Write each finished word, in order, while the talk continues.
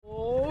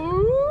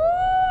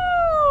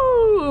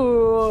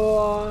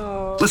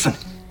Listen,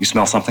 you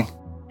smell something?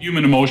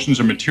 Human emotions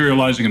are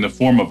materializing in the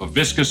form of a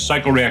viscous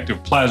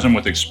psychoreactive plasm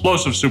with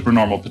explosive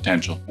supernormal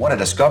potential. What a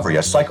discovery,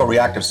 a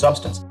psychoreactive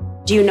substance.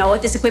 Do you know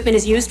what this equipment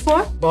is used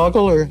for?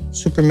 Boggle or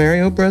Super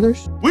Mario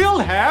Brothers? We'll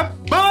have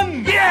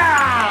fun!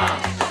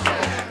 Yeah!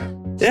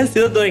 They're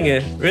still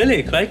doing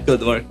really quite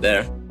good work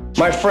there.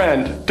 My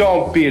friend,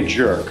 don't be a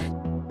jerk.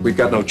 We've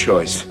got no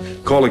choice.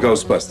 Call the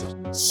Ghostbusters.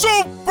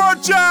 Super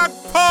Jackpot!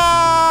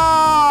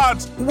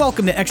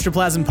 Welcome to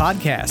Extraplasm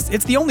Podcast.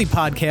 It's the only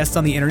podcast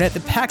on the internet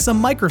that packs a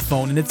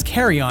microphone in its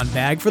carry-on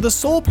bag for the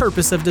sole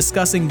purpose of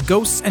discussing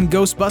ghosts and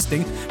ghost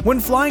busting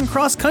when flying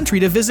cross-country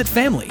to visit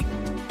family.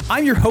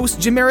 I'm your host,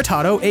 Jim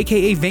Maritato,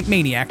 aka Vank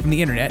Maniac from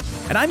the internet,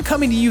 and I'm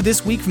coming to you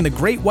this week from the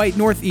Great White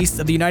Northeast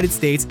of the United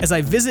States as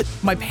I visit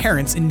my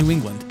parents in New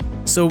England.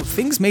 So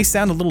things may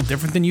sound a little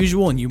different than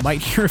usual, and you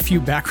might hear a few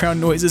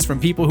background noises from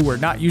people who are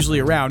not usually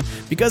around,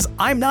 because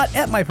I'm not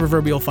at my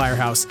proverbial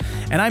firehouse,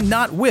 and I'm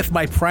not with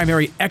my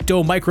primary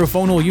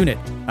ecto-microphonal unit.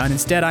 And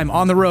instead, I'm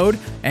on the road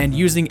and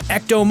using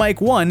Ecto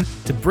Mic 1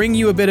 to bring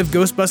you a bit of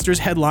Ghostbusters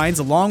headlines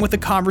along with a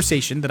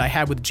conversation that I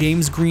had with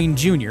James Greene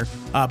Jr.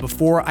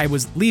 Before I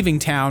was leaving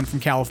town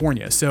from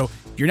California. So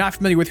if you're not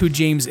familiar with who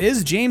James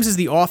is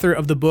the author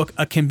of the book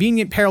A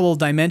Convenient Parallel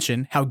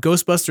Dimension, How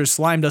Ghostbusters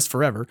Slimed Us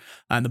Forever.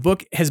 And the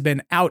book has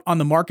been out on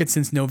the market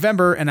since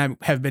November, and I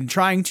have been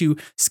trying to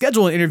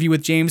schedule an interview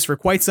with James for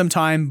quite some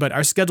time, but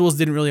our schedules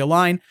didn't really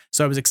align.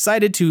 So I was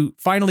excited to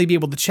finally be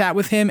able to chat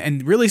with him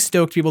and really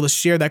stoked to be able to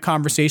share that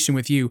conversation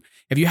with you.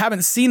 If you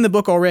haven't seen the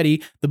book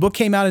already, the book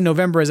came out in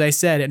November, as I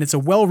said, and it's a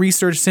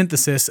well-researched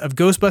synthesis of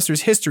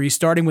Ghostbusters history,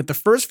 starting with the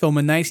first film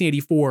in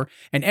 1984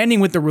 and ending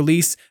with the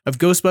release of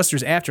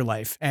Ghostbusters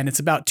Afterlife. And it's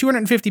about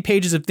 250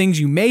 pages of things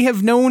you may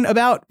have known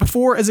about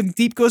before as a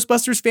deep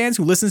Ghostbusters fan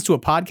who listens to a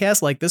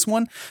podcast like this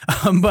one.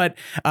 But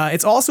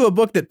it's also a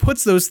book that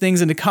puts those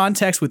things into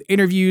context with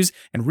interviews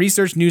and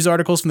research news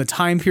articles from the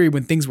time period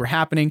when things were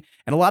happening,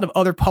 and a lot of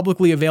other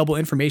publicly available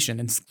information,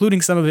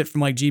 including some of it from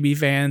like GB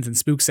Fans and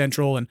Spook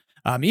Central and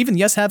even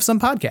Yes Have Some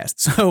podcasts.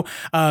 So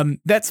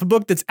that's a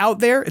book that's out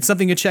there. It's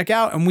something to check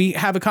out. And we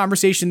have a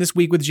conversation this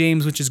week with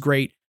James, which is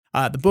great.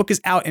 The book is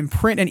out in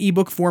print and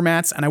ebook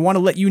formats, and I want to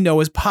let you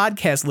know as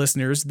podcast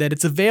listeners that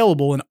it's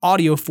available in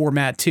audio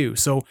format too.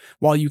 So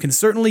while you can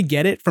certainly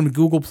get it from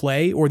Google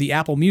Play or the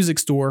Apple Music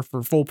Store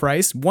for full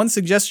price, one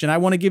suggestion I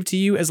want to give to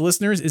you as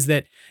listeners is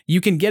that you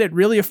can get it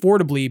really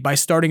affordably by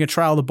starting a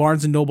trial of the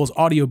Barnes & Noble's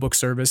audiobook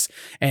service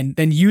and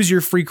then use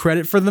your free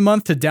credit for the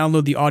month to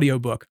download the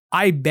audiobook.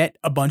 I bet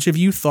a bunch of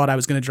you thought I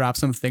was going to drop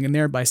something in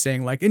there by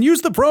saying like, and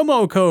use the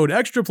promo code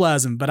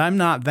Extraplasm, but I'm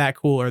not that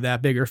cool or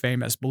that big or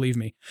famous, believe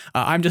me.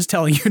 I'm just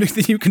telling you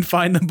that you can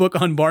find the book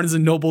on Barnes &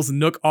 Noble's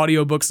Nook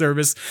audiobook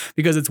service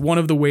because it's one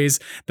of the ways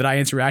that I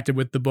interacted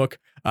with the book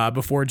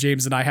before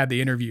James and I had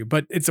the interview.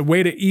 But it's a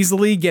way to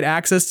easily get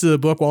access to the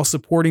book while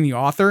supporting the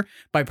author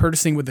by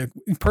purchasing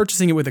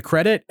it with a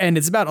credit. And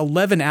it's about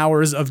 11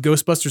 hours of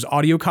Ghostbusters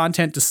audio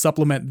content to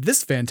supplement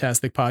this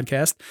fantastic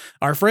podcast.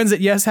 Our friends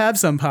at Yes Have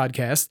Some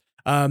podcast.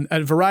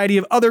 A variety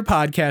of other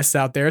podcasts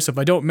out there. So if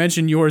I don't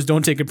mention yours,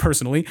 don't take it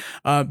personally.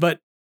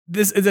 But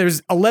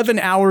there's 11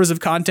 hours of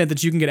content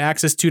that you can get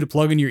access to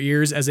plug in your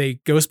ears as a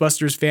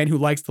Ghostbusters fan who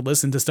likes to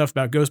listen to stuff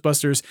about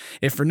Ghostbusters.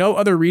 If for no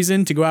other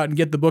reason to go out and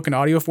get the book in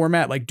audio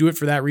format, like do it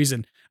for that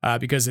reason,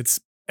 because it's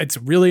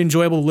really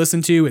enjoyable to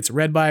listen to. It's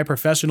read by a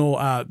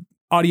professional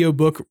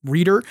audiobook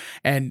reader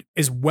and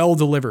is well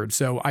delivered.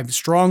 So I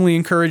strongly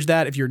encourage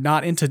that. If you're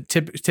not into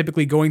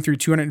typically going through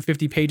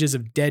 250 pages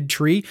of dead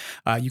tree,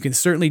 you can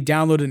certainly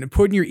download it and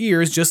put in your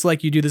ears just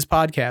like you do this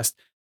podcast.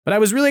 But I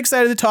was really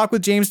excited to talk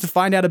with James to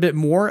find out a bit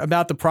more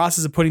about the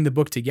process of putting the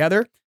book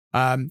together.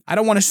 I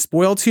don't want to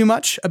spoil too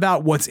much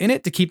about what's in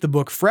it to keep the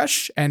book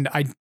fresh, and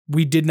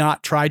we did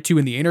not try to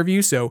in the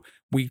interview, so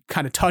we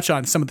kind of touch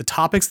on some of the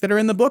topics that are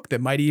in the book that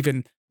might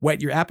even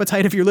whet your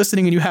appetite if you're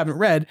listening and you haven't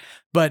read.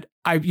 But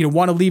I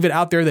want to leave it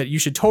out there that you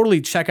should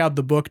totally check out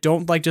the book.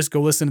 Don't just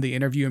go listen to the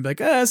interview and be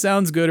like,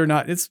 sounds good or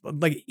not. It's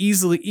like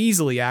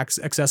easily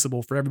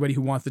accessible for everybody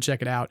who wants to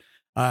check it out.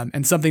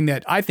 And something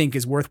that I think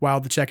is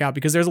worthwhile to check out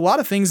because there's a lot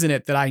of things in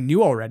it that I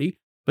knew already,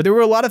 but there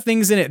were a lot of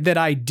things in it that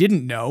I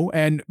didn't know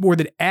or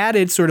that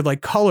added sort of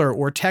like color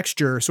or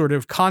texture, sort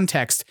of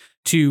context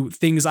to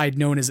things I'd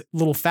known as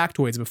little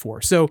factoids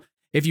before. So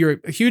if you're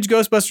a huge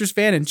Ghostbusters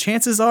fan, and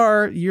chances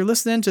are you're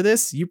listening to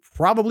this, you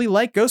probably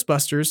like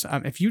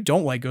Ghostbusters. If you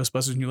don't like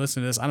Ghostbusters and you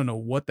listen to this, I don't know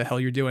what the hell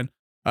you're doing.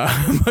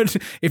 But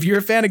if you're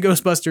a fan of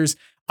Ghostbusters,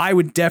 I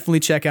would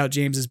definitely check out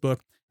James's book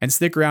and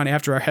stick around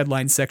after our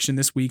headlines section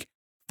this week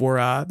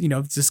for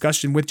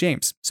discussion with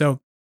James.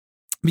 So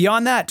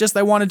beyond that,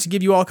 I wanted to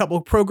give you all a couple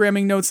of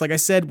programming notes. Like I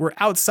said, we're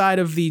outside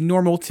of the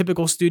normal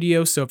typical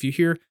studio. So if you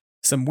hear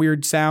some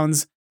weird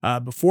sounds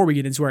before we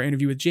get into our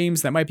interview with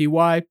James, that might be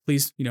why.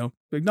 Please,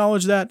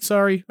 acknowledge that.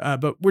 Sorry.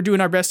 But we're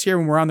doing our best here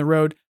when we're on the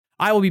road.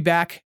 I will be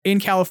back in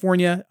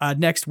California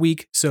next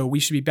week. So we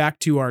should be back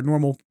to our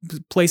normal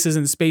places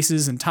and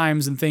spaces and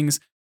times and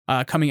things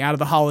coming out of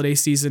the holiday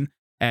season.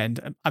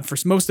 And for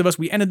most of us,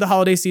 we ended the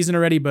holiday season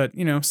already, but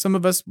some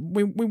of us,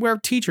 we're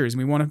teachers and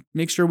we want to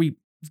make sure we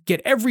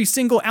get every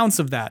single ounce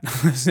of that.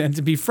 And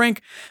to be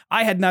frank,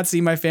 I had not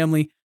seen my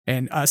family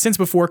and since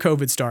before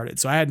COVID started.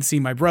 So I hadn't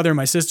seen my brother,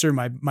 my sister,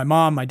 my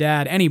mom, my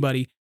dad,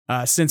 anybody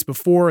since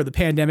before the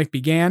pandemic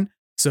began.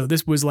 So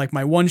this was like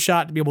my one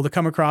shot to be able to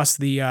come across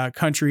the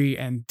country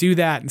and do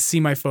that and see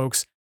my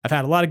folks. I've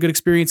had a lot of good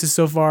experiences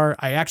so far.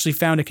 I actually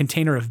found a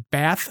container of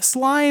bath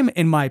slime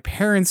in my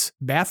parents'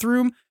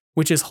 bathroom,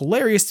 which is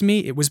hilarious to me.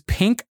 It was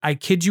pink, I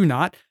kid you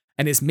not,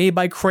 and it's made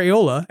by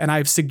Crayola. And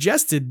I've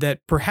suggested that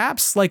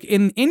perhaps like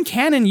in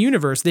canon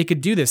universe, they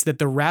could do this, that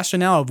the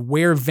rationale of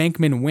where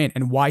Venkman went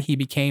and why he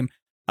became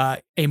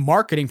a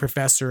marketing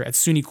professor at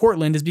SUNY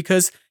Cortland is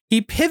because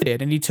he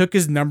pivoted and he took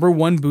his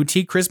 #1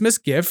 boutique Christmas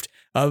gift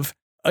of,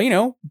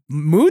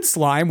 mood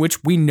slime,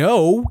 which we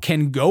know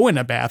can go in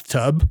a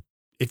bathtub.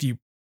 If you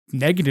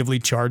negatively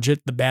charge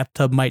it, the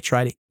bathtub might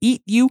try to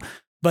eat you.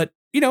 But,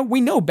 we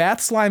know bath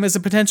slime is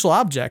a potential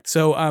object.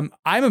 So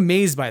I'm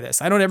amazed by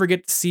this. I don't ever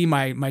get to see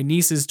my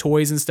niece's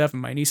toys and stuff,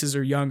 and my nieces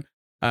are young.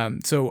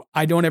 So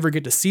I don't ever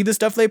get to see the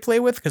stuff they play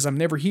with because I'm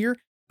never here.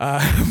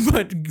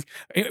 But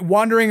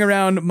wandering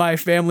around my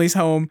family's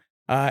home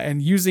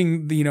and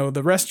using the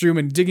restroom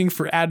and digging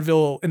for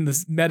Advil in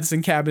the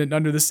medicine cabinet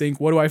under the sink,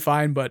 what do I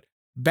find but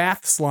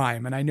bath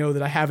slime? And I know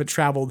that I haven't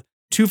traveled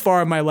too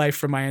far in my life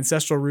from my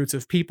ancestral roots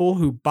of people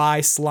who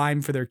buy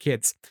slime for their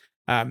kids.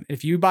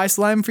 If you buy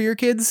slime for your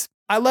kids,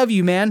 I love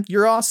you, man.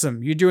 You're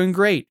awesome. You're doing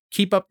great.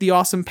 Keep up the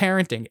awesome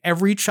parenting.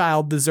 Every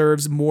child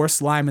deserves more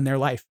slime in their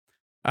life.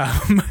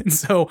 And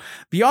so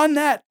beyond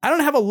that, I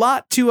don't have a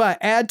lot to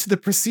add to the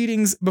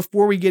proceedings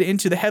before we get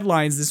into the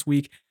headlines this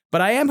week,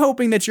 but I am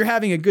hoping that you're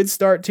having a good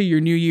start to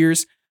your New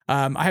Year's.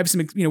 I have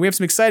some, we have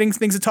some exciting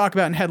things to talk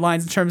about in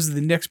headlines in terms of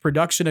the next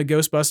production of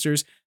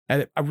Ghostbusters.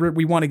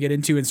 We want to get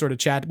into and sort of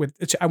chat with.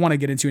 I want to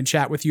get into and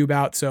chat with you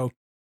about. So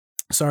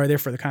sorry there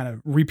for the kind of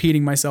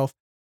repeating myself,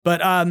 but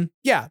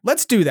yeah,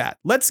 let's do that.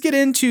 Let's get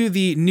into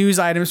the news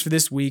items for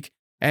this week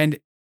and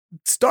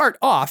start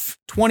off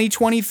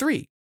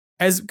 2023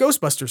 as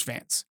Ghostbusters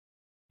fans.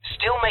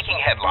 Still making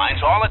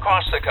headlines all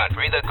across the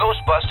country, the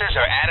Ghostbusters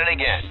are at it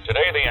again.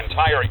 Today, the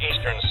entire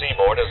eastern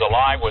seaboard is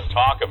alive with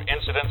talk of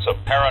incidents of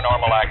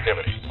paranormal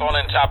activity.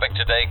 Phone-in topic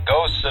today,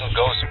 ghosts and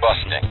ghost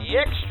busting. The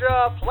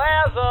extra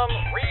plasm,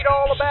 read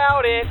all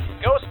about it.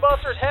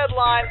 Ghostbusters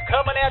headlines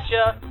coming at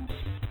you.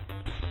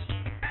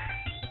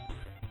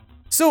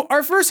 So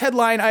our first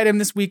headline item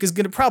this week is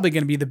probably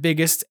going to be the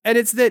biggest, and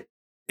it's that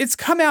it's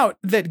come out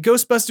that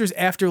Ghostbusters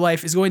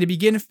Afterlife is going to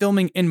begin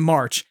filming in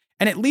March.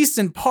 And at least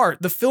in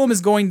part, the film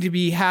is going to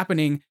be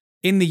happening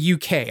in the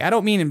UK. I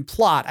don't mean in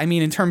plot, I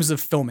mean in terms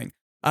of filming.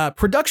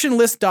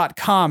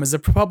 Productionlist.com is a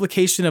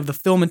publication of the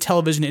Film and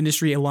Television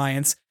Industry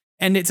Alliance,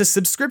 and it's a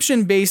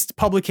subscription-based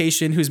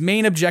publication whose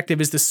main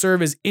objective is to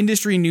serve as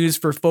industry news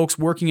for folks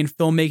working in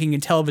filmmaking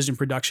and television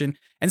production,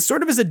 and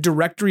sort of as a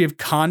directory of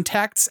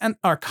contacts and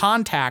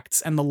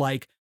the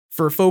like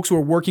for folks who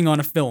are working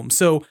on a film.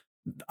 So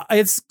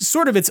it's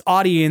sort of its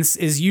audience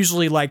is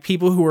usually like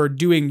people who are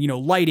doing,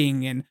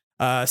 lighting and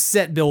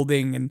set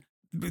building and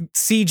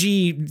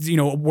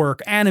CG,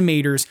 work,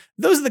 animators.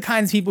 Those are the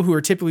kinds of people who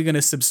are typically going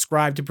to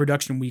subscribe to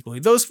Production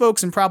Weekly. Those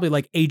folks and probably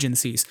like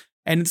agencies.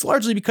 And it's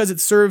largely because it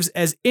serves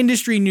as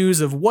industry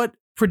news of what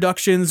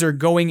productions are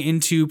going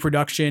into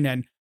production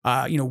and,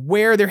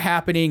 where they're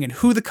happening and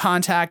who the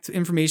contact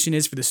information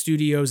is for the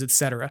studios,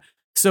 etc.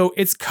 So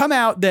it's come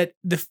out that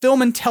the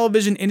Film and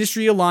Television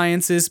Industry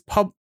Alliance's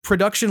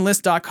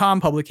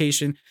Productionlist.com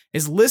publication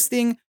is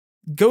listing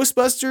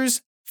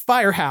Ghostbusters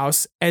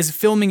Firehouse as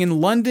filming in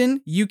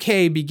London,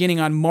 UK, beginning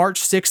on March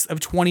 6th of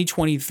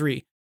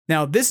 2023.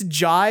 Now, this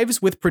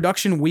jives with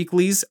Production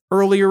Weekly's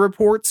earlier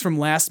reports from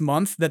last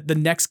month that the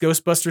next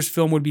Ghostbusters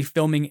film would be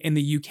filming in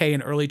the UK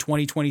in early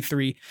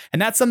 2023. And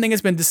that's something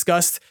that's been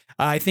discussed,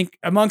 I think,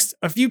 amongst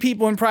a few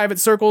people in private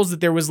circles,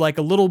 that there was like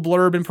a little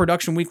blurb in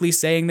Production Weekly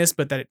saying this,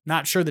 but that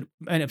not sure that,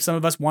 and if some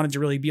of us wanted to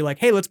really be like,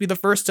 hey, let's be the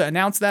first to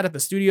announce that if the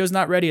studio's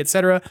not ready,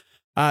 etc.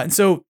 And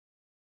so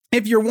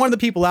if you're one of the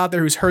people out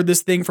there who's heard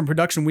this thing from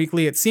Production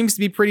Weekly, it seems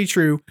to be pretty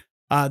true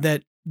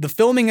that the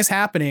filming is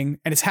happening,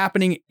 and it's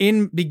happening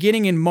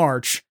beginning in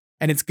March,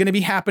 and it's going to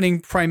be happening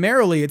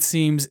primarily, it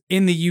seems,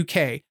 in the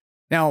UK.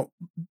 Now,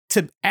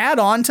 to add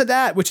on to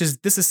that,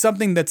 this is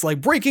something that's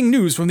like breaking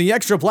news from the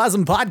Extra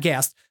Plasm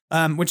podcast,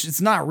 which it's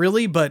not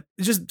really, but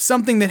it's just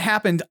something that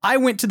happened. I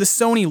went to the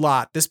Sony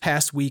lot this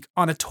past week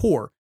on a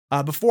tour.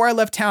 Before I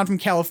left town from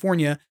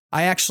California,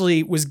 I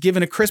actually was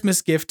given a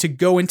Christmas gift to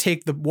go and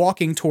take the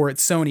walking tour at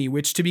Sony,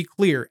 which, to be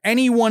clear,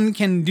 anyone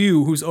can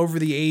do who's over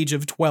the age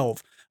of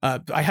 12.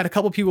 I had a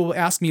couple people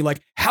ask me,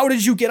 like, how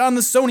did you get on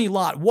the Sony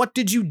lot? What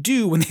did you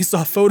do? When they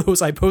saw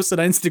photos I posted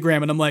on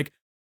Instagram, and I'm like,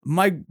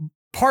 my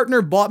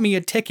partner bought me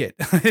a ticket.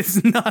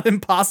 It's not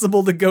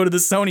impossible to go to the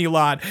Sony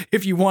lot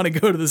if you want to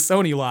go to the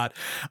Sony lot.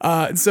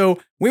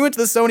 So we went to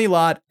the Sony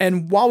lot,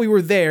 and while we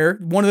were there,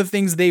 one of the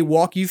things they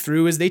walk you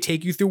through is they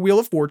take you through Wheel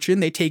of Fortune,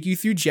 they take you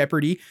through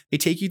Jeopardy, they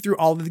take you through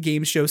all of the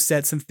game show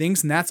sets and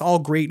things, and that's all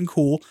great and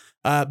cool.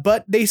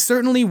 But they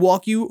certainly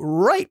walk you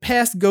right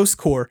past Ghost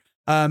Corps.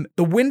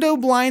 The window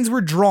blinds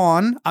were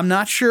drawn. I'm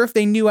not sure if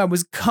they knew I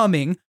was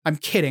coming. I'm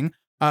kidding.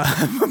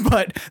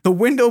 But the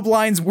window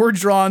blinds were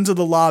drawn to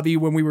the lobby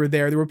when we were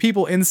there. There were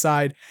people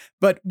inside.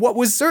 But what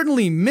was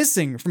certainly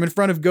missing from in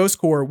front of Ghost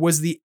Corps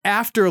was the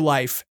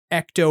Afterlife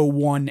Ecto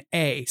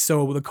 1A.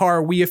 So the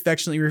car we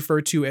affectionately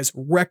refer to as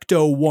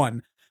Recto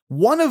 1.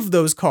 One of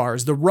those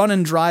cars, the run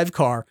and drive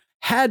car,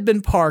 had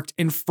been parked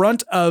in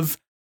front of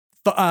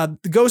the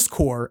Ghost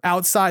Corps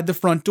outside the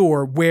front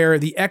door where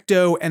the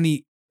Ecto and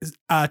the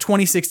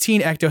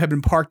 2016 Ecto had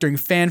been parked during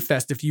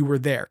FanFest if you were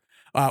there.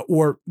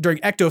 Or during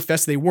Ecto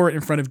Fest, they weren't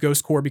in front of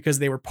Ghost Corps because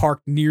they were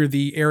parked near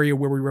the area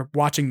where we were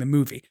watching the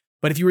movie.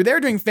 But if you were there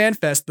during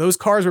FanFest, those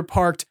cars were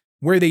parked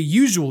where they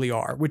usually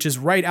are, which is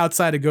right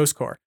outside of Ghost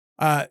Corps.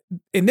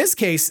 In this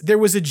case, there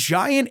was a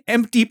giant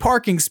empty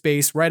parking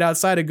space right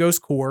outside of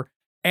Ghost Corps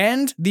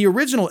and the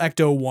original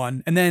Ecto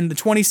 1. And then the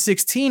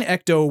 2016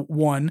 Ecto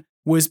 1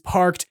 was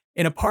parked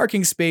in a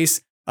parking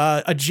space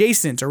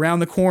adjacent around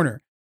the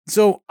corner.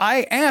 So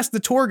I asked the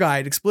tour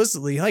guide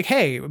explicitly, like,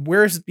 hey,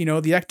 where's, the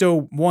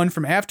Ecto 1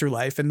 from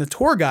Afterlife? And the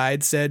tour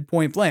guide said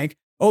point blank,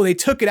 oh, they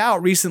took it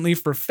out recently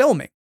for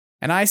filming.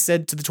 And I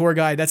said to the tour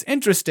guide, that's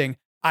interesting.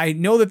 I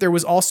know that there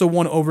was also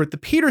one over at the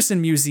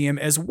Peterson Museum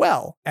as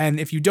well. And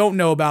if you don't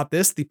know about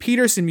this, the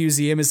Peterson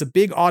Museum is a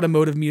big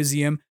automotive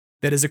museum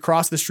that is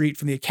across the street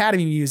from the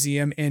Academy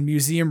Museum in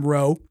Museum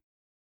Row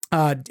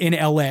in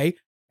LA.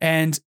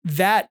 And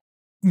that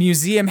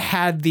museum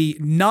had the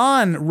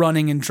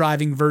non-running and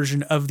driving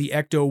version of the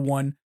Ecto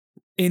 1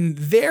 in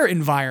their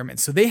environment.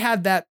 So they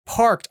had that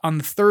parked on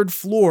the third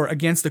floor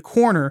against the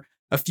corner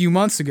a few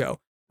months ago.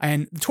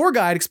 And the tour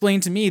guide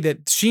explained to me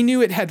that she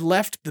knew it had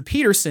left the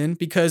Peterson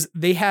because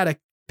they had a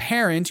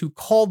parent who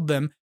called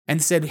them and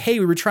said, hey,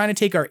 we were trying to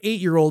take our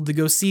 8-year-old to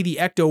go see the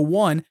Ecto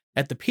 1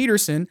 at the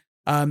Peterson,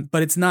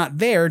 but it's not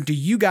there. Do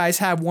you guys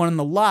have one in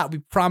the lot? We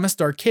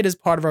promised our kid as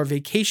part of our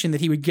vacation that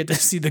he would get to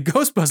see the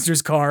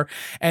Ghostbusters car,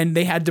 and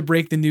they had to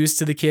break the news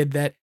to the kid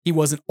that he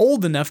wasn't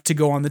old enough to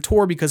go on the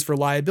tour because for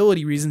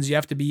liability reasons, you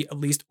have to be at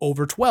least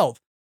over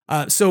 12.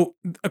 So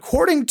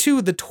according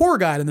to the tour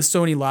guide in the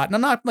Sony lot, and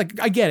I'm not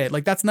I get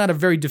it, that's not a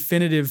very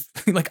definitive,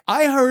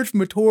 I heard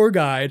from a tour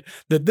guide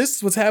that this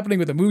is what's happening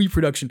with a movie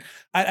production.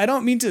 I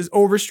don't mean to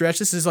overstretch.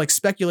 This is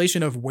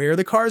speculation of where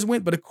the cars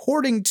went, but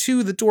according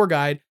to the tour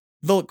guide,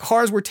 the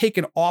cars were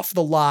taken off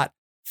the lot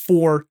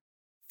for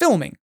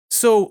filming.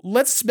 So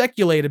let's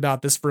speculate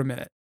about this for a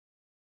minute.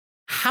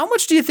 How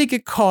much do you think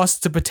it costs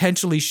to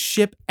potentially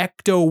ship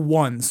Ecto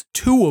 1s,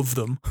 2 of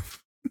them,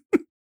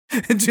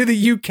 to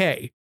the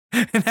UK?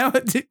 And how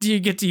do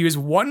you get to use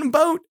one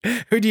boat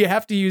or do you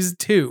have to use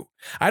 2?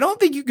 I don't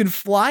think you can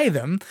fly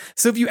them.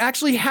 So if you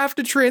actually have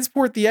to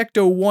transport the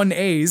Ecto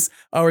 1As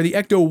or the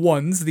Ecto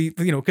 1s,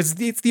 because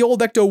it's the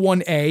old Ecto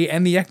 1A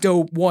and the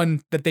Ecto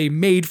 1 that they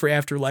made for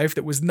Afterlife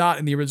that was not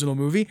in the original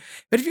movie.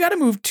 But if you got to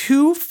move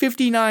 2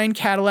 59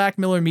 Cadillac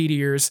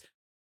Millimeteers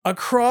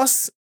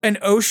across an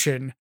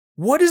ocean,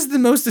 what is the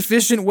most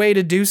efficient way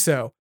to do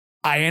so?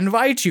 I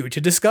invite you to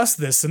discuss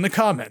this in the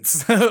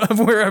comments of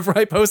wherever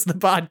I post the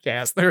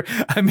podcast. Or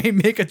I may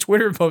make a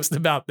Twitter post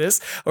about this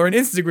or an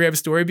Instagram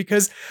story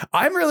because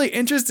I'm really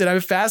interested.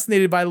 I'm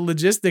fascinated by the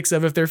logistics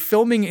of if they're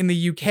filming in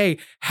the UK,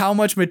 how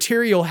much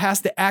material has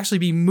to actually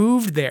be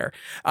moved there.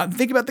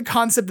 Think about the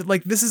concept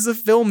that this is a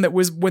film that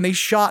was when they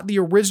shot the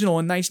original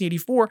in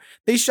 1984,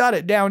 they shot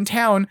it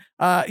downtown,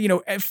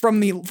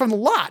 from the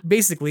lot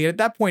basically. And at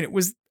that point, it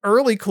was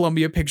early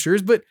Columbia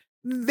Pictures, but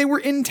they were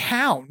in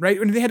town, right?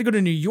 When they had to go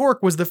to New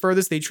York was the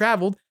furthest they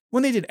traveled.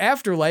 When they did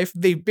Afterlife,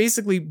 they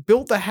basically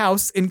built a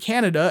house in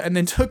Canada and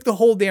then took the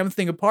whole damn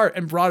thing apart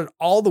and brought it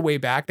all the way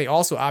back. They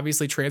also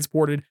obviously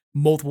transported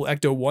multiple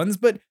Ecto 1s,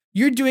 but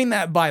you're doing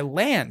that by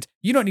land.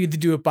 You don't need to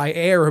do it by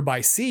air or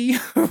by sea,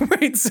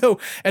 right? So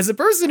as a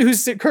person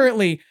who's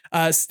currently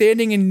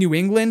standing in New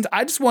England,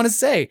 I just want to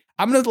say,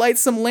 I'm going to light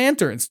some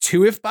lanterns,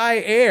 2 if by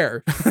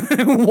air,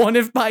 1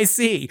 if by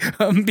sea,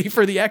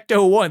 for the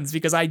Ecto 1s,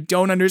 because I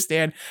don't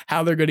understand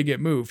how they're going to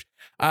get moved.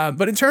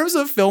 But in terms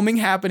of filming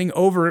happening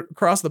over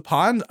across the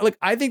pond,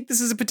 I think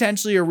this is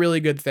potentially a really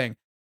good thing.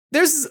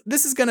 This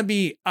is going to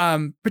be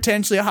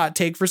potentially a hot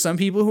take for some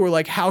people who are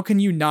like, how can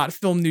you not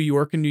film New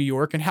York in New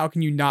York? And how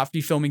can you not be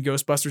filming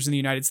Ghostbusters in the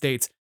United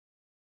States?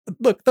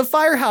 Look, the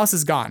firehouse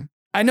is gone.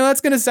 I know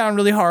that's going to sound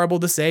really horrible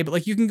to say,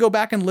 but you can go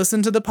back and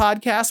listen to the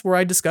podcast where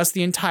I discuss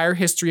the entire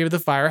history of the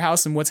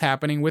firehouse and what's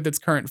happening with its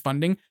current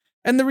funding.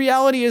 And the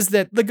reality is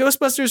that the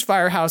Ghostbusters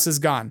firehouse is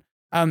gone.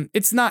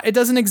 It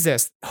doesn't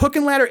exist. Hook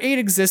and Ladder 8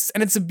 exists,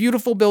 and it's a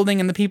beautiful building,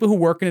 and the people who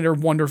work in it are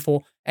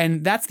wonderful,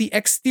 and that's the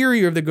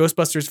exterior of the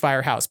Ghostbusters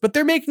firehouse. But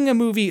they're making a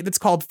movie that's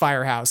called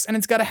Firehouse, and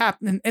it's got to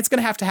happen. It's going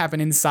to have to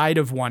happen inside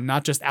of one,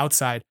 not just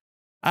outside.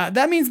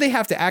 That means they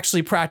have to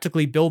actually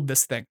practically build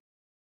this thing.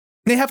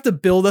 They have to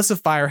build us a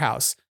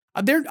firehouse.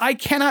 I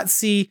cannot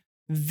see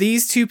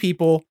these two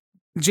people,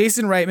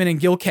 Jason Reitman and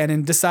Gil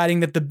Kenan, deciding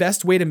that the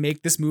best way to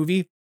make this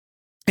movie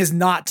is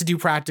not to do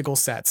practical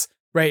sets.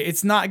 Right.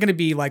 It's not going to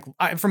be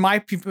from my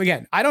people.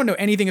 Again, I don't know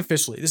anything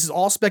officially. This is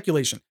all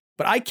speculation,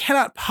 But I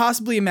cannot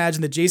possibly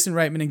imagine that Jason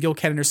Reitman and Gil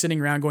Kennan are sitting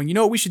around going, you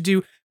know what we should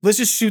do? Let's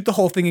just shoot the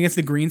whole thing against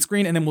the green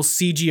screen and then we'll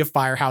CG a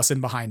firehouse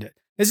in behind it.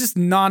 It's just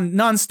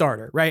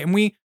non-starter, right?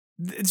 And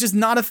it's just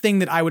not a thing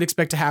that I would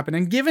expect to happen.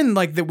 And given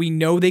like that we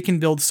know they can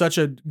build such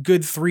a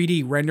good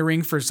 3D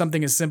rendering for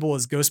something as simple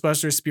as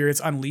Ghostbusters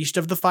Spirits Unleashed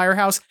of the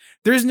firehouse,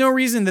 there's no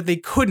reason that they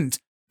couldn't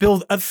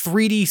build a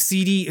 3D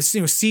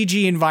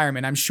CG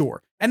environment, I'm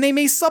sure. And they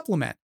may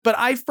supplement, but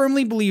I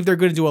firmly believe they're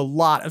going to do a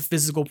lot of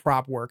physical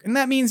prop work. And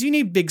that means you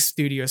need big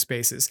studio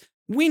spaces.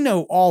 We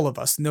know, all of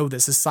us know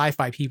this as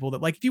sci-fi people,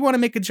 that like if you want to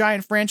make a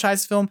giant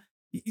franchise film,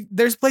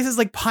 there's places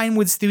like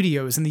Pinewood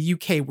Studios in the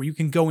UK where you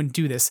can go and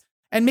do this.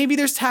 And maybe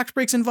there's tax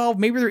breaks involved,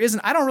 maybe there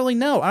isn't. I don't really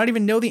know. I don't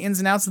even know the ins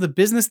and outs of the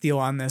business deal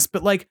on this,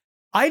 but like,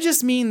 I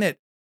just mean that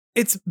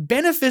it's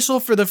beneficial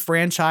for the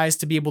franchise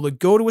to be able to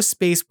go to a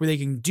space where they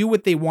can do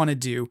what they want to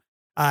do,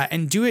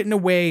 and do it in a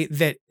way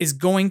that is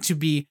going to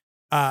be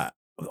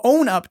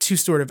own up to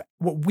sort of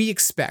what we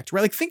expect,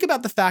 right? Like think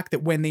about the fact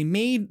that when they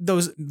made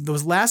those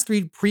last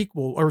 3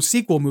 prequel or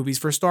sequel movies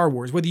for Star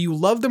Wars, whether you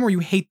love them or you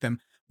hate them,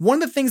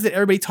 one of the things that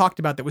everybody talked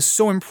about that was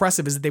so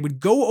impressive is that they would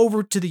go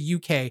over to the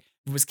UK.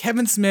 It was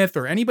Kevin Smith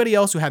or anybody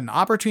else who had an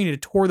opportunity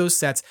to tour those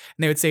sets,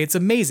 and they would say, it's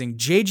amazing.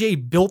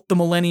 JJ built the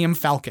Millennium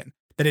Falcon,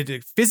 that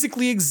it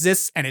physically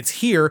exists and it's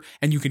here,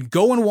 and you can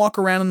go and walk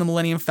around in the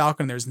Millennium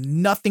Falcon. And there's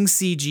nothing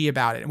CG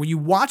about it. And when you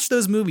watch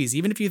those movies,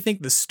 even if you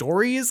think the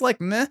story is like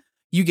meh,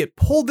 you get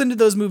pulled into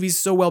those movies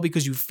so well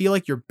because you feel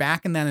like you're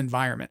back in that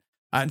environment.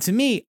 To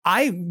me,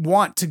 I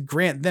want to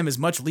grant them as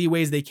much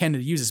leeway as they can to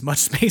use as much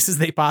space as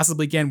they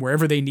possibly can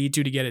wherever they need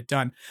to get it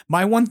done.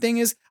 My one thing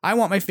is I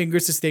want my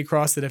fingers to stay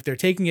crossed that if they're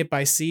taking it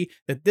by sea,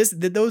 that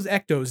those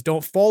ectos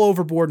don't fall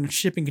overboard in a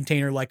shipping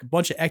container like a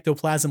bunch of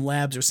ectoplasm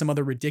labs or some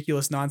other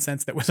ridiculous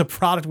nonsense that was a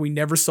product we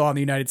never saw in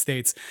the United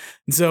States.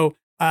 And so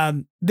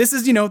this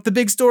is, the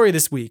big story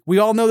this week. We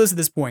all know this at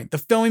this point. The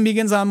filming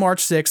begins on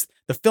March 6th.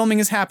 The filming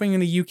is happening in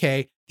the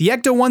UK. The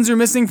Ecto ones are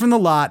missing from the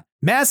lot.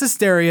 Mass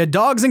hysteria,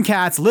 dogs and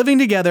cats living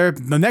together.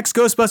 The next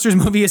Ghostbusters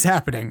movie is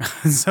happening.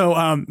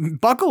 So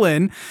buckle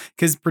in,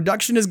 because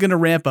production is going to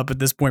ramp up at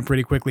this point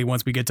pretty quickly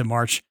once we get to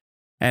March.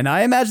 And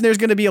I imagine there's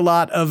going to be a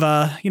lot of,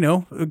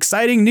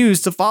 exciting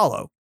news to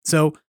follow.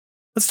 So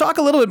let's talk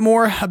a little bit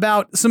more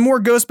about some more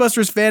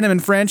Ghostbusters fandom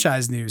and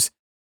franchise news.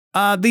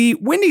 The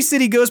Windy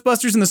City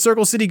Ghostbusters and the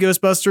Circle City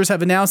Ghostbusters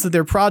have announced that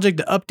their project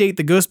to update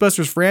the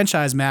Ghostbusters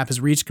franchise map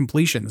has reached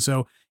completion.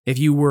 So if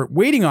you were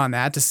waiting on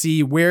that to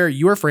see where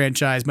your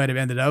franchise might have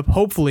ended up,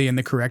 hopefully in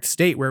the correct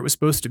state where it was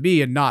supposed to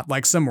be and not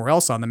like somewhere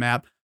else on the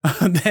map,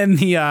 then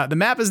the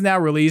map is now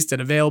released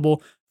and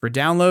available for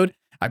download.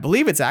 I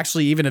believe it's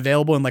actually even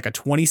available in like a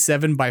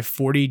 27 by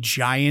 40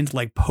 giant,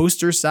 like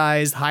poster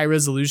sized high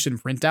resolution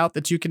printout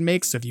that you can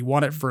make. So if you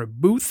want it for a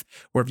booth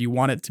or if you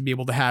want it to be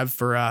able to have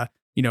for,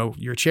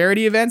 your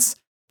charity events,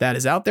 that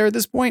is out there at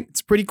this point.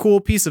 It's a pretty cool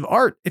piece of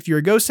art if you're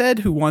a ghost head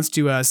who wants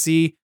to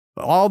see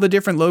all the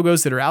different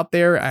logos that are out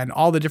there and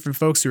all the different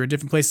folks who are in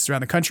different places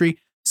around the country.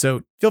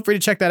 So feel free to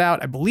check that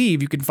out. I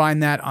believe you can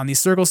find that on the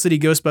Circle City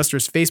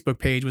Ghostbusters Facebook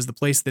page was the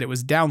place that it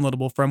was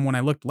downloadable from when I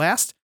looked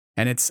last.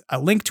 And it's a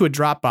link to a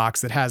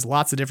Dropbox that has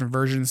lots of different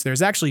versions.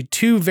 There's actually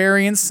 2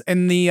 variants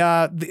in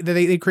that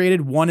they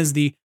created. One is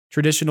the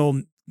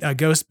traditional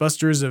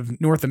Ghostbusters of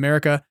North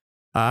America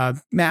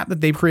map that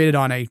they created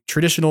on a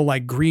traditional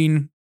like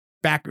green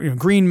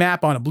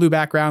map on a blue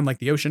background like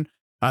the ocean.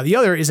 The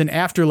other is an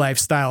Afterlife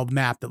styled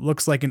map that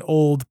looks like an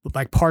old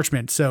like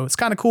parchment. So it's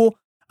kind of cool.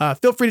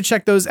 Feel free to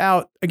check those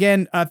out.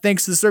 Again,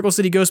 thanks to the Circle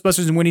City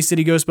Ghostbusters and Windy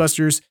City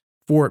Ghostbusters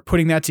for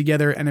putting that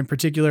together. And in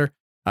particular,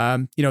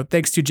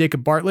 thanks to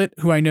Jacob Bartlett,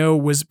 who I know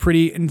was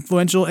pretty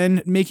influential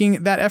in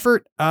making that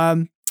effort.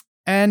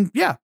 And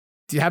yeah,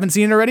 if you haven't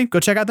seen it already,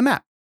 go check out the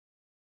map.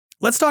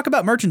 Let's talk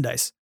about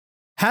merchandise.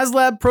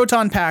 HasLab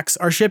Proton Packs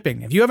are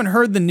shipping. If you haven't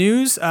heard the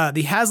news,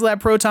 the HasLab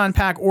Proton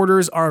Pack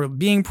orders are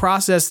being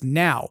processed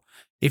now.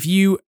 If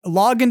you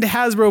log into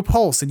Hasbro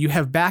Pulse and you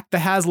have backed the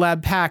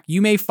HasLab pack,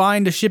 you may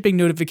find a shipping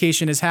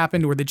notification has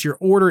happened or that your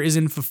order is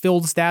in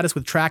fulfilled status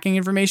with tracking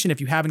information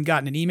if you haven't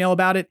gotten an email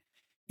about it.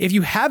 If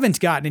you haven't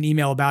gotten an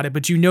email about it,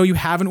 but you know you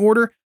have an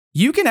order,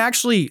 you can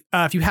actually,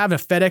 if you have a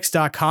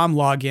FedEx.com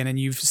login and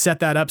you've set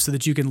that up so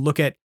that you can look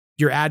at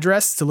your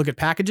address to look at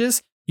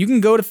packages, you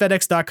can go to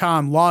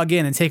FedEx.com, log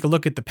in, and take a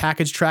look at the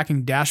package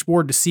tracking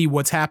dashboard to see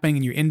what's happening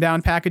in your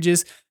inbound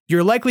packages.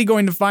 You're likely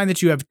going to find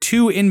that you have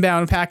 2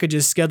 inbound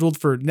packages scheduled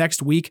for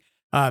next week,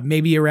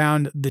 maybe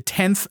around the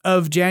 10th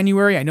of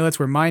January. I know that's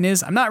where mine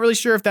is. I'm not really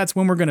sure if that's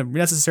when we're going to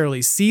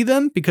necessarily see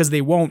them because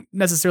they won't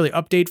necessarily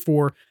update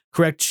for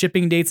correct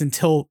shipping dates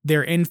until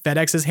they're in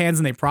FedEx's hands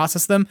and they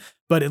process them.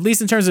 But at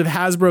least in terms of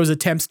Hasbro's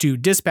attempts to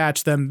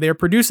dispatch them, they're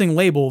producing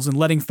labels and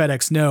letting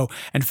FedEx know,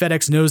 and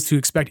FedEx knows to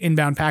expect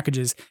inbound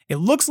packages. It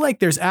looks like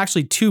there's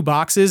actually 2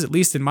 boxes, at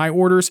least in my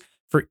orders,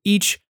 for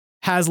each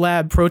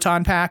HasLab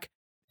Proton Pack.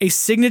 A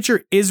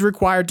signature is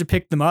required to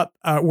pick them up,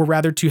 or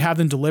rather to have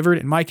them delivered.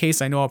 In my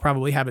case, I know I'll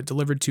probably have it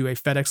delivered to a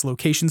FedEx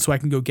location so I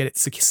can go get it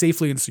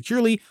safely and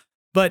securely.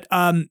 But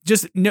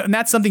just know, and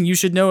that's something you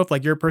should know if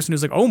like you're a person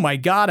who's like, oh my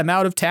God, I'm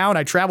out of town.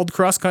 I traveled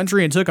cross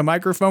country and took a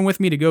microphone with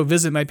me to go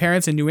visit my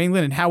parents in New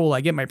England. And how will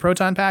I get my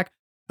Proton Pack?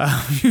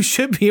 You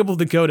should be able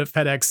to go to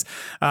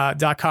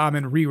FedEx.com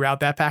and reroute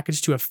that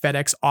package to a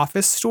FedEx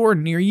office store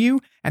near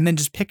you and then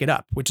just pick it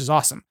up, which is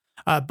awesome.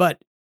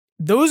 But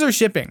those are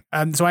shipping.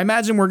 So I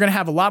imagine we're going to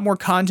have a lot more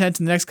content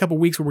in the next couple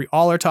of weeks where we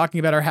all are talking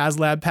about our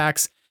HasLab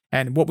packs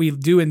and what we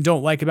do and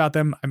don't like about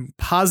them. I'm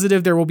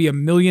positive there will be a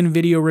million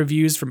video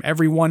reviews from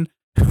everyone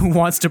who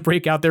wants to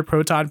break out their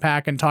Proton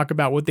Pack and talk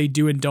about what they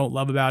do and don't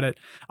love about it.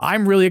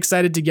 I'm really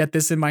excited to get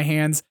this in my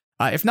hands.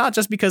 If not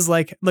just because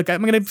like, look,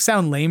 I'm going to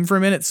sound lame for a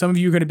minute. Some of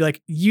you are going to be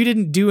like, you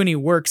didn't do any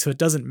work, so it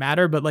doesn't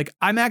matter. But like,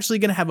 I'm actually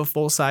going to have a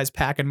full-size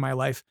pack in my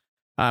life,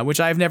 which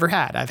I've never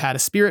had. I've had a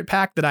Spirit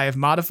pack that I have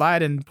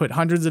modified and put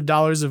hundreds of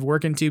dollars of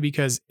work into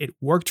because it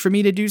worked for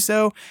me to do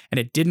so. And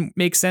it didn't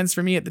make sense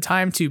for me at the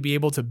time to be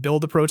able to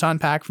build a Proton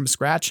Pack from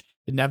scratch.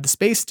 Didn't have the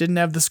space, didn't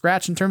have the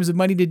scratch in terms of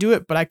money to do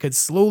it, but I could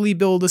slowly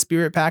build a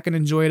Spirit pack and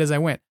enjoy it as I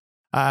went.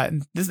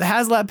 This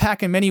HasLab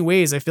pack in many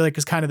ways, I feel like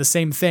is kind of the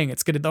same thing.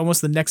 It's good,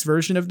 almost the next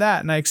version of that.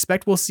 And I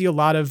expect we'll see a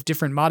lot of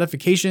different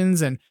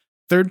modifications and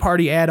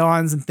third-party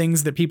add-ons and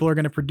things that people are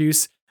going to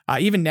produce.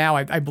 Even now,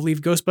 I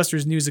believe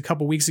Ghostbusters News a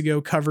couple weeks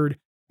ago covered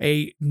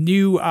a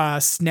new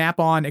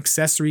snap-on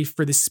accessory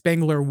for the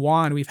Spengler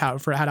wand we've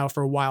had out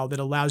for a while that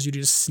allows you to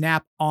just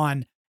snap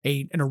on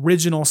an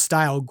original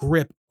style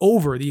grip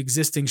over the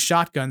existing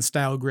shotgun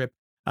style grip,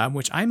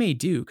 which I may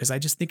do because I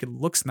just think it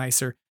looks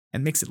nicer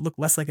and makes it look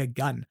less like a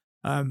gun.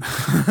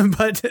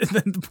 But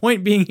the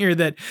point being here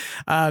that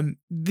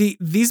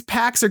these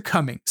packs are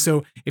coming.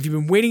 So if you've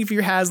been waiting for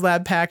your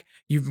HasLab pack,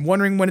 you've been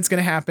wondering when it's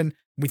going to happen.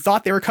 We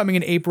thought they were coming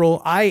in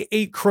April. I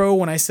ate crow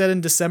when I said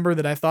in December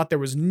that I thought there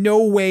was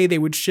no way they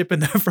would ship in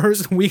the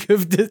first week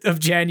of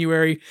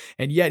January.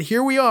 And yet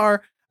here we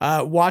are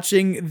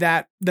watching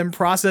them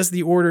process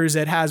the orders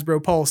at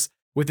Hasbro Pulse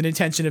with an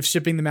intention of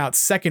shipping them out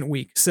second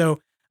week. So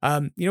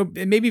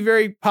it may be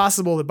very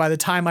possible that by the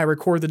time I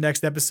record the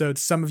next episode,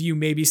 some of you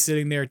may be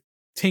sitting there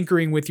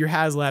tinkering with your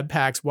HasLab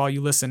packs while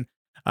you listen,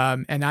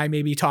 and I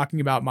may be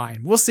talking about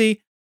mine. We'll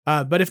see.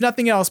 But if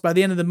nothing else, by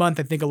the end of the month,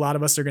 I think a lot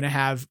of us are going to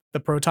have the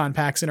Proton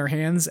Packs in our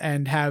hands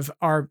and have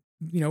our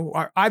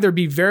either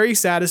be very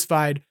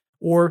satisfied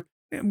or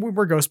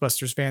we're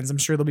Ghostbusters fans. I'm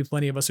sure there'll be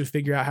plenty of us who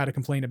figure out how to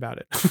complain about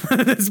it.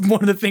 It's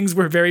one of the things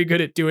we're very good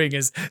at doing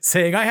is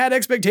saying, I had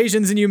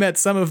expectations and you met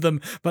some of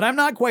them, but I'm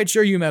not quite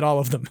sure you met all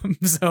of them.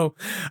 So,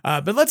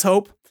 but let's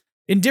hope.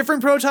 In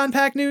different Proton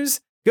Pack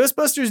news,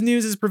 Ghostbusters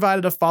News has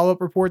provided a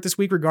follow-up report this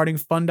week regarding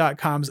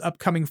Fun.com's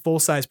upcoming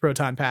full-size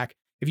Proton Pack.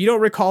 If you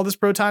don't recall this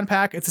Proton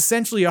Pack, it's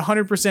essentially a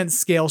 100%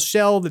 scale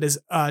shell that is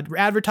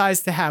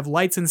advertised to have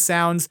lights and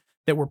sounds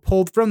that were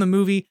pulled from the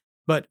movie,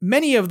 but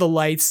many of the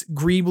lights,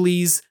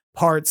 greeblies,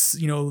 parts,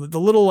 the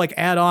little like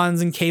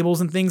add-ons and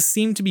cables and things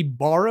seem to be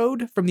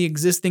borrowed from the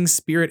existing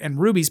Spirit and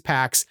Ruby's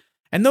packs.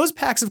 And those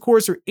packs, of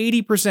course, are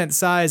 80%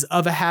 size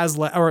of a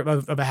HasLab, or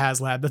of a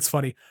HasLab, that's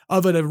funny,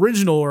 of an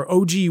original or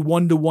OG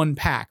 1-to-1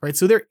 pack, right?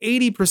 So they're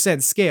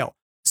 80% scale.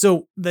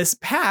 So this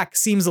pack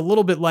seems a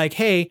little bit like,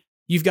 hey,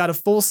 you've got a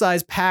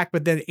full-size pack,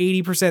 but then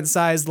 80%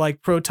 size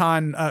like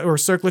proton or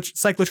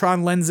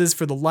cyclotron lenses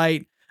for the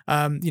light,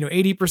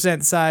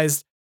 80%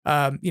 sized,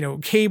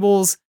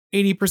 cables,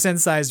 80%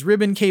 sized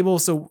ribbon cable.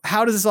 So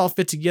how does this all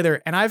fit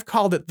together? And I've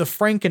called it the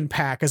Franken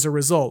Pack as a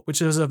result, which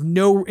is of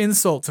no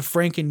insult to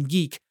Franken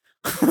Geek,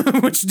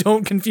 which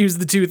don't confuse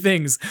the two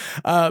things.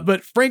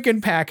 But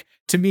Franken Pack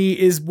to me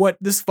is what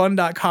this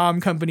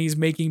Fun.com company is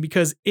making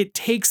because it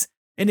takes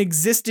an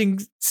existing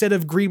set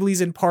of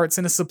greeblies and parts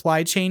in a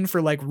supply chain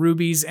for like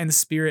Rubies and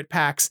Spirit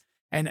packs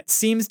and it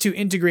seems to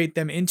integrate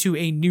them into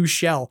a new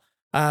shell.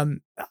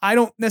 I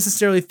don't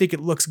necessarily think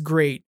it looks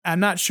great. I'm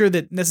not sure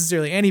that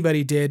necessarily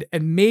anybody did.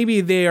 And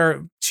maybe they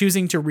are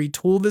choosing to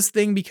retool this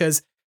thing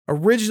because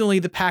originally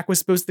the pack was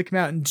supposed to come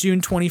out in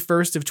June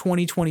 21st of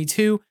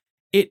 2022.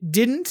 It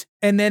didn't.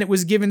 And then it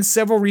was given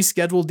several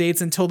rescheduled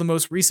dates until the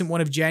most recent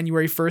one of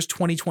January 1st,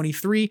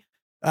 2023.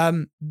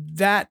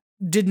 That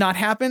did not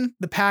happen.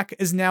 The pack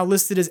is now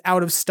listed as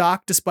out of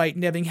stock despite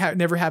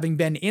never having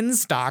been in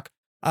stock.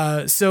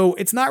 So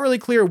it's not really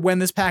clear when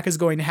this pack is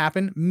going to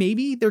happen.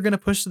 Maybe they're going to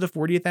push to the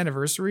 40th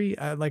anniversary,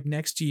 like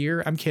next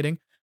year. I'm kidding.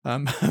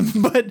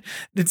 But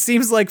it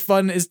seems like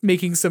Fun is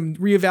making some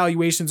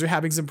reevaluations or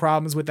having some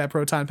problems with that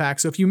Proton Pack.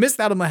 So if you missed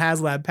out on the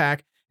HasLab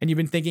pack and you've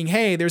been thinking,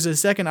 hey, there's a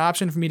second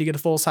option for me to get a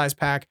full size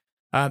pack,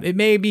 it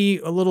may be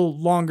a little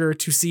longer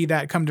to see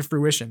that come to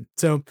fruition.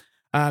 So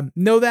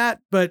know that,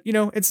 but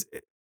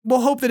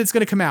we'll hope that it's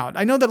going to come out.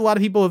 I know that a lot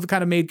of people have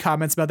kind of made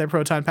comments about that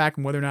Proton Pack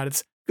and whether or not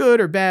it's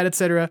good or bad,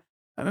 etc.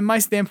 My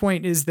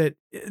standpoint is that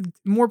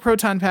more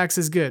Proton Packs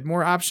is good.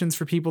 More options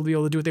for people to be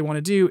able to do what they want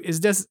to do is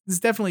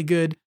definitely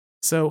good.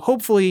 So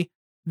hopefully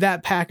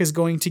that pack is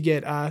going to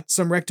get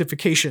some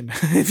rectification,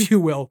 if you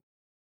will.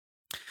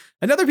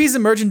 Another piece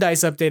of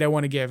merchandise update I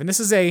want to give, and this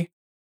is a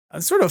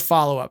sort of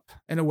follow-up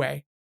in a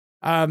way.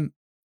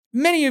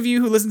 many of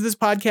you who listen to this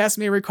podcast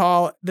may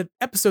recall that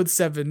episode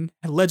 7,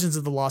 Legends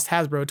of the Lost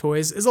Hasbro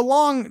Toys, is a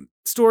long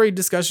story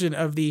discussion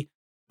of the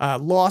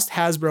lost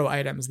Hasbro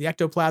items, the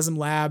Ectoplasm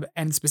Lab,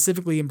 and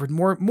specifically in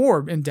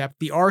more in depth,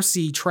 the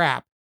RC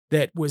Trap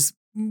that was,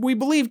 we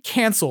believe,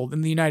 canceled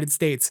in the United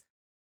States.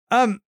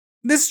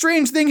 This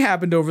strange thing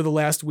happened over the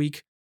last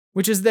week,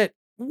 which is that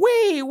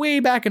way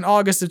back in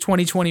August of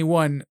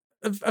 2021,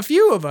 a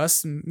few of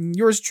us,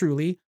 yours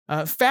truly,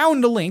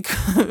 found a link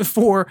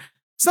for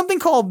something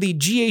called the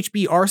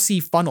GHB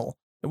RC funnel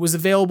that was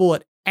available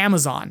at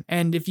Amazon.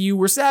 And if you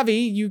were savvy,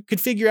 you could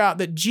figure out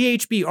that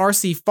GHB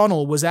RC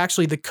funnel was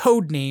actually the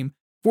code name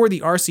for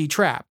the RC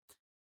Trap.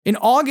 In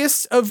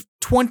August of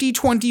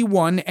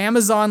 2021,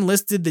 Amazon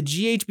listed the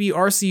GHB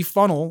RC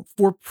funnel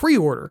for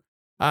pre-order,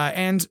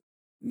 and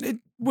it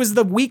was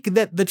the week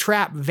that the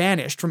trap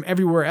vanished from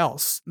everywhere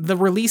else. The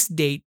release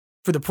date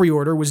for the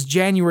pre-order was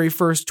January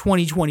 1st,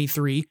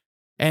 2023,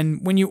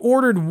 and when you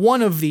ordered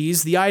one of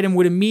these, the item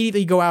would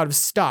immediately go out of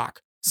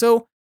stock.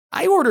 So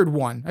I ordered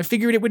one. I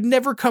figured it would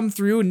never come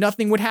through and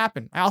nothing would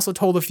happen. I also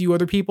told a few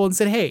other people and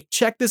said, hey,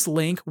 check this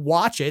link,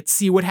 watch it,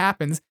 see what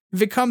happens.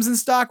 If it comes in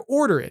stock,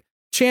 order it.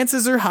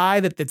 Chances are high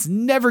that it's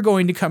never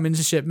going to come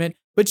into shipment,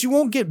 but you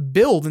won't get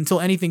billed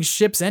until anything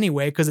ships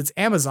anyway because it's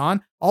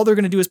Amazon. All they're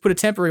going to do is put a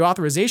temporary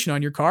authorization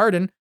on your card,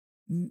 and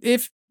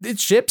if it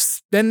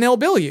ships, then they'll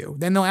bill you.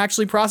 Then they'll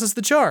actually process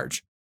the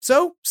charge.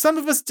 So some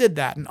of us did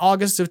that in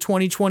August of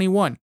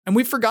 2021, and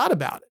we forgot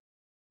about it.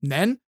 And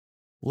then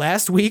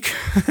last week,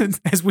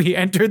 as we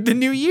entered the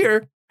new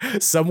year,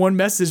 someone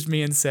messaged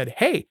me and said,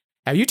 hey,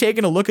 have you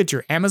taken a look at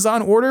your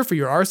Amazon order for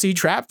your RC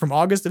Trap from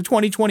August of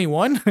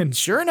 2021? And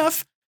sure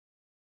enough,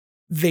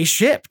 they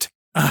shipped.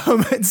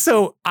 And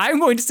so I'm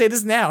going to say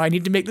this now. I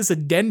need to make this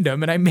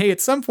addendum, and I may at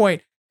some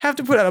point have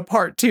to put out a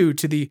part 2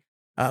 to the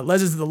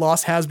Legends of the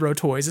Lost Hasbro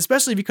toys,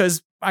 especially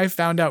because I've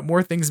found out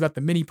more things about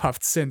the mini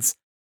puffs since.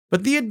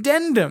 But the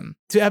addendum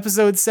to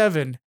episode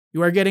 7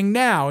 you are getting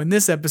now in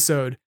this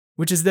episode,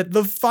 which is that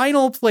the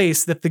final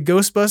place that the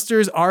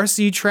Ghostbusters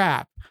RC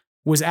Trap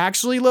was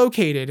actually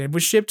located and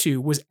was shipped to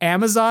was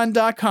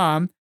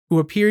Amazon.com, who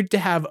appeared to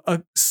have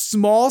a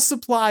small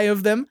supply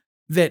of them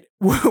that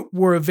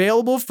were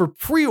available for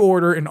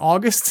pre-order in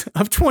August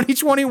of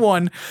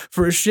 2021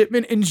 for a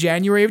shipment in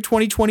January of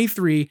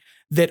 2023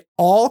 that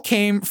all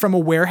came from a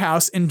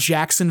warehouse in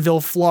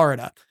Jacksonville,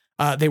 Florida.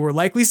 They were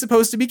likely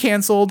supposed to be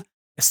canceled.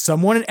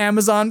 Someone at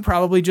Amazon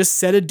probably just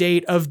set a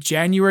date of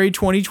January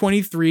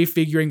 2023,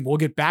 figuring we'll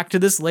get back to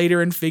this later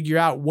and figure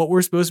out what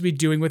we're supposed to be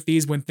doing with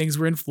these when things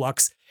were in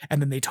flux.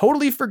 And then they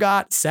totally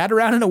forgot, sat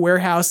around in a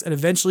warehouse, and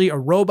eventually a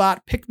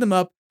robot picked them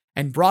up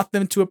and brought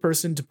them to a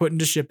person to put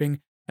into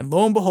shipping. And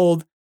lo and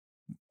behold,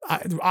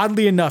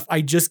 oddly enough,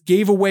 I just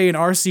gave away an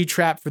RC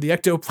Trap for the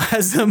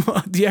Ectoplasm,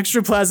 the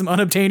Extraplasm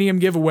Unobtainium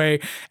giveaway.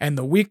 And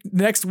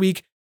next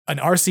week, an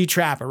RC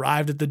Trap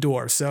arrived at the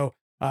door. So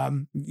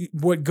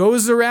what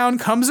goes around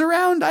comes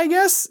around, I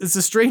guess. It's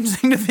a strange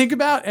thing to think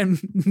about,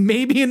 and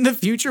maybe in the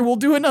future we'll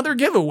do another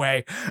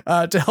giveaway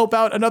to help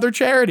out another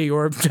charity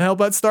or to help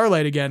out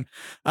Starlight again.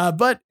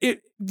 But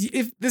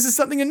if this is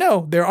something to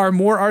know, there are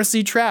more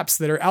RC Traps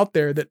that are out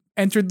there that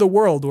entered the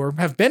world or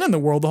have been in the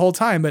world the whole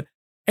time, but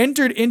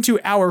entered into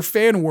our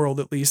fan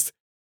world, at least,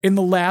 in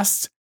the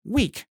last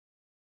week.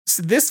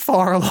 So this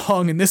far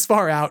along and this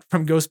far out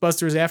from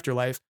Ghostbusters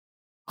Afterlife,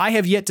 I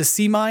have yet to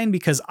see mine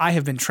because I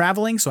have been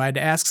traveling, so I had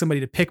to ask somebody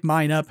to pick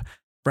mine up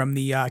from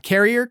the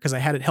carrier because I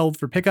had it held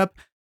for pickup.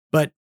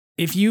 But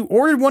if you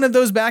ordered one of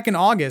those back in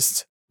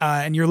August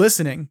and you're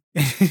listening,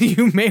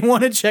 you may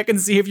want to check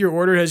and see if your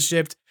order has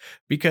shipped,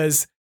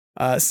 because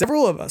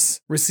several of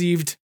us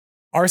received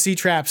RC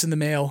Traps in the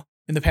mail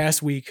in the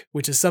past week,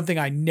 which is something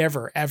I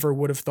never, ever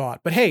would have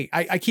thought. But hey,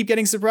 I keep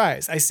getting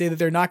surprised. I say that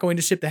they're not going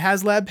to ship the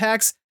HasLab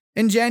packs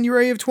in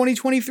January of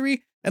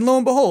 2023. And lo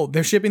and behold,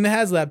 they're shipping the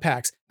HasLab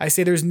packs. I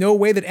say there's no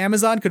way that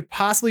Amazon could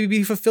possibly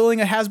be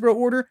fulfilling a Hasbro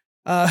order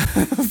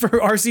for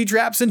RC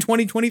Traps in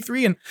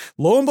 2023. And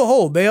lo and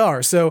behold, they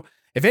are. So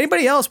if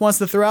anybody else wants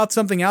to throw out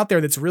something out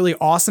there that's really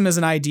awesome as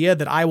an idea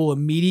that I will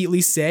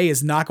immediately say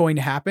is not going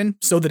to happen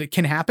so that it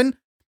can happen,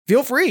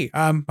 feel free.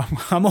 I'm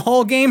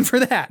all game for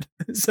that.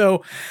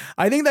 So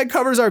I think that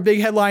covers our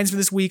big headlines for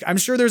this week. I'm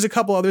sure there's a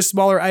couple other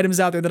smaller items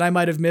out there that I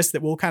might have missed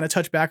that we'll kind of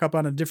touch back up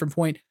on a different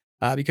point.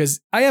 Because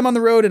I am on the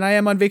road and I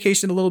am on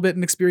vacation a little bit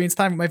and experience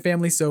time with my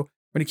family. So I'm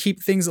going to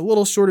keep things a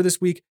little shorter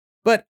this week.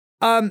 But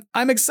I'm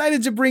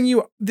excited to bring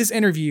you this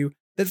interview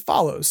that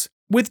follows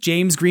with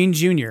James Greene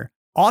Jr.,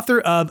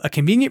 author of A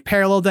Convenient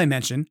Parallel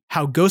Dimension,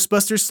 How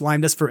Ghostbusters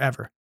Slimed Us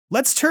Forever.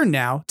 Let's turn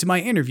now to my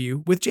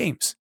interview with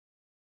James.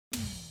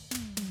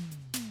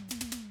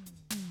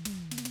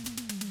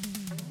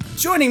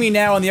 Joining me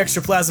now on the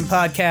Extraplasm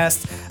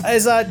podcast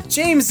is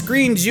James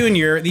Greene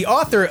Jr., the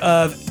author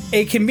of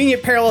A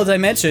Convenient Parallel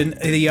Dimension,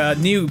 the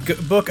new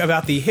book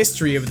about the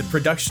history of the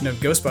production of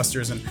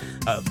Ghostbusters and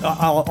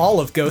all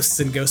of ghosts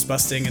and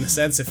ghostbusting, in a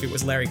sense, if it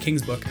was Larry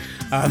King's book.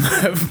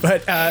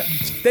 But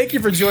thank you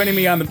for joining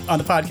me on the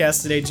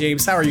podcast today,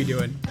 James. How are you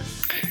doing?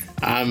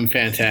 I'm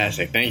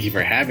fantastic. Thank you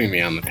for having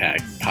me on the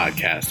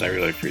podcast. I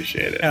really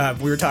appreciate it.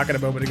 We were talking a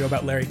moment ago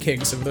about Larry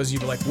King. So for those of you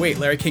who are like, wait,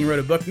 Larry King wrote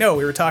a book? No,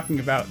 we were talking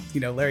about,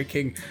 Larry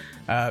King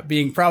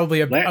being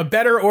probably a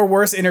better or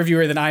worse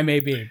interviewer than I may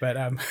be. But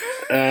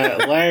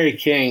Larry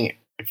King,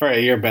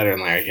 you're better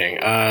than Larry King.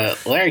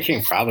 Larry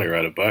King probably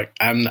wrote a book.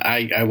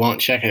 I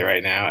won't check it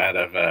right now out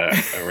of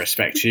a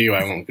respect to you.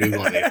 I won't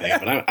Google anything.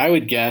 But I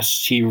would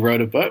guess he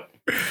wrote a book.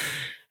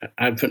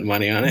 I'd put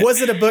money on it.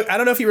 Was it a book? I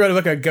don't know if he wrote a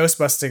book on ghost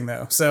busting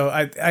though. So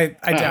I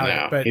doubt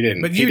it. But he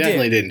didn't. But he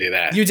definitely didn't do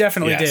that. You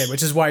definitely did,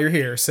 which is why you're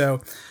here.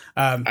 So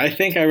I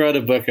think I wrote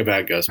a book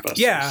about Ghostbusters.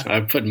 Yeah,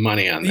 I put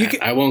money on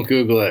that. I won't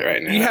Google it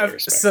right now. You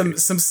have some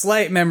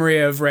slight memory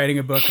of writing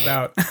a book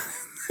about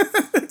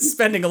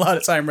spending a lot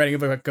of time writing a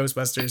book about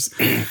Ghostbusters.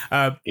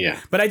 Yeah.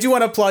 But I do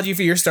want to applaud you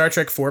for your Star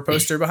Trek 4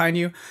 poster behind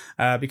you,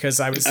 because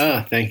I was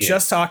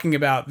just talking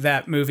about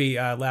that movie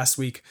last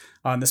week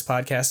on this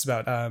podcast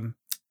about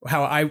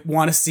how I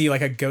want to see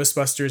like a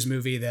Ghostbusters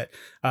movie that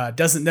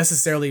doesn't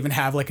necessarily even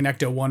have like an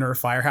Ecto-1 or a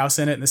Firehouse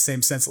in it, in the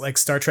same sense like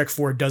Star Trek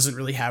 4 doesn't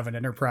really have an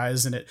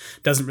Enterprise and it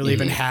doesn't really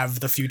even have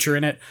the future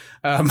in it.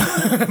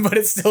 But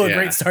it's still a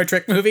great Star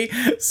Trek movie.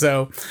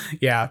 So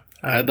yeah.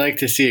 I'd like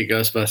to see a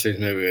Ghostbusters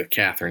movie with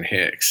Catherine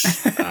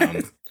Hicks.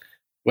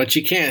 What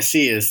you can't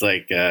see is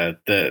like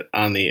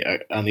on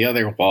the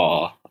other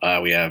wall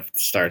we have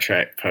Star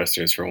Trek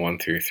posters for 1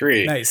 through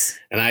 3. Nice.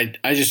 And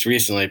I just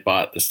recently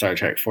bought the Star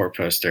Trek 4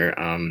 poster.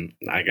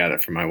 I got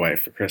it for my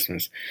wife for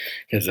Christmas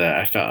because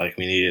I felt like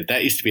we needed.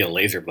 That used to be a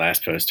Laser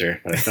Blast poster,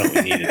 but I felt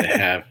we needed to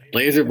have.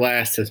 Laser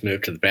Blast has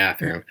moved to the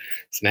bathroom,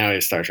 so now we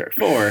have Star Trek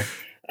 4.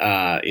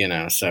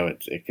 So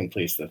it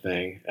completes the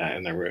thing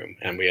in the room,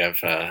 and we have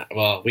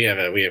we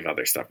have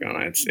other stuff going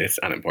on. It's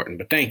unimportant,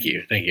 but thank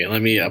you.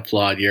 Let me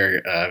applaud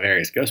your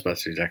various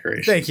Ghostbusters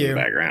decorations. Thank you. In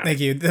the background. Thank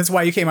you. That's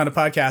why you came on a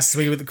podcast, so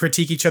we would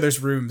critique each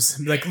other's rooms.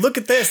 Like, look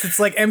at this. It's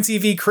like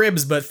MTV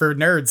Cribs, but for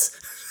nerds.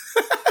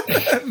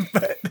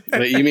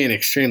 But you mean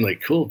extremely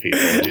cool people.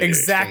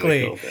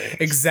 Exactly.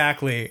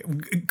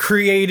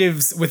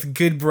 Creatives with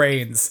good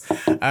brains.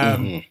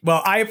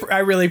 Well, I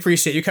really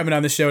appreciate you coming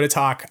on the show to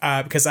talk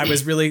because I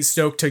was really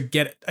stoked to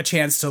get a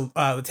chance to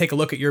take a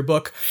look at your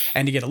book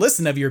and to get a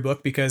listen of your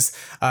book because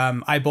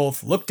I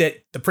both looked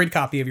at the print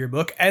copy of your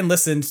book and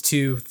listened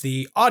to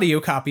the audio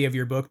copy of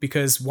your book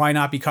because why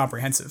not be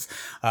comprehensive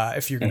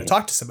if you're going to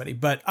talk to somebody?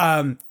 But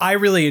I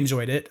really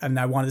enjoyed it and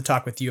I wanted to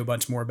talk with you a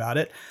bunch more about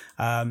it.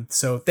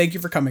 So thank you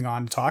for coming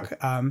on to talk.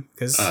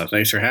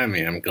 Thanks for having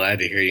me. I'm glad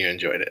to hear you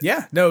enjoyed it.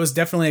 Yeah, no, it was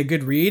definitely a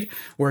good read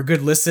or a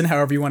good listen,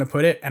 however you want to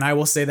put it. And I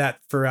will say that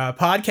for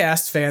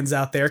podcast fans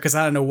out there, because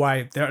I don't know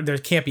why there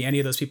can't be any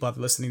of those people out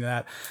there listening to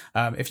that.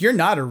 If you're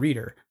not a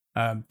reader,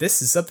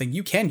 this is something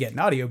you can get an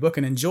audiobook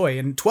and enjoy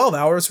in 12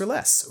 hours or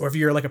less. Or if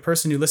you're like a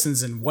person who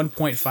listens in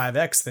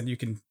 1.5x, then you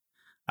can,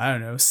 I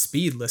don't know,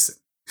 speed listen.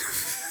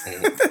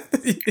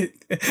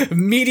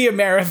 Media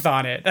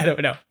marathon it. I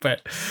don't know,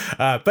 but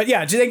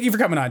yeah, thank you for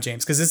coming on,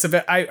 James, because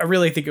I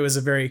really think it was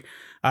a very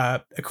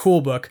a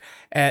cool book.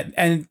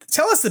 And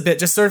tell us a bit,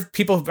 just sort of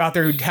people out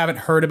there who haven't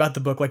heard about the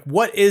book, like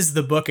what is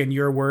the book in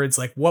your words?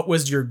 Like what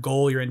was your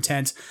goal, your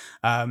intent?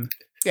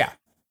 Yeah.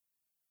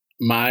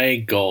 My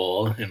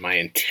goal and my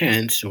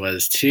intent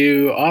was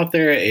to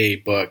author a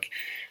book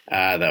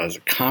that was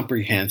a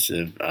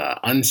comprehensive,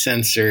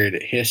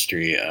 uncensored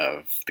history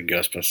of the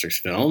Ghostbusters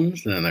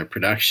films and their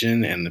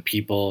production and the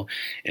people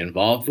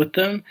involved with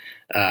them,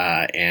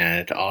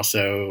 and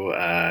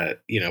also,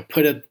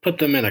 put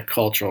them in a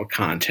cultural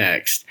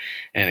context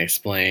and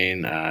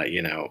explain,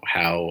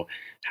 how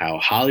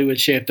Hollywood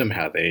shaped them,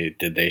 how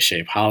they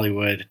shape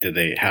Hollywood,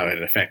 how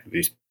it affected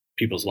these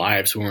people's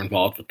lives who were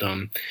involved with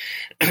them,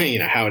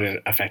 how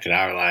it affected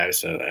our lives,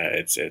 so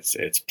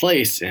its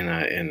place in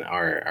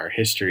our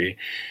history,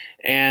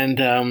 and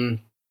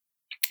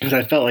because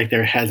I felt like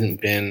there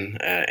hasn't been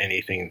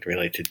anything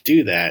really to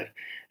do that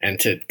and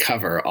to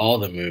cover all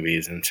the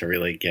movies and to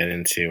really get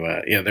into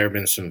there have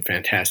been some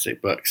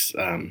fantastic books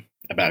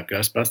about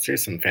Ghostbusters,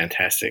 some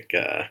fantastic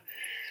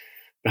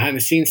behind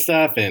the scenes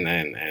stuff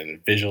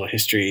and visual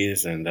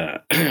histories and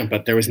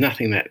but there was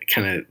nothing that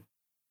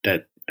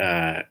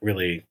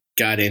really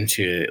got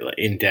into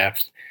in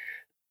depth,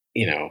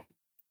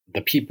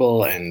 the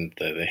people and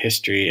the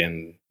history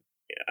and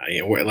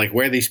where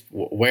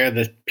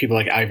the people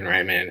like Ivan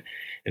Reitman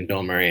and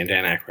Bill Murray and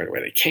Dan Aykroyd, where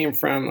they came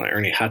from, like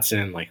Ernie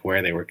Hudson, like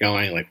where they were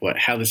going, like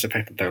how this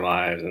affected their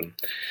lives, and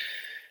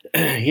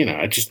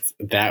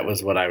that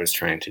was what I was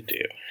trying to do.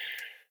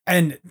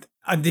 And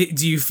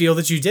do you feel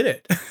that you did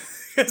it?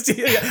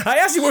 I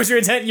asked you what was your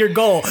intent and your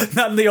goal.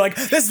 Not you're like,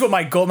 this is what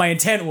my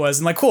intent was.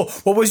 I'm like, cool.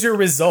 What was your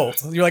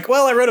result? You're like,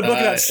 well, I wrote a book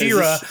about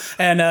She-Ra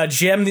and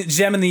Gem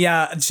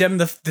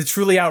the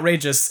truly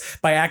outrageous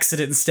by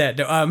accident instead.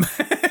 No,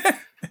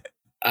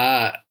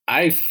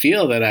 I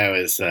feel that I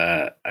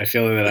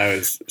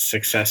was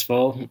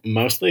successful.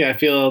 Mostly, I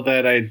feel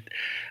that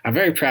I'm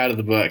very proud of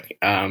the book.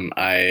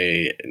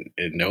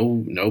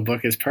 No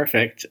book is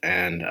perfect,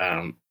 and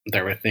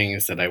there were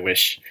things that I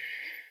wish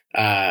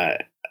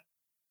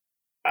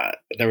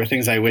there were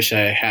things I wish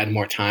I had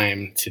more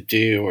time to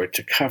do or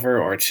to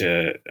cover or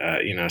to,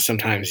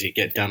 sometimes you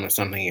get done with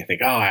something and you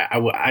think,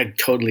 I'd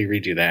totally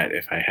redo that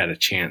if I had a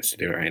chance to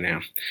do it right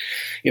now.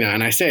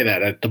 And I say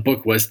that the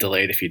book was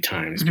delayed a few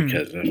times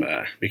because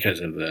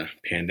of the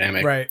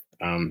pandemic. Right.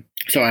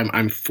 So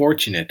I'm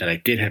fortunate that I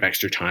did have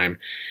extra time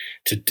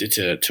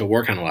to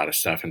work on a lot of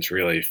stuff and to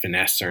really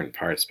finesse certain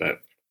parts. But,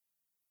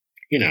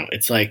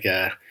 it's like,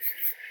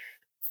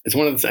 it's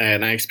one of the,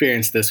 and I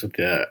experienced this with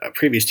the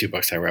previous 2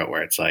 books I wrote,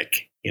 where it's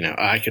like,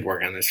 I could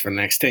work on this for the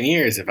next 10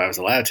 years if I was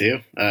allowed to.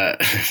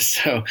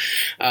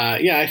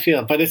 I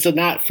feel, but it's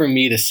not for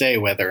me to say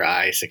whether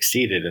I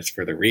succeeded. It's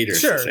for the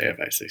readers to say if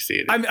I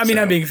succeeded.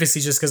 I'm being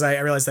facetious because I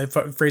realized I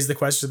phrased the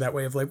question that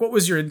way of like, what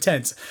was your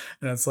intent?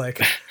 And it's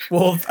like,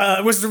 well,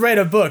 it was to write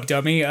a book,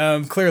 dummy.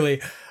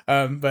 Clearly.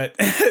 But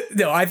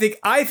no, I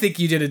think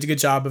you did a good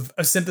job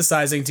of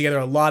synthesizing together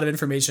a lot of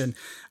information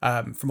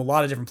from a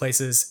lot of different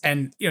places.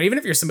 And, even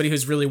if you're somebody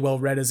who's really well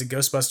read as a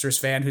Ghostbusters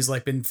fan, who's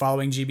like been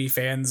following GB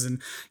fans and,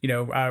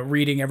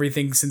 reading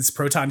everything since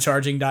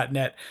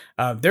protoncharging.net,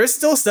 there's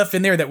still stuff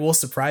in there that will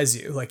surprise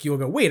you. Like you'll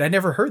go, wait, I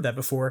never heard that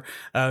before.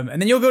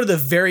 And then you'll go to the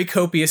very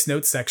copious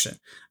notes section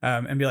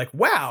and be like,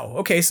 wow,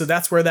 okay, so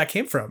that's where that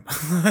came from.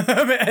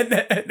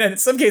 and in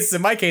some cases,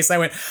 in my case, I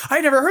went,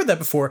 I never heard that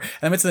before.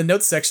 And I went to the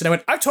notes section. I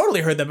went, I've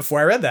totally heard that before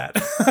I read that.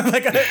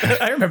 Like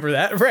I remember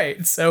that.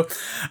 Right. So,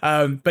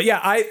 but yeah,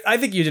 I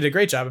think you did a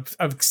great job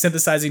of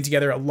synthesizing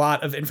together a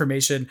lot of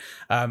information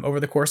over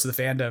the course of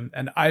the fandom.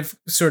 And I've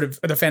sort of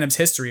the fandom's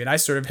history. And I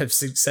sort of have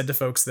said to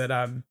folks that,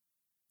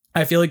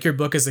 I feel like your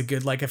book is a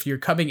good, like if you're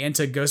coming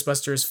into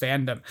Ghostbusters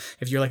fandom,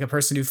 if you're like a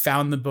person who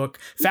found the book,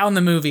 found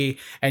the movie,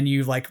 and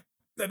you like,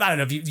 I don't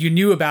know if you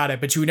knew about it,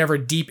 but you were never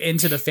deep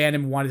into the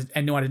fandom, wanted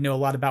to know a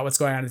lot about what's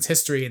going on in its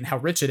history and how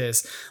rich it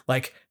is.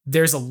 Like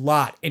there's a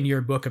lot in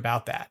your book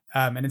about that.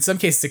 And in some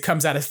cases it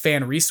comes out of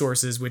fan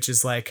resources, which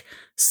is like,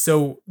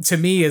 so to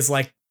me is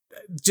like,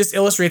 just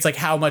illustrates like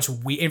how much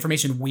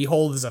information we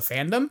hold as a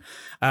fandom,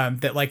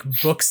 that like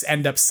books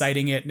end up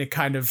citing it and it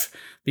kind of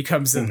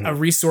becomes a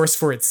resource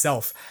for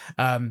itself.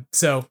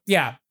 So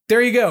yeah,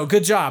 there you go.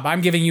 Good job.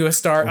 I'm giving you a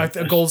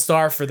gold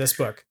star for this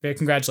book.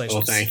 Congratulations.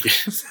 Well, thank you.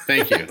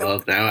 Thank you.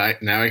 Well, now I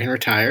can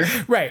retire.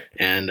 Right.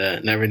 And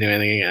never do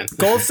anything again.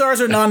 Gold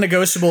stars are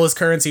non-negotiable as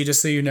currency,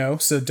 just so you know.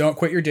 So don't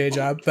quit your day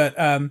job. But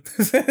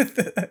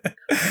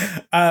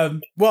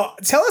well,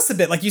 tell us a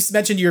bit. Like you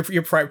mentioned your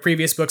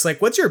previous books. Like,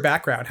 what's your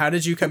background? How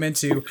did you come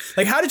into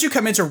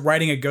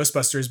writing a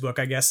Ghostbusters book?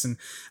 I guess, and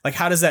like,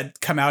 how does that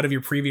come out of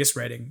your previous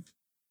writing?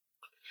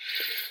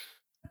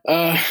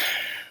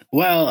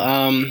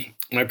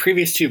 My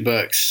previous 2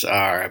 books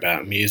are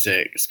about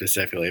music,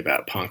 specifically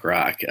about punk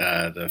rock.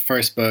 The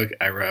first book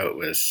I wrote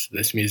was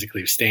This Music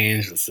Leaves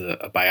Stains. It was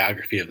a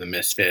biography of the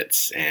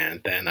Misfits.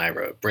 And then I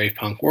wrote Brave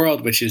Punk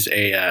World, which is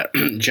a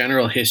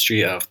general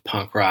history of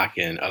punk rock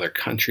in other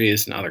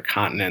countries and other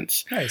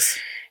continents. Nice.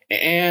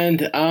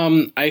 And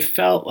I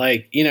felt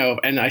like,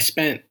 and I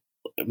spent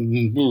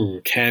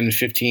 10,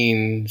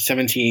 15,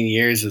 17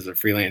 years as a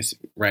freelance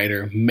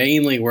writer,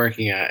 mainly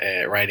working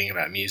at writing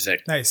about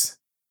music. Nice.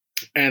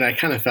 And I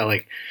kind of felt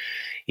like,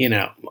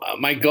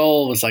 my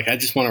goal was like, I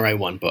just want to write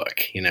one book,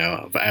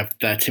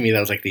 that to me, that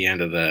was like the end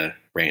of the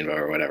rainbow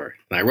or whatever.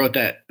 And I wrote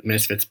that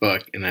Misfits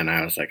book. And then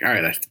I was like, all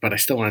right, but I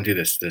still want to do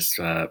this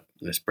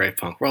Brave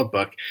Punk World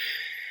book.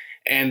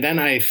 And then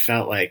I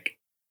felt like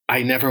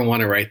I never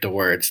want to write the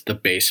words, the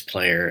bass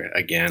player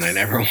again. I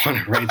never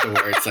want to write the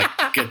words like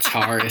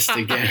guitarist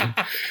again.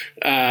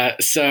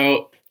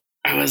 So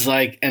I was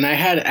like, and I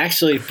had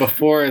actually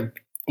before,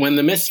 when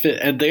the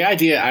Misfit, the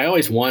idea, I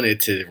always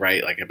wanted to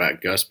write like about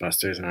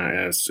Ghostbusters, and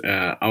I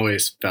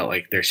always felt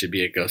like there should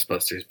be a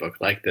Ghostbusters book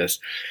like this.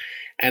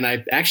 And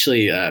I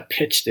actually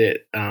pitched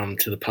it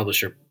to the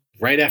publisher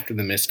right after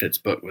the Misfits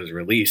book was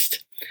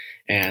released.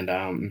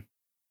 And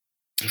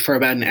for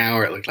about an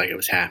hour, it looked like it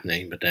was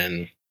happening, but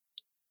then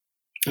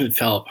it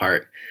fell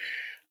apart.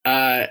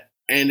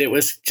 And it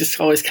was just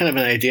always kind of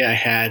an idea I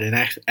had. And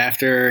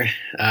after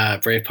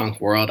Brave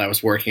Punk World, I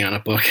was working on a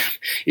book.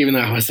 Even though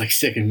I was like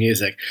sick of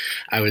music,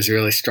 I was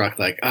really struck.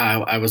 Like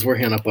I was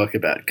working on a book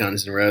about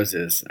Guns N'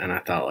 Roses, and I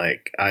thought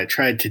like I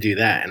tried to do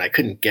that, and I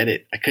couldn't get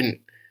it. I couldn't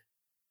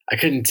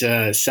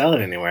sell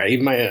it anywhere.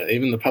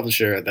 Even the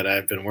publisher that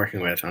I've been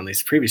working with on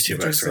these previous 2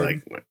 books were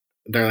like,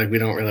 they're like, we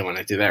don't really want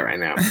to do that right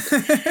now.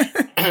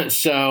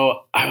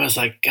 So I was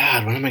like,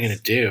 God, what am I going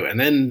to do? And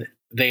then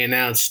they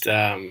announced.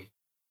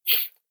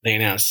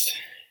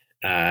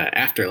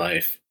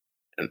 Afterlife,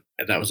 and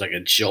that was like a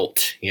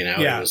jolt,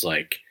 Yeah. It was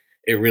like,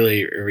 it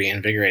really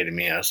reinvigorated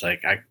me. I was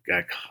like, I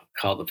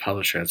called the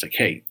publisher. I was like,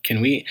 hey,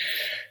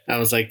 I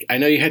was like, I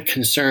know you had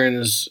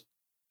concerns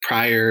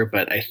prior,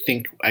 but I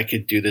think I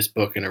could do this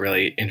book in a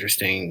really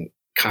interesting,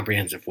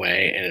 comprehensive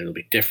way, and it'll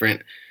be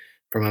different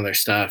from other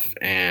stuff.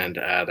 And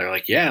they're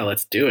like, yeah,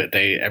 let's do it.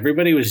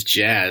 Everybody was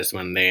jazzed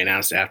when they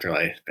announced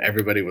Afterlife.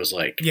 Everybody was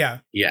like, yeah,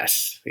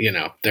 yes,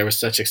 there was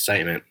such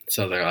excitement.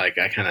 So they're like,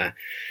 I kind of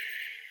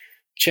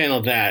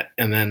channeled that.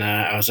 And then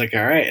I was like,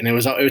 all right. And it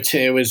was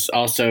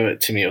also,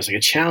 to me, it was like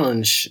a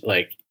challenge.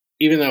 Like,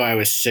 even though I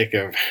was sick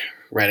of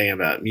writing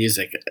about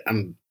music,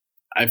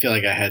 I feel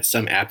like I had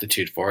some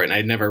aptitude for it, and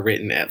I'd never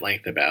written at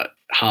length about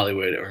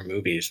Hollywood or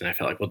movies. And I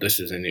felt like, well, this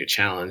is a new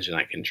challenge, and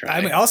I can try.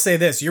 I mean, I'll say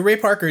this: your Ray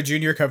Parker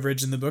Jr.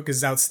 coverage in the book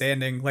is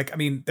outstanding. Like, I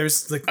mean,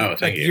 there's like,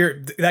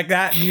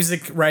 that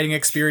music writing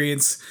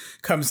experience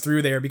comes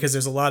through there because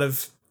there's a lot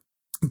of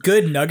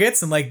good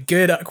nuggets and like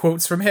good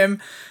quotes from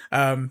him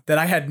that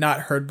I had not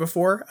heard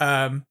before.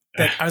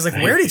 That I was like,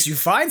 where did you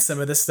find some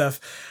of this stuff?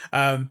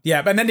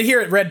 Yeah, but then to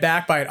hear it read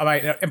back by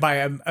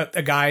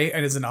a guy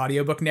and as an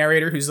audiobook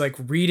narrator who's like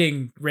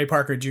reading Ray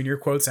Parker Jr.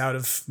 quotes out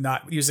of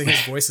not using his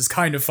voice is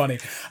kind of funny.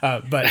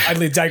 But I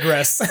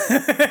digress.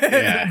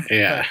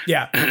 Yeah.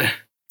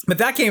 But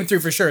that came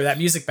through for sure. That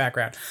music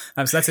background.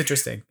 So that's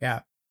interesting.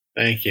 Yeah.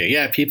 Thank you.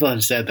 Yeah, people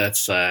have said that's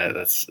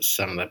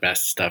some of the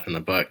best stuff in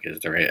the book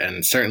is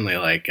and certainly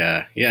like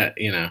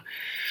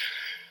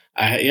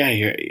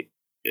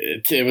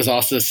it was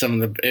also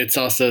it's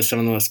also some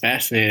of the most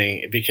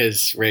fascinating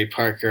because Ray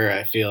Parker,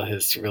 I feel,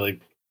 has really,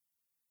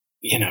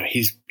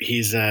 he's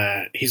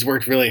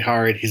worked really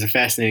hard. He's a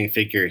fascinating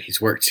figure.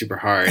 He's worked super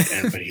hard,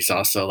 but he's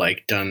also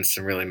like done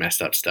some really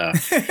messed up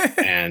stuff.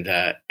 And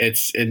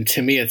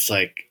to me, it's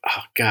like,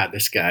 oh God,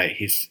 this guy,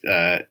 he's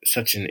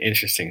such an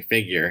interesting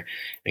figure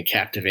and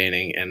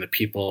captivating, and the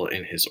people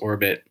in his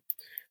orbit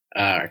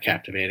are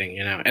captivating,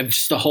 and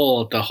just the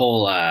whole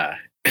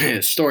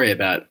story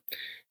about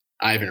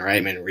Ivan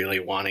Reitman really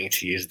wanting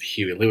to use the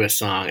Huey Lewis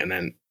song and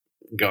then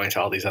going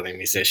to all these other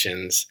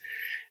musicians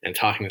and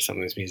talking to some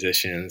of these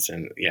musicians.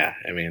 And yeah,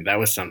 I mean, that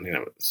was something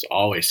that was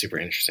always super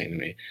interesting to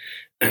me.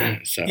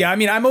 So yeah, I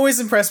mean, I'm always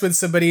impressed when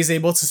somebody is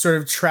able to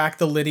sort of track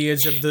the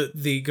lineage of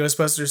the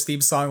Ghostbusters theme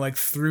song, like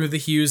through the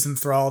Hughes and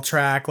Thrall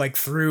track, like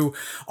through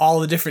all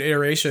the different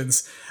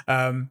iterations.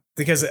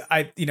 Because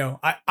I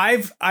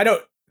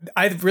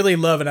really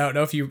love, and I don't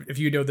know if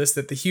you know this,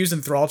 that the Hughes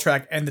and Thrall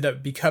track ended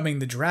up becoming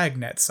the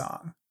Dragnet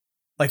song.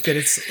 Like that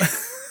it's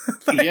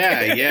like,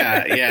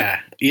 yeah.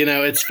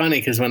 It's funny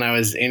because when I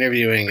was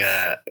interviewing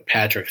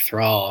Patrick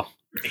Thrall,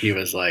 he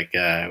was like,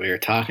 we were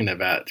talking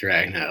about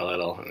Dragnet a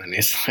little, and then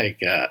he's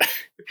like,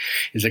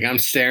 I'm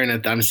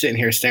sitting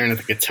here staring at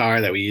the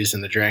guitar that we used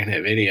in the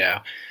Dragnet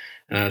video,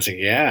 and I was like,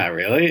 yeah,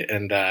 really?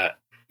 And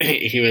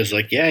he was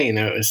like, yeah,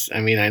 it was.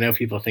 I mean, I know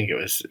people think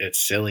it's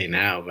silly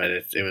now, but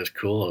it was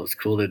cool. It was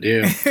cool to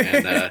do,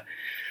 and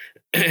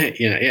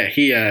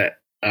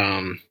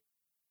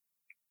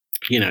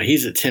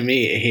he's to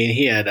me,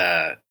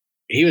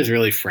 he was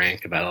really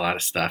frank about a lot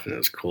of stuff, and it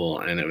was cool,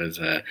 and it was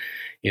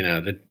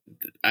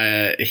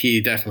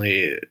he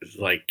definitely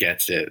like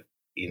gets it.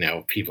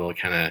 People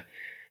kind of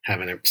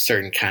having a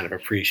certain kind of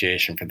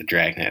appreciation for the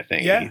Dragnet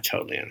thing. Yeah. He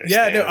totally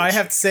understands. Yeah, no, I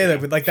have to say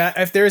that, but like that,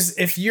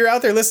 if you're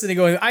out there listening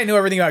going, I know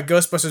everything about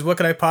Ghostbusters, what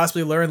could I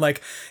possibly learn?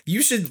 Like,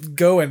 you should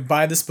go and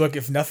buy this book,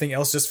 if nothing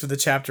else, just for the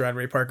chapter on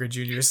Ray Parker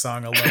Jr.'s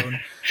song alone.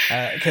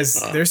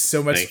 Because there's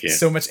so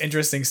much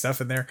interesting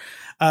stuff in there.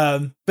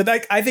 But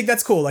I think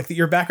that's cool. Like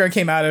your background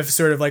came out of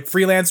sort of like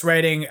freelance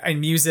writing and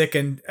music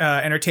and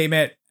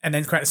entertainment, and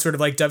then kind of sort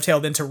of like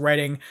dovetailed into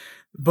writing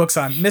books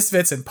on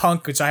Misfits and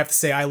punk, which I have to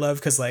say I love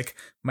because like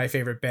my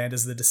favorite band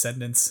is the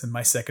Descendants and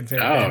my second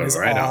favorite band is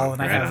All,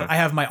 and I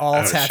have my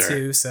All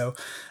tattoo. Sure. So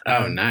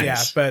nice.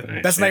 Yeah, but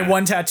nice, that's my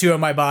one tattoo on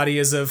my body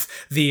is of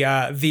the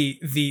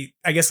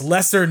I guess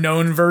lesser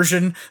known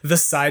version, the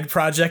side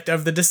project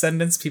of the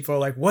Descendants. People are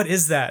like, what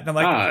is that? And I'm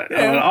like,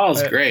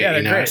 All's great. Yeah,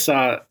 great.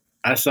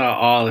 I saw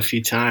All a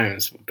few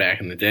times back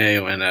in the day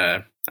when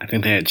I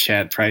think they had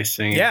Chad Price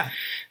singing. Yeah.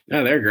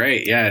 No, they're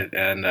great. Yeah.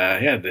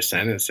 And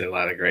Descendants did a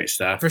lot of great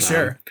stuff. For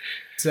sure.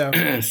 So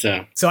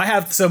I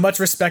have so much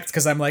respect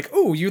because I'm like,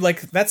 oh, you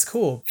like, that's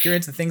cool. You're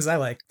into things I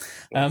like.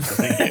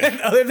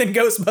 Other than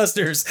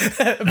Ghostbusters.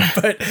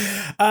 But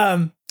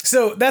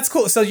so that's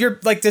cool. So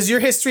you're like, does your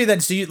history then,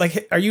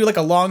 are you like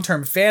a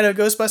long-term fan of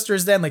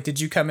Ghostbusters then? Like,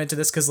 did you come into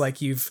this because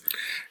like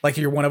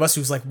you're one of us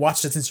who's like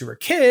watched it since you were a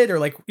kid, or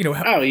like,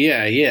 Oh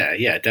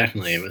yeah,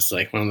 definitely. It was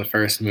like one of the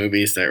first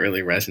movies that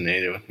really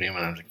resonated with me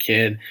when I was a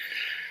kid.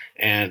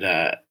 And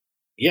I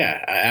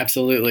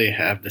absolutely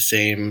have the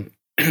same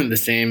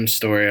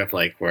story of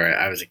like where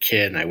I was a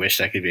kid and I wished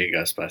I could be a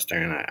Ghostbuster,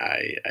 and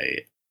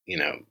I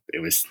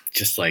it was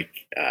just like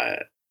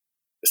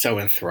so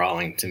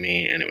enthralling to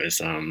me, and it was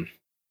to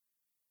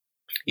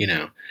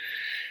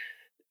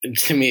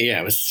me,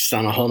 it was just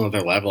on a whole nother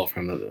level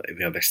from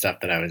the other stuff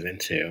that I was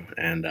into,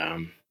 and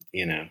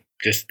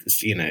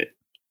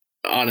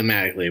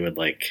automatically would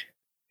like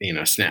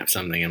snap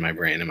something in my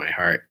brain and my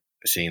heart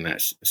seeing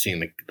the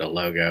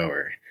logo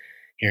or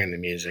hearing the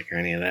music or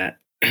any of that.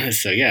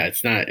 So yeah,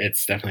 it's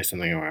definitely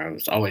something where I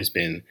was always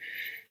been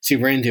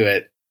super into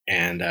it,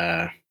 and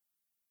I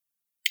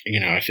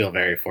feel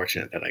very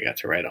fortunate that I got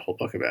to write a whole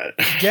book about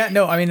it. Yeah,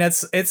 no, I mean the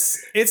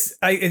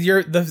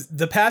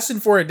passion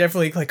for it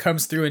definitely like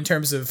comes through in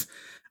terms of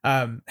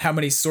how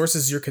many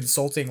sources you're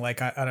consulting,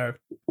 like on a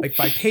like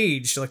by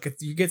page, like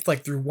you get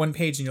like through one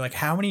page and you're like,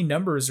 how many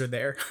numbers are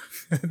there?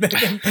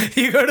 Then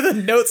you go to the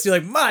notes, you're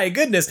like, my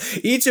goodness,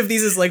 each of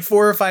these is like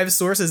 4 or 5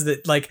 sources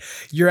that like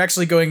you're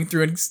actually going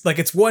through, and like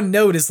it's one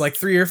note is like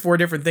 3 or 4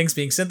 different things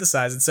being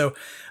synthesized. And so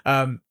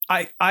I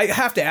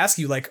have to ask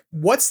you, like,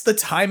 what's the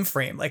time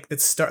frame like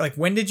that start, like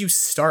when did you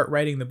start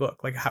writing the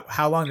book? Like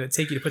how long did it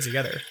take you to put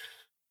together?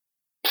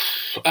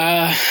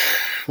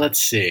 Let's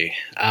see.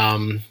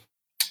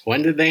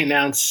 When did they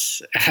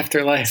announce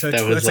Afterlife? So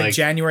that was like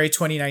January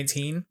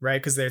 2019, right?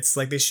 Because it's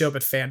like they show up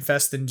at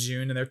FanFest in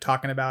June and they're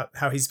talking about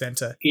how he's been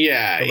to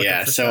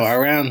So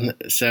around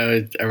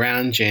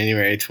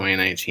January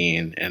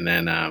 2019, and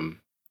then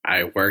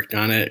I worked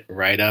on it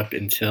right up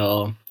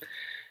until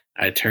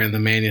I turned the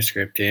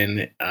manuscript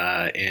in.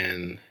 I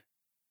think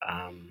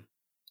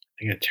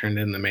I turned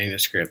in the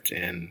manuscript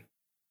in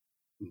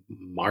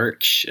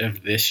March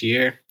of this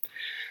year.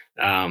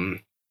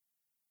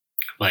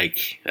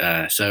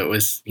 So it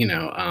was,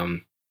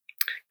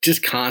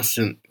 just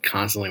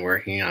constantly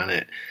working on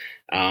it,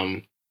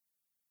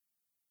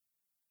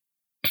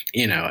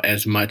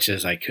 as much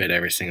as I could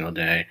every single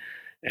day.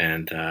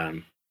 And,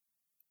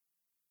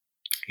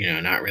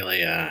 not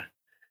really, and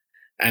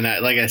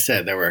like I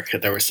said, there were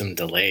some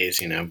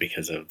delays,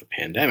 because of the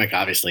pandemic.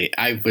 Obviously,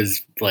 I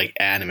was like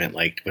adamant,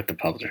 like with the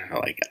publisher,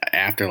 like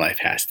Afterlife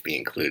has to be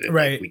included.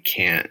 Right. Like,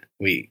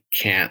 we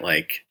can't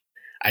like,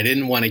 I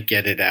didn't want to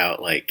get it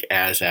out like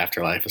as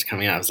Afterlife was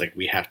coming out. I was like,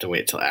 we have to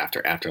wait till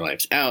after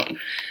Afterlife's out.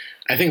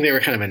 I think they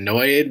were kind of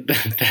annoyed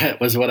that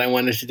was what I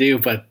wanted to do,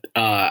 but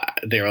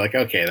they were like,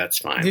 okay, that's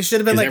fine. You should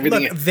have been like,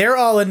 look, they're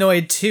all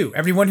annoyed too.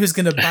 Everyone who's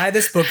going to buy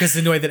this book is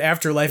annoyed that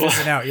Afterlife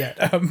isn't out yet.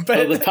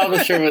 But the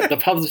publisher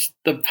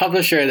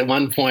at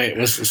one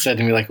point said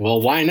to me like,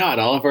 well, why not?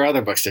 All of our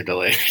other books are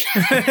delayed.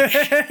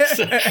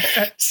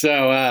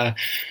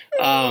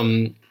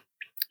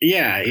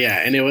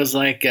 Yeah. And it was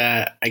like,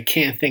 I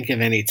can't think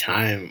of any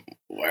time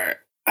where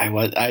I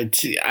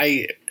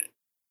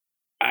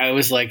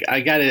was like,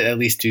 I got to at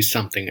least do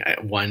something. I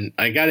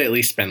got to at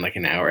least spend like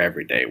an hour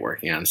every day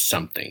working on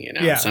something,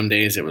 Yeah. Some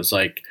days it was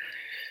like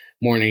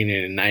morning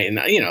and night, and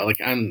like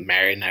I'm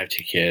married and I have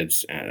 2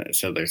 kids.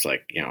 So there's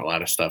like, a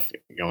lot of stuff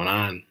going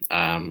on.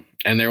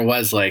 And there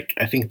was like,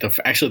 I think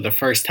the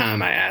first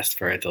time I asked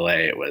for a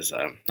delay, it was,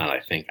 I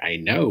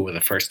know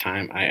the first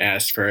time I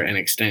asked for an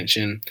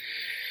extension,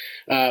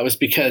 it was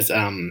because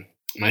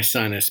my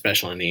son has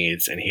special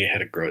needs and he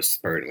had a growth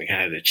spurt, and we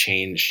kind of had to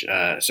change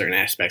certain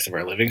aspects of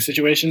our living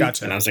situation.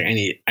 Gotcha. And I was like, I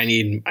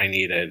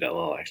needed a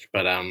little extra,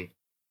 but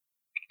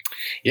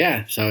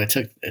so it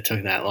took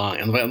that long.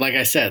 And like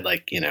I said,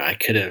 like I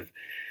could have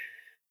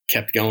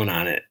kept going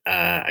on it.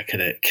 I could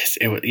have, cause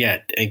it was,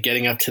 and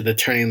getting up to the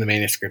turning the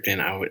manuscript in,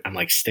 I'm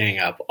like staying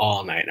up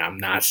all night and I'm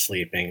not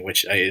sleeping,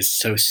 which is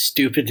so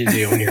stupid to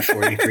do when you're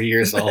 43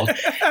 years old.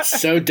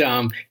 So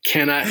dumb.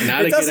 Not a good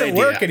idea. It doesn't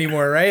work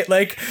anymore, right?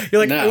 Like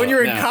you're like, when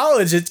you're in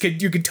college,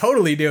 you could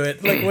totally do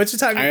it. Like, what's your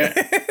time?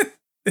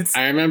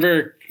 I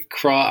remember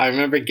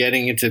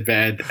getting into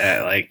bed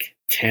at like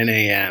 10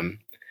 a.m.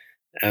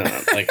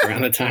 Like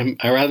around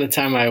the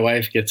time my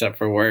wife gets up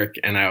for work,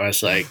 and I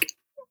was like,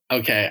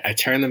 okay, I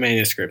turned the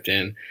manuscript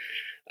in.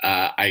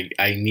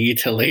 I need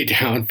to lay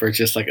down for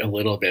just like a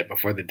little bit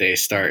before the day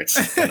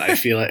starts. But I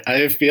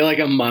feel like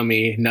a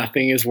mummy.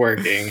 Nothing is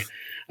working.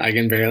 I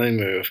can barely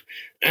move.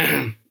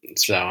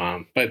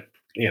 But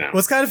well,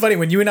 it's kind of funny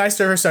when you and I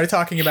started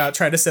talking about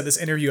trying to set this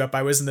interview up.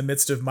 I was in the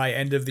midst of my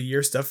end of the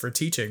year stuff for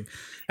teaching,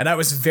 and I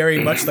was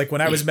very much like,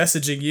 when I was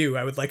messaging you,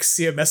 I would like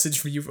see a message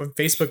from you on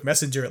Facebook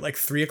Messenger at like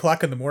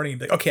 3:00 in the morning.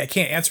 Like, okay, I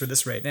can't answer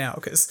this right now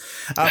because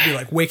I'll be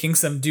like waking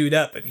some dude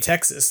up in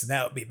Texas, and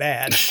that would be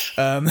bad.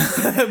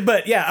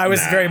 But yeah, I was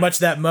very much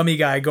that mummy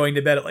guy going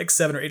to bed at like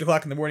 7 or 8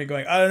 o'clock in the morning,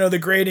 going, I don't know, the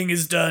grading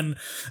is done.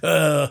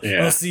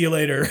 I'll see you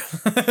later.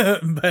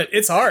 But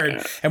it's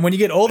hard, and when you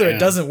get older, it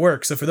doesn't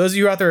work. So for those of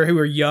you out there who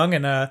are young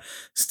and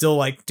still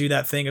like do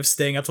that thing of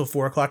staying up till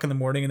 4 o'clock in the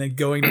morning and then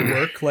going to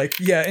work, like,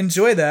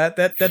 enjoy that.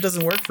 That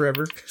doesn't work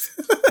forever.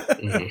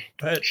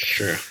 But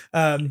sure.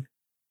 So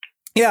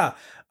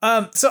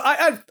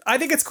I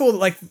think it's cool that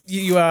like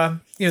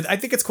I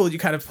think it's cool that you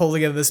kind of pull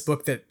together this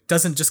book that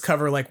doesn't just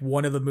cover like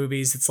one of the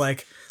movies. It's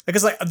like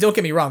don't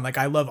get me wrong, like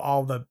I love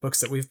all the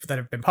books that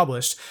have been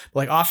published, but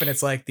like often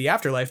it's like the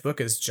Afterlife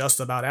book is just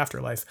about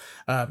Afterlife.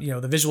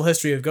 The Visual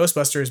History of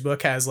Ghostbusters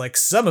book has like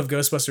some of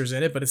Ghostbusters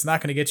in it, but it's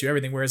not going to get you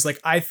everything. Whereas like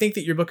I think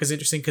that your book is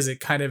interesting because it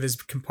kind of is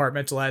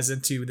compartmentalized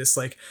into this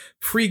like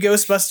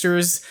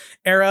pre-Ghostbusters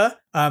era.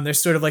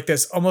 There's sort of like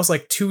this almost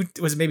like 2,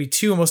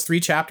 almost 3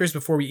 chapters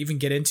before we even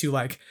get into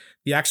like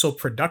the actual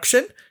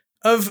production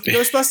of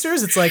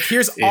Ghostbusters. It's like,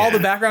 here's all the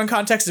background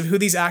context of who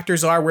these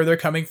actors are, where they're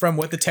coming from,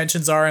 what the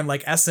tensions are, and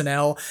like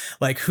SNL,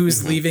 like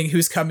who's leaving,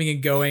 who's coming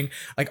and going,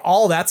 like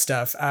all that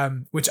stuff.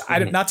 Which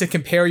not to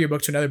compare your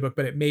book to another book,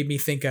 but it made me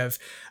think of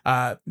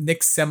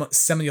Nick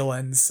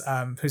Semulin's,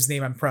 whose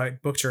name I'm probably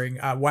butchering,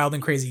 Wild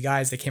and Crazy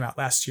Guys, that came out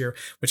last year,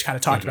 which kind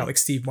of talked about like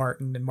Steve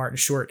Martin and Martin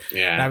Short.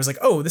 Yeah. And I was like,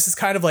 oh, this is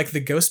kind of like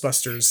the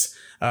Ghostbusters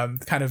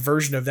kind of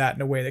version of that,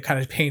 in a way that kind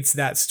of paints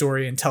that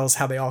story and tells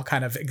how they all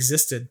kind of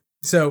existed.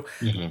 So,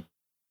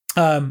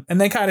 and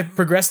then kind of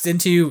progressed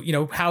into,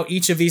 how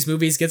each of these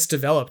movies gets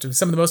developed. And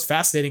some of the most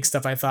fascinating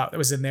stuff I thought that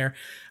was in there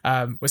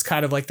was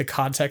kind of like the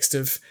context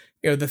of,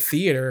 the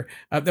theater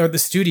or the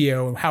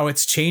studio, and how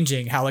it's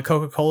changing, how like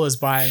Coca-Cola is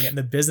buying it, and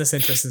the business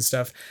interests and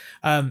stuff.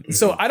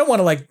 So I don't want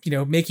to like,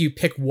 make you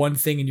pick one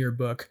thing in your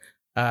book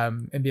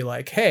and be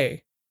like,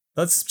 hey,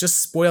 let's just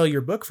spoil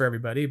your book for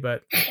everybody.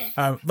 But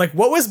like,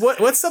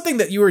 what's something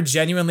that you were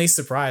genuinely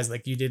surprised,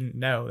 like you didn't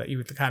know, that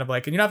you kind of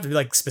like, and you don't have to be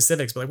like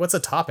specifics, but like, what's a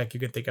topic you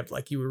can think of,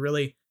 like you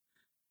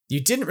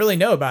didn't really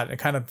know about it, and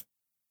kind of,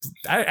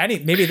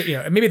 maybe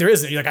there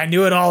isn't. You're like, I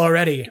knew it all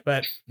already,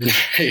 but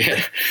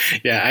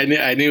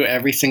I knew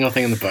every single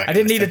thing in the book. I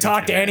didn't need to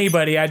talk to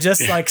anybody. I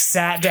just like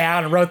sat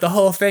down and wrote the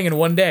whole thing in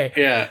one day.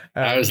 Yeah,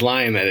 I was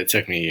lying that it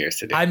took me years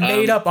to do. I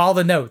made up all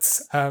the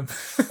notes.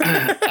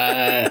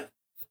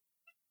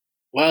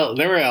 Well,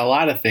 there were a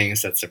lot of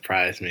things that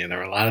surprised me. There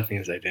were a lot of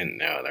things I didn't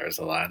know. There was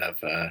a lot of,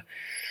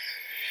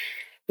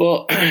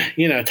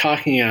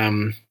 talking,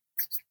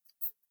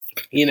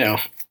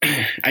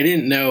 I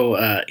didn't know,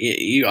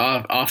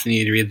 often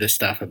you'd read this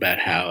stuff about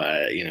how,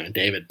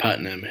 David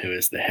Putnam, who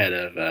is the head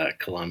of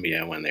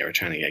Columbia, when they were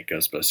trying to get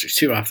Ghostbusters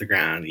 2 off the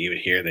ground, you would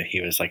hear that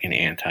he was like an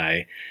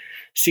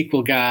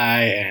anti-sequel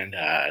guy and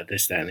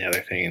this, that, and the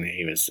other thing. And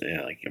he was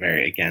like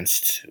very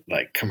against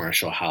like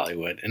commercial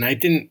Hollywood. And I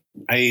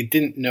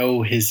didn't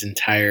know his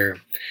entire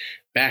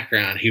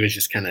background. He was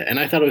just kind of, and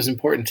I thought it was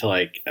important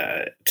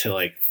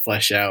to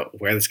flesh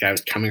out where this guy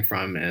was coming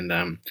from. And,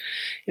 I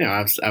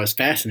was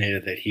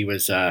fascinated that he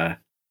was, I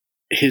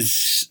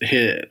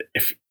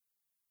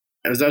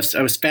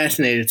was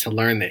fascinated to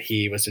learn that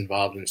he was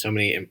involved in so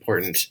many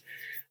important,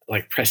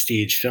 like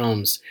prestige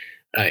films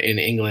in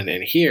England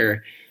and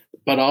here,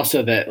 but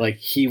also that like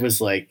he was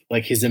like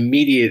his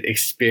immediate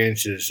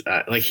experiences,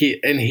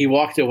 he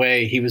walked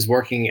away. He was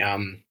working,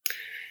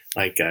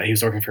 he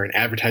was working for an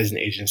advertising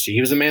agency.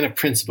 He was a man of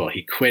principle.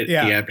 He quit the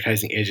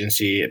advertising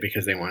agency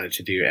because they wanted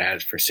to do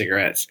ads for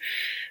cigarettes.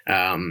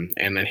 And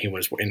then he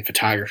was in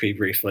photography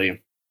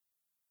briefly.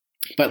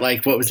 But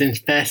like what was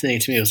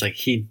fascinating to me was like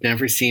he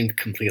never seemed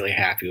completely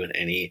happy with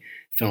any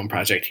film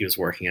project he was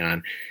working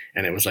on.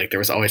 And it was like there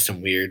was always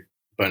some weird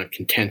bone of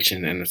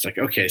contention. And it's like,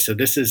 okay, so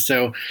this is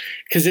so,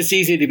 because it's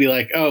easy to be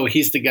like, oh,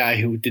 he's the guy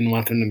who didn't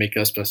want them to make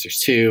Ghostbusters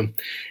 2.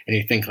 And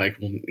you think like,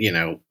 well,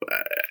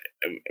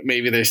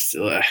 maybe there's,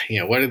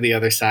 what are the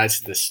other sides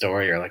to this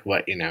story, or like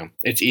what,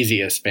 it's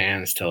easy as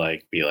fans to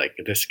like be like,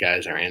 this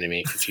guy's our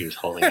enemy because he was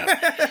holding up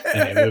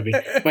a movie.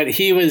 But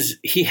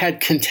he had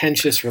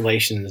contentious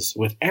relations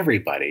with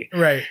everybody.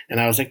 Right.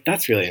 And I was like,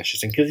 that's really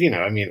interesting because,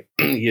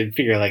 you'd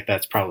figure like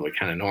that's probably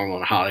kind of normal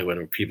in Hollywood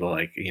where people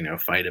like,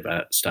 fight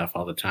about stuff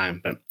all the time.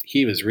 But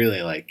he was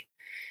really like,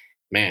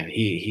 man,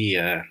 he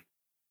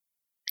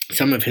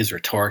some of his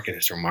rhetoric and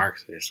his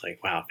remarks are just like,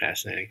 wow,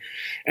 fascinating.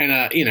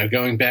 And,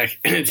 going back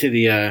to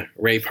the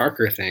Ray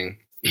Parker thing,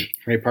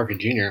 Ray Parker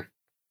Jr.,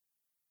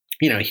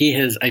 he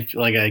has,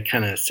 like I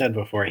kind of said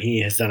before,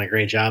 he has done a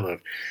great job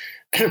of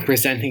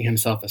presenting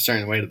himself a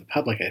certain way to the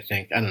public, I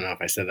think. I don't know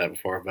if I said that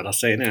before, but I'll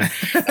say it now.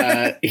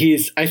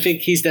 I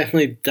think he's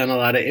definitely done a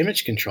lot of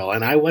image control.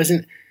 And I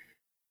wasn't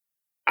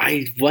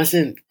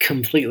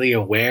completely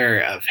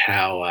aware of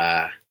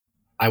how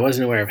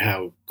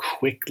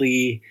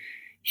quickly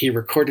he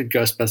recorded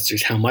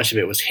Ghostbusters, how much of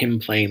it was him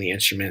playing the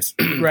instruments.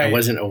 Right. I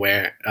wasn't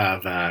aware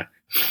of the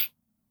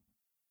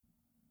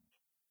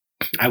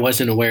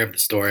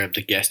story of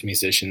the guest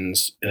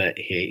musicians that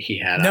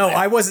he had. No,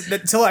 I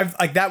wasn't until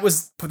that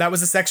was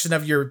a section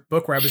of your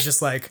book where I was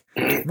just like,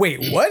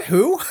 wait, what?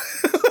 Who?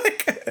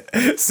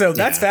 So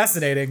that's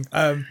fascinating.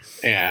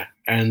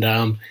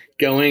 And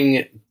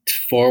going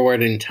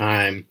forward in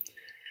time,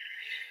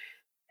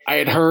 I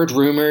had heard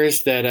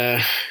rumors that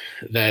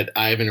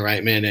Ivan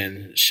Reitman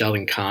and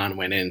Sheldon Kahn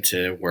went in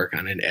to work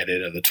on an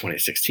edit of the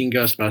 2016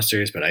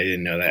 Ghostbusters, but I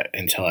didn't know that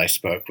until I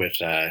spoke with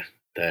the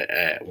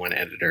one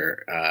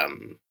editor. I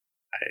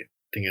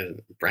think it was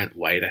Brent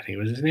White, I think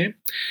was his name.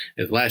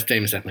 His last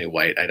name is definitely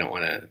White. I don't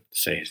want to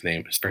say his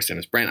name. His first name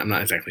is Brent. I'm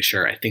not exactly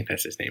sure. I think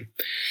that's his name.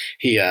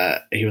 He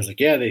was like,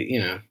 yeah,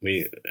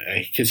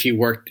 because he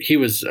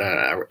was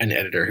an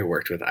editor who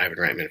worked with Ivan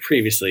Reitman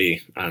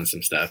previously on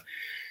some stuff.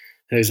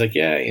 And he's like,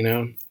 yeah,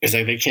 it's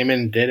like they came in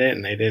and did it,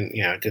 and they didn't,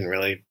 it didn't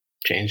really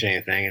change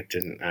anything. It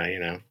didn't,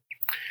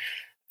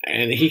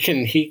 and he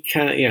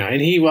kind of,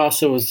 and he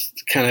also was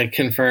kind of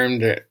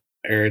confirmed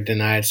or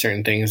denied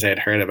certain things I had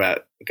heard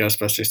about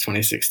Ghostbusters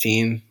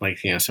 2016, like,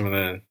 some of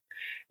the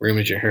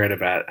rumors you heard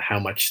about how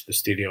much the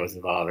studio was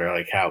involved, or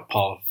like how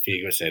Paul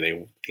Feig would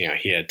say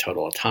he had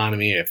total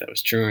autonomy, if that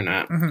was true or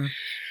not.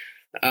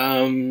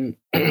 And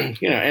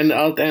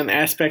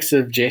aspects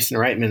of Jason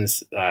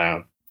Reitman's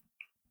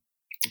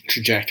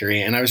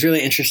trajectory. And I was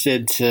really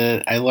interested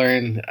I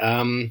learned,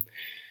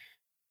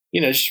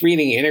 just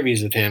reading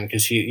interviews with him,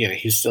 because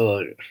he's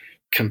still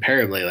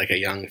comparably like a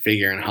young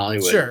figure in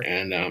Hollywood. Sure.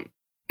 And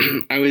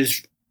I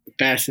was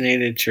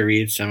fascinated to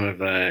read some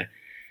of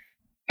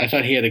I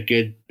thought he had a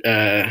good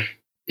kind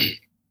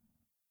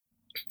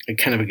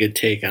of a good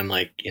take on,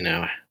 like,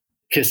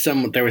 because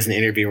there was an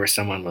interview where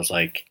someone was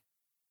like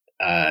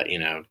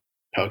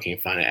poking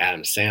fun at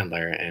Adam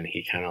Sandler, and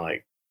he kind of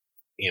like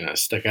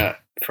stuck up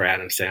for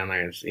Adam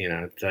Sandler.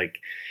 It's like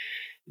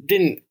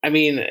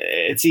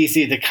it's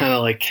easy to kind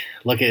of like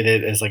look at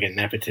it as like a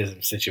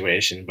nepotism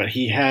situation, but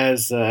he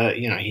has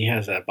he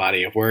has a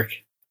body of work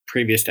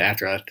previous to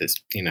Afterlife that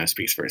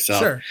speaks for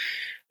itself. Sure.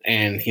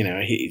 And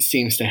he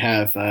seems to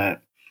have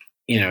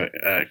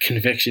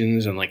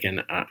convictions and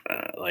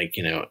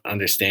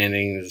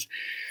understandings.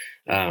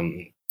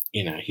 I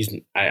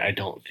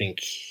don't think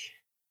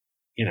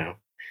it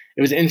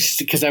was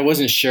interesting because I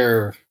wasn't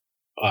sure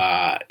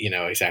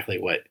exactly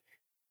what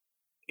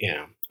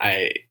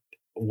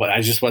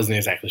I just wasn't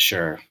exactly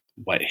sure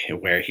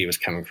where he was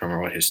coming from, or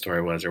what his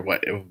story was, or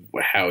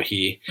how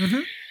he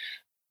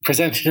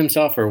presented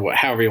himself, or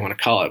however you want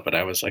to call it. But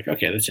I was like,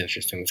 okay, that's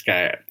interesting. This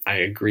guy, I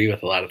agree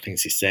with a lot of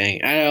things he's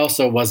saying. I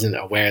also wasn't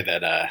aware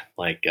that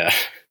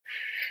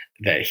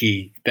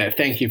that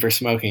Thank You for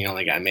Smoking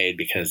only got made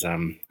because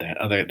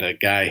the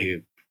guy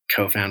who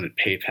co-founded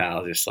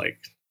PayPal just like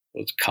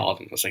was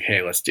called and was like,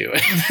 hey, let's do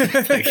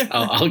it. Like,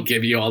 I'll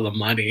give you all the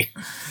money.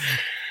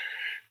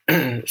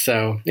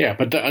 So yeah,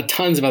 but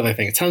tons of other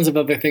things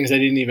I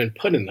didn't even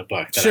put in the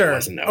book that I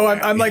wasn't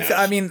aware. I'm like,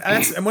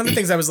 that's one of the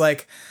things I was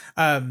like,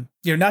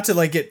 not to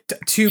like get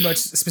too much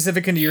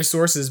specific into your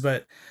sources,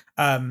 but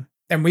and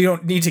we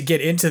don't need to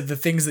get into the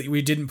things that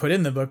we didn't put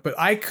in the book, but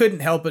I couldn't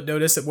help but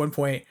notice at one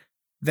point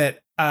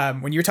that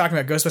when you were talking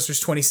about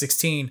Ghostbusters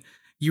 2016,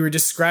 you were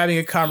describing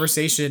a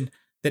conversation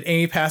that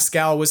Amy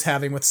Pascal was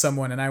having with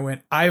someone, and I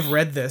went, I've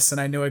read this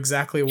and I know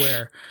exactly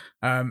where.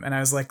 And I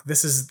was like,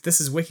 this is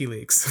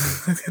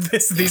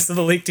WikiLeaks. These are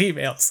the leaked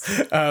emails.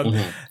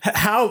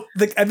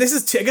 And this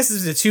is, I guess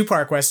this is a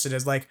 2-part question,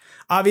 is like,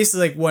 obviously,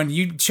 like, one,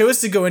 you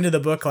chose to go into the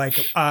book, like,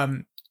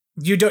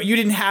 you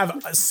didn't have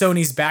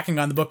Sony's backing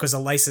on the book as a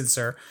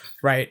licensor,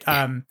 right?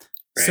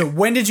 So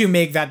when did you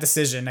make that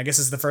decision? I guess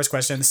is the first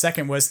question. The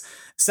second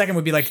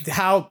would be like,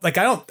 how, like,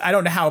 I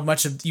don't know how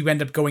much of you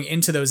end up going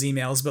into those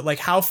emails, but like,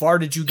 how far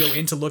did you go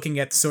into looking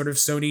at sort of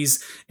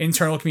Sony's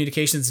internal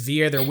communications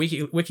via their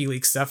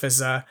WikiLeaks stuff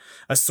as a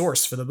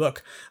source for the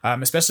book,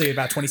 especially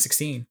about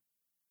 2016?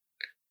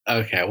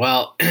 Okay.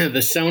 Well,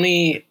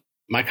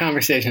 my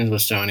conversations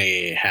with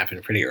Sony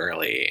happened pretty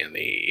early in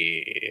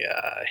the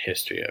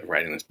history of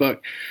writing this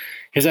book,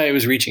 because I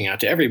was reaching out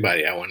to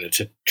everybody. I wanted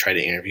to try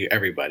to interview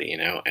everybody,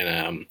 and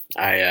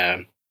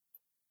I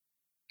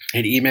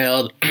had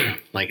emailed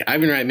like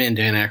Ivan Reitman,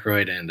 Dan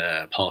Aykroyd, and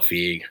Paul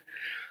Feig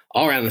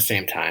all around the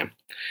same time.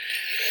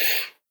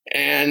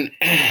 And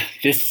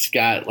this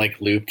got like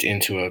looped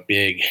into a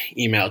big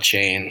email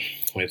chain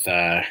with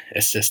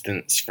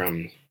assistants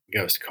from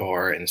Ghost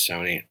Corps and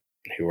Sony,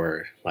 who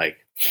were like,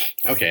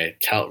 okay,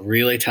 tell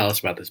us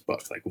about this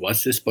book. Like,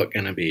 what's this book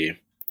going to be?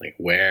 Like,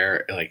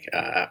 where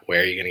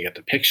are you going to get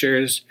the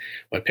pictures?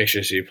 What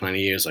pictures do you plan to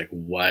use? Like,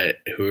 who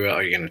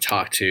are you going to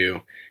talk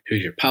to?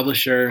 Who's your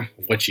publisher?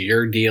 What's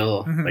your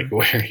deal? Mm-hmm. Like,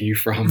 where are you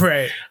from?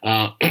 Right.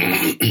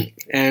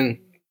 And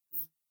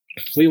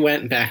we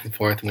went back and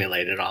forth, and we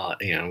laid it all,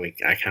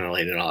 I kind of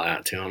laid it all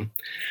out to them.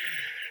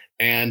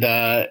 And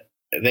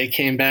they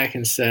came back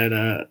and said,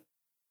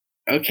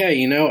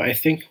 okay, I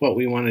think what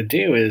we want to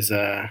do is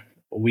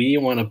we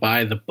want to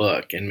buy the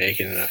book and make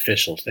it an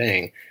official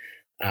thing.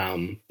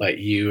 But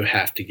you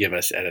have to give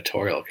us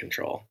editorial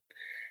control.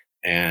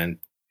 And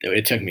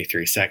it took me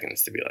 3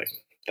 seconds to be like,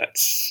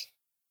 that's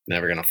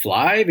never going to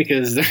fly,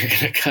 because they're going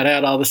to cut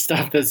out all the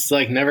stuff that's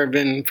like never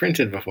been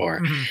printed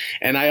before. Mm-hmm.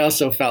 And I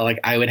also felt like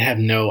I would have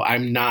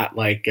I'm not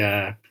like,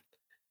 I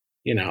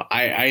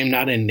am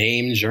not a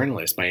named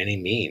journalist by any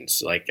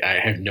means. Like, I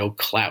have no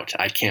clout.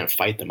 I can't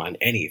fight them on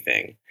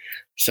anything.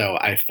 So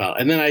I felt,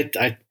 and then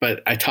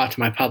I talked to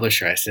my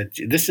publisher. I said,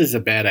 this is a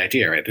bad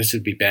idea, right? This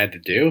would be bad to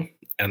do.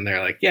 And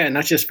they're like, yeah,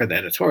 not just for the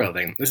editorial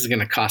thing. This is going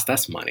to cost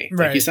us money.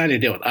 Right. Like, you signed a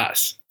deal with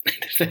us.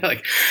 They're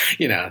like,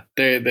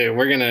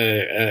 we're going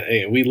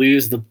to, we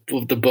lose the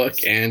book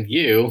and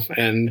you,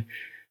 and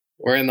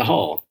we're in the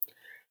hole.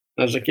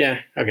 I was like, yeah,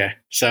 okay.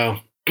 So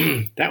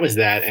that was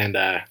that. And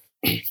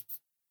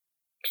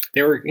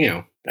they were,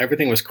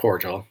 everything was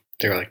cordial.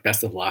 They were like,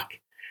 best of luck.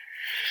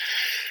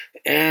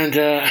 And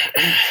to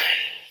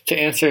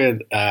answer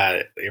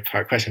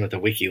your question about the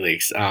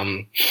WikiLeaks,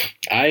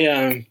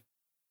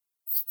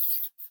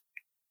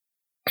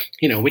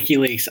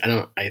 WikiLeaks,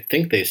 I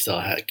think they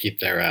still keep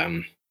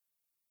their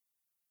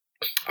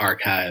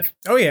archive.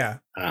 Oh yeah.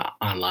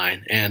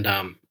 Online. And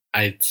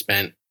I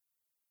spent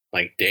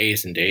like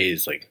days and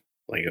days, like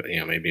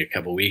maybe a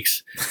couple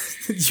weeks.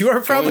 You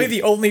are probably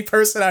the only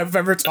person I've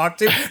ever talked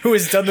to who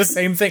has done the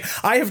same thing.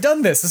 I have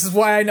done this. This is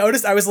why I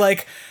noticed. I was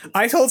like,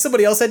 I told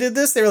somebody else I did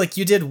this. They were like,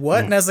 you did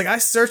what? And I was like, I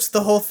searched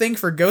the whole thing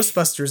for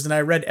Ghostbusters and I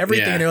read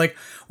everything. And they're like,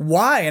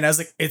 why? And I was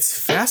like, it's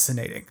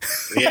fascinating.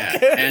 Yeah.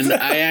 And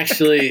I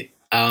actually,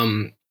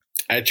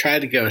 I tried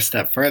to go a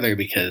step further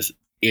because,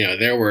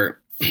 there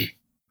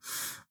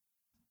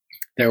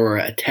were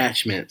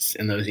attachments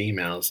in those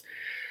emails,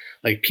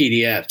 like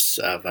PDFs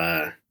of,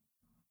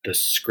 the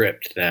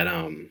script that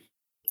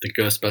the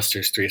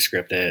Ghostbusters 3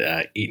 script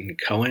that Eaton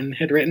Cohen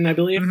had written, I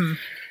believe,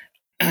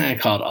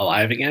 called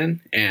Alive Again.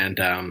 And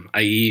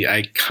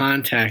I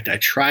tried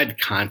to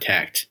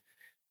contact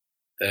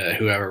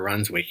whoever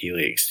runs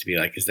WikiLeaks to be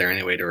like, is there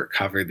any way to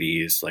recover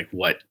these? Like,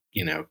 what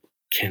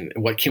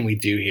can we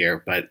do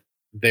here? But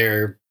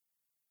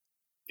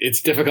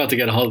it's difficult to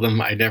get a hold of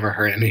them. I never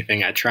heard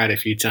anything. I tried a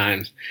few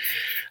times,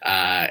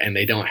 and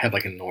they don't have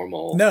like a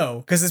normal.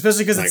 No,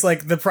 especially because it's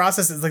like the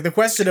process. It's like the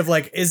question of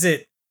like, it's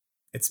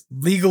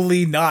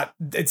legally not.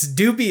 It's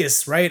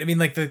dubious, right? I mean,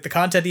 like the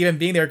content even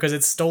being there because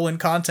it's stolen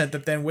content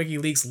that then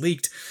WikiLeaks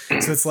leaked.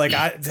 So it's like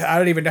I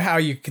don't even know how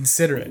you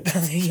consider it.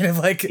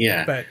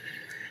 But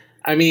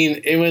I mean,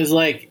 it was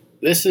like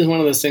this is one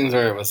of those things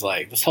where it was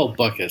like this whole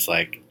book is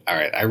like, all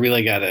right, I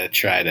really got to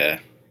try to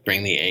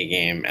bring the A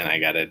game and I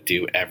got to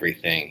do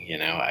everything,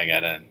 I got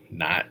to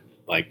not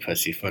like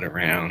pussyfoot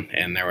around.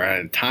 And there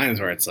were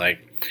times where it's like,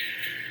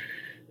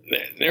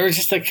 there was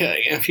just like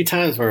a few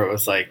times where it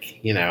was like,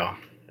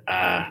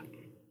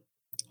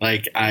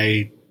 like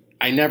I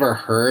never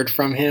heard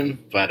from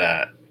him, but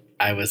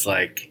I was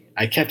like,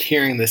 I kept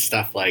hearing this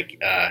stuff like,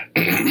 Dan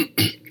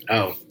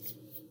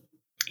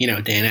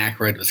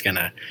Aykroyd was going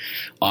to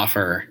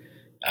offer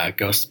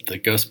the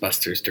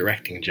Ghostbusters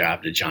directing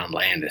job to John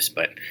Landis,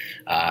 but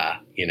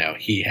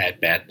he had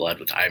bad blood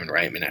with Ivan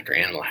Reitman after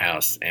Animal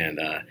House, and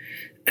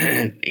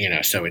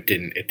so it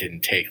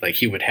didn't take. Like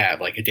he would have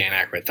like a Dan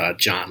Aykroyd thought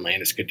John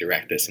Landis could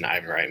direct this and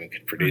Ivan Reitman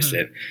could produce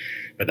it,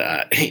 but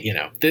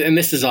and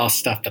this is all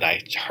stuff that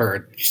I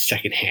heard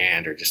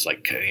secondhand or just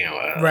like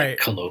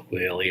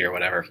colloquially or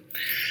whatever.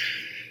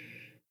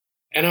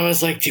 And I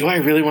was like, do I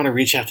really want to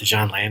reach out to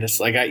John Landis?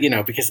 Like,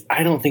 because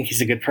I don't think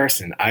he's a good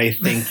person. I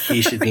think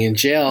he should be in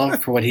jail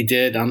for what he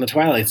did on The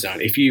Twilight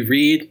Zone. If you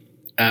read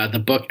the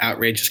book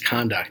Outrageous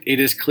Conduct, it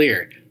is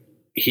clear.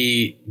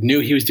 He knew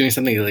he was doing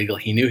something illegal.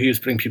 He knew he was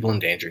putting people in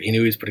danger. He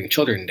knew he was putting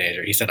children in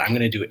danger. He said, I'm going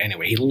to do it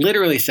anyway. He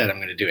literally said, I'm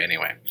going to do it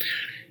anyway.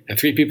 And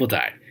 3 people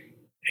died.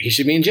 He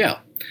should be in jail.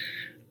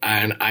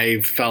 And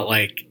I felt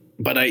like,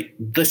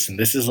 listen,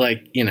 this is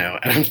like, and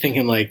I'm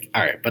thinking like,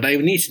 all right, but I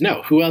need to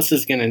know who else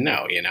is going to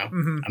know,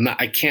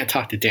 I can't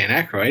talk to Dan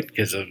Aykroyd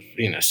because of,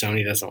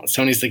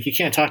 Sony's like, you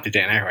can't talk to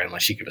Dan Aykroyd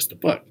unless you give us the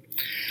book.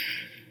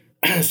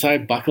 So I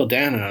buckled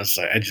down and I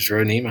just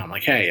wrote an email. I'm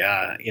like, hey,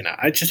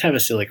 I just have a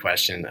silly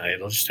question.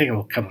 It'll just take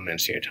a couple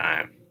minutes of your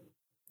time.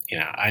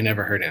 I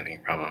never heard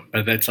anything from him,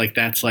 but that's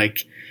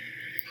like,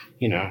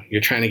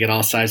 you're trying to get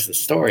all sides of the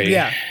story.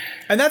 Yeah.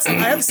 And that's, I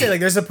have to say,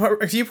 like, there's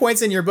a few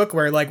points in your book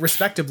where, like,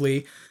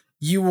 respectably,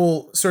 you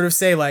will sort of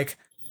say, like,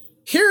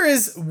 here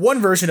is one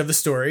version of the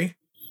story.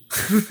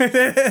 And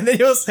then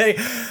you'll say,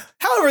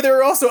 however, there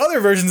are also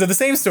other versions of the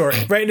same story,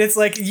 right? And it's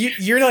like,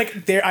 you're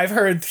like, there. I've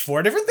heard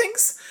 4 different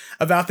things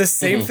about this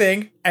same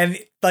thing. And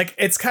like,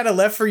 it's kind of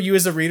left for you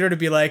as a reader to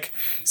be like,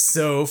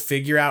 so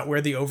figure out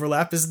where the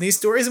overlap is in these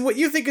stories and what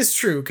you think is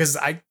true. Cause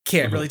I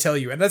can't really tell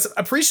you. And that's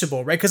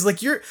appreciable, right? Cause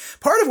like you're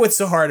part of what's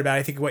so hard about,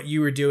 I think, what you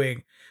were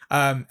doing.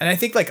 And I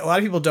think like a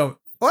lot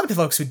of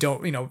folks who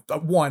don't,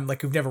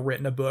 like who've never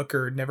written a book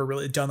or never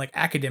really done like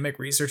academic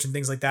research and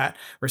things like that,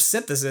 or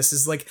synthesis,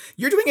 is like,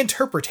 you're doing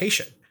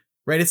interpretation,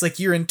 right? It's like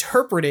you're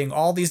interpreting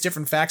all these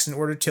different facts in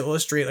order to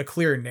illustrate a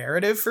clear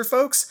narrative for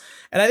folks.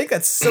 And I think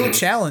that's so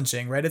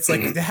challenging, right? It's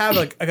like to have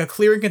like a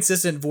clear and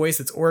consistent voice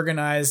that's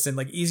organized and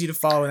like easy to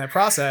follow in that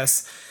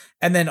process.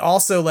 And then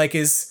also like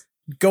is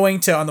going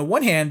to, on the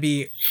one hand,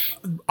 be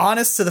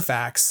honest to the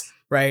facts,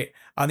 right?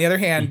 On the other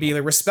hand, be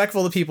like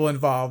respectful to people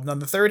involved. And on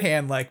the third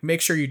hand, like make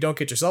sure you don't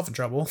get yourself in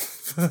trouble,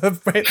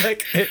 right?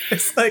 Like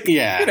it's like,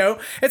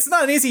 it's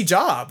not an easy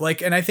job.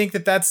 Like, and I think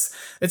that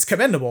it's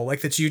commendable,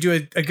 like that you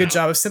do a good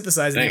job of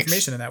synthesizing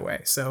information in that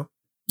way. So,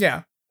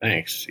 yeah.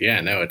 Thanks. Yeah,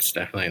 no, it's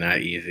definitely not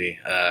easy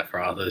for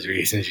all those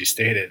reasons you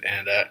stated.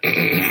 And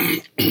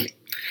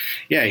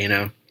yeah,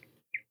 and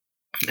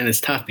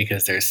it's tough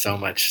because there's so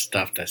much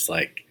stuff that's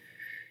like,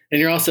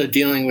 and you're also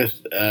dealing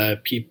with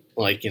people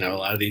like, a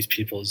lot of these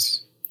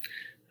people's,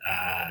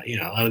 a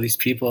lot of these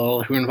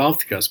people who were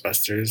involved with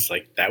Ghostbusters,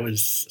 like that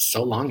was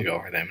so long ago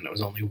for them, and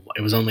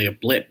it was only a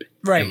blip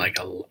in like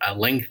a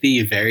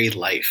lengthy, varied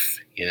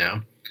life,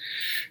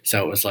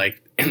 So it was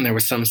like, and there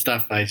was some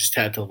stuff I just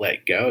had to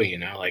let go,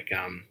 like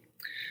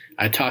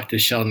I talked to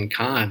Sheldon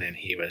Kahn, and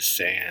he was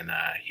saying,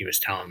 he was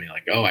telling me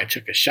like, oh, I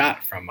took a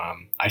shot from,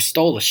 I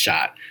stole a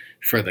shot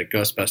for the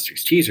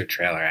Ghostbusters teaser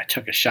trailer. I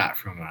took a shot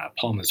from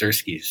Paul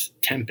Mazursky's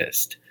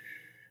Tempest.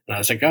 And I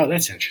was like, oh,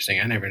 that's interesting.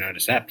 I never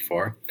noticed that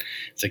before.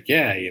 It's like,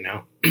 yeah,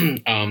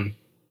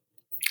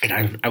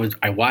 and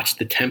I watched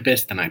The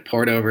Tempest, and I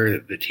poured over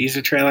the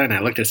teaser trailer, and I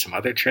looked at some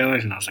other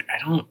trailers, and I was like,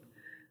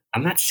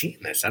 I'm not seeing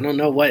this. I don't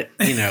know what,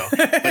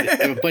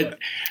 but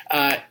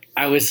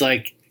I was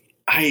like,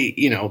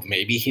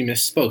 maybe he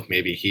misspoke.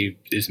 Maybe he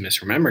is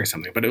misremembering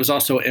something. But it was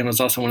also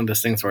one of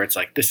those things where it's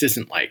like, this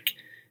isn't like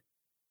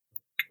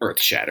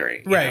earth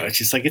shattering. Right. It's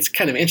just like, it's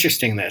kind of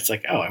interesting that it's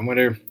like, oh, I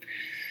wonder,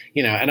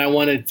 and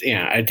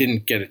I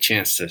didn't get a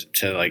chance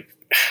to like,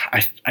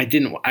 I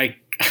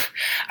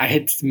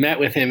had met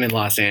with him in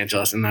Los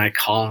Angeles, and then I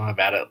called him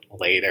about it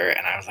later,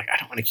 and I was like, I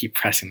don't want to keep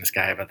pressing this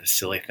guy about this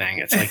silly thing.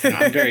 It's like,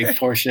 I'm very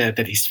fortunate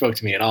that he spoke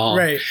to me at all.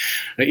 Right.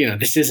 But,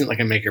 this isn't like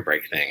a make or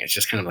break thing. It's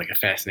just kind of like a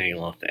fascinating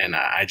little thing. And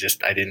I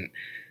didn't,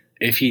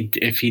 if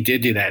he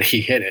did do that,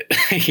 he hit it.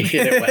 He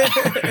hit it well.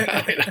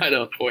 I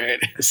don't know where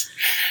it is.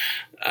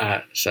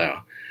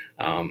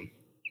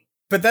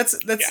 But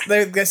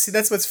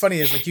that's what's funny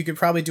is like, you could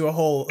probably do a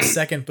whole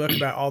second book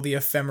about all the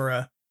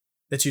ephemera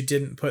that you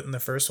didn't put in the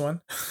first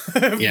one.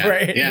 Yeah,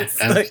 right? Yeah,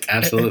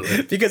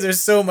 absolutely. Because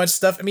there's so much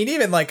stuff. I mean,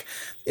 even like,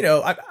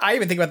 I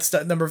even think about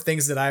the number of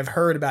things that I've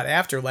heard about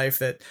Afterlife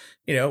that,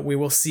 we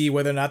will see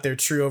whether or not they're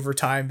true over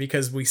time,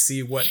 because we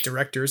see what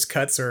director's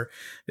cuts, or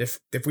if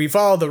we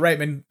follow the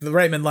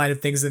Reitman line of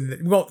things, then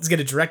we won't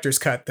get a director's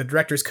cut. The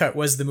director's cut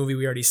was the movie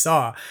we already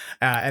saw.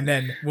 And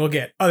then we'll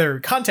get other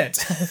content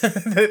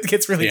that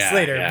gets released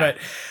later. Yeah. But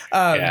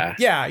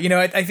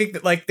I think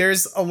that like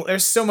there's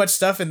so much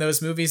stuff in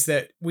those movies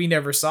that we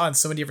never saw in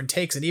so many different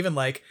takes. And even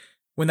like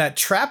when that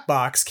Trap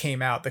Box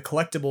came out, the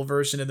collectible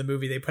version of the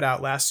movie they put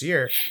out last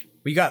year,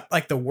 we got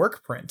like the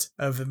work print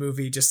of the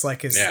movie, just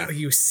like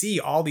you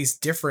see all these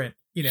different,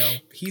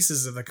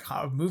 pieces of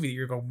the movie.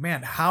 You go,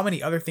 man, how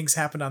many other things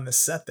happened on this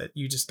set that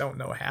you just don't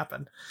know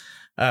happened?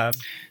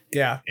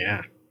 Yeah.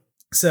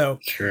 So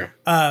true.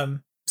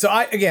 So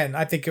I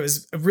think it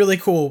was a really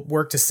cool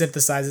work to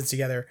synthesize it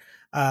together.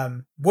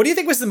 What do you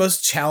think was the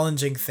most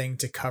challenging thing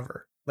to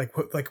cover? Like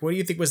what do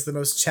you think was the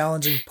most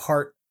challenging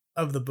part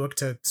of the book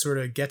to sort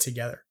of get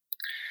together?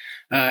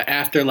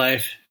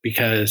 Afterlife,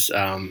 because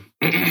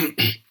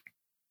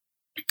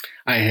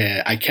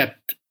I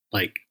kept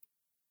like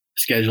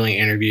scheduling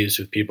interviews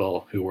with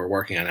people who were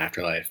working on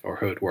Afterlife or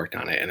who had worked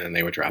on it, and then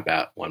they would drop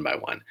out one by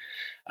one.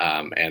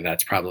 And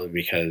that's probably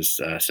because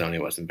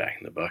Sony wasn't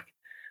backing the book.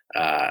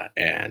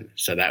 And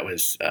so that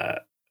was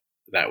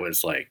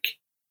like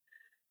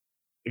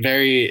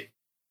very,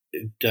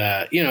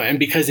 and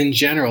because in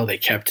general, they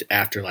kept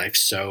Afterlife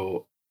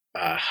so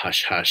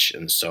hush hush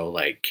and so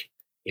like,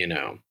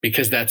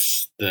 because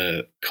that's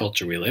the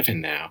culture we live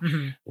in now,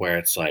 where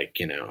it's like,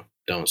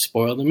 don't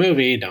spoil the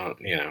movie. Don't,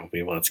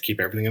 let's keep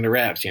everything under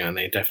wraps, and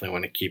they definitely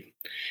want to keep,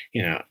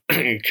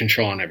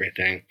 control on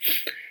everything.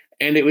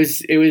 And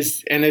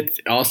it's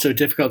also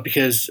difficult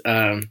because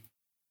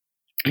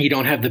you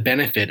don't have the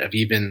benefit of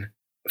even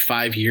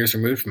 5 years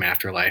removed from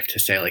Afterlife to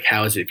say like,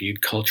 how is it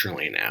viewed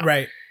culturally now?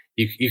 Right.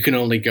 You can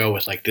only go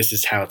with like, this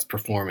is how it's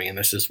performing and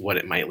this is what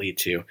it might lead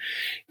to.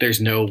 There's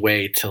no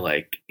way to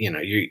like,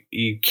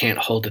 you can't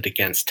hold it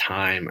against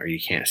time, or you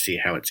can't see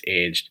how it's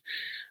aged,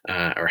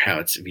 or how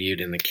it's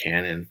viewed in the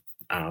canon.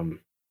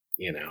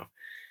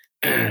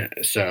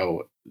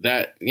 So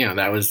that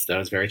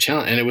was very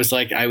challenging. And it was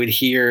like, I would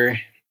hear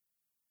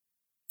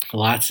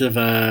lots of,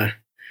 there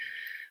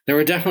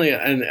were definitely,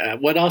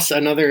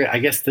 I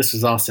guess this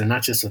was also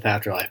not just with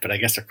Afterlife, but I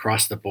guess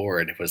across the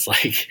board, it was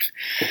like,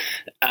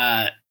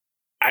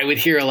 I would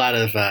hear a lot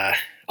of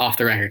off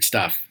the record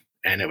stuff,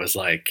 and it was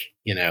like,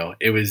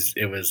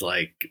 it was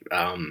like,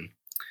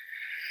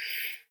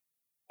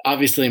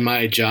 obviously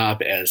my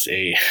job as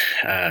a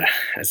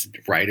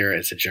writer,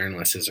 as a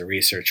journalist, as a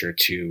researcher,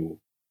 to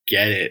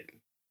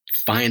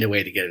find a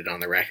way to get it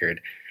on the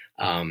record.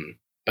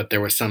 But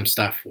there was some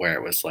stuff where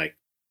it was like,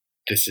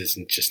 this is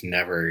just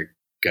never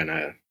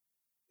gonna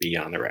be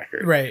on the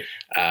record. Right.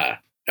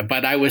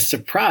 But I was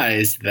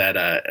surprised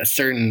that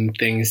certain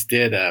things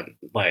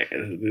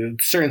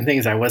certain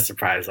things I was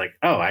surprised, like,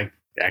 oh, I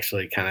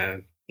actually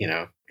kind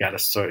of, got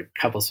a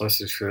couple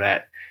sources for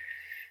that.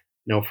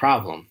 No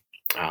problem.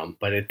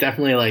 But it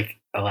definitely, like,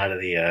 a lot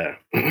of the,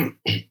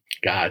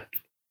 God,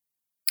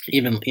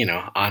 even,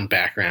 on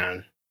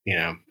background,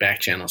 back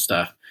channel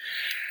stuff,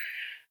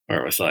 where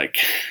it was like,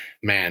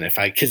 man,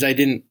 because I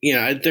didn't,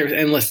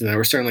 and listen, there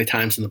were certainly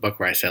times in the book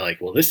where I said like,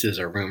 well, this is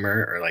a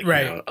rumor, or like,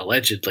 right.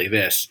 Allegedly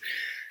this,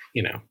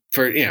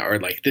 or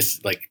like this,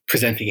 like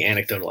presenting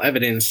anecdotal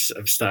evidence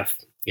of stuff,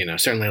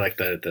 certainly like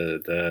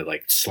the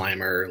like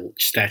Slimer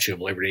Statue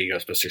of Liberty,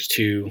 Ghostbusters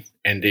 2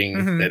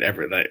 ending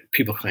that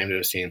people claim to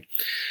have seen.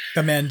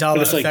 The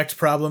Mandela effect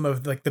problem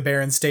of like the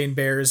Berenstain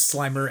Bears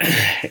Slimer.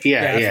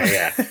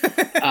 Yeah.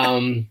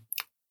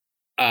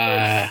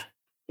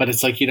 But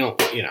it's like,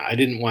 I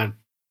didn't want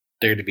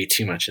there to be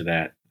too much of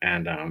that.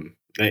 And,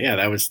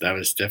 that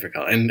was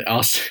difficult. And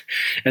also,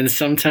 and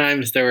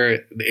sometimes there were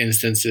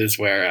instances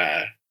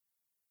where,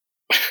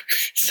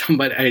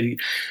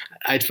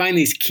 I'd find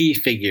these key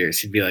figures.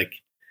 He'd be like,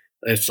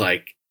 it's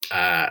like,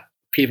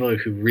 people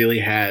who really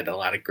had a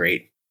lot of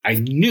great I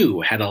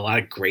knew had a lot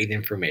of great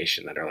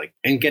information that are like,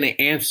 and going to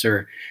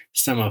answer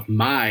some of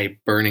my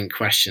burning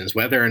questions,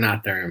 whether or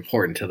not they're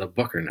important to the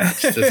book or not.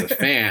 Just as a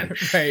fan,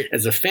 Right.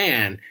 As a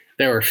fan,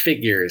 there were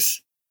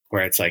figures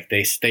where it's like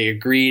they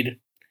agreed.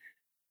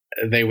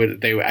 I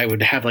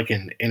would have like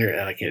an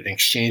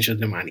exchange with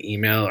them on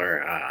email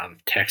or on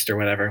text or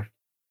whatever,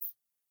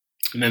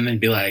 and then they'd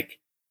be like,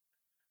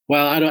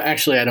 "Well, I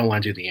don't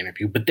want to do the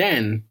interview," but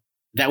then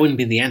that wouldn't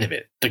be the end of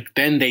it.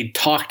 Then they'd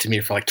talk to me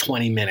for like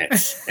 20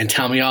 minutes and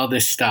tell me all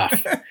this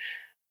stuff.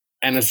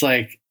 And it's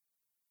like,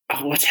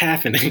 oh, what's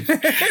happening?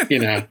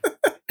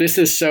 This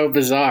is so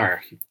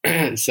bizarre.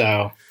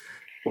 So,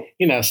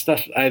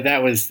 stuff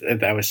that was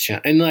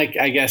and like,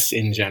 I guess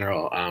in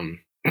general,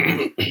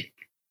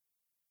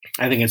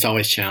 I think it's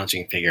always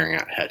challenging figuring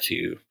out how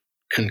to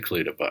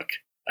conclude a book.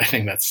 I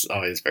think that's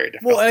always very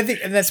difficult. Well,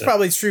 and that's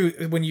probably true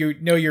when you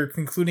know you're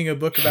concluding a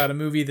book about a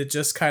movie that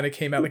just kind of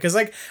came out. Because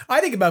like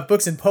I think about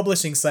books in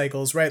publishing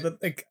cycles, right?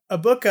 Like a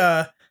book,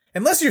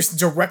 unless you're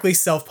directly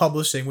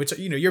self-publishing, which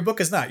your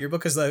book is not. Your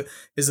book is a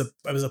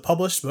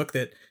published book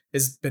that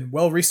has been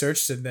well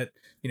researched and that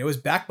is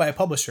backed by a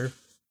publisher.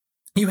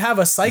 You have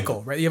a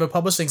cycle, right? You have a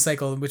publishing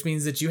cycle, which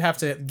means that you have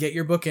to get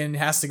your book in,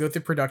 has to go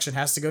through production,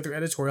 has to go through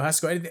editorial, has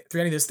to go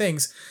through any of those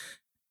things.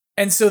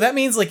 And so that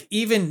means like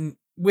even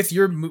with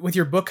your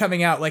book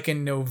coming out like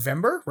in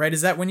November, right?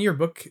 Is that when your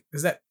book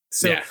is that?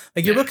 So yeah,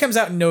 like your book comes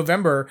out in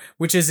November,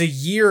 which is a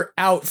year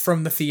out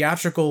from the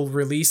theatrical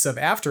release of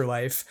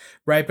Afterlife,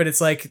 right? But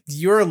it's like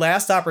your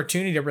last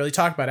opportunity to really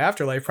talk about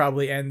Afterlife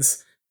probably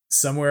ends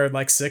somewhere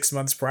like 6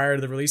 months prior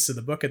to the release of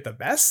the book at the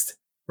best.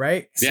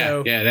 Right.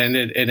 Yeah.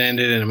 It ended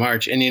in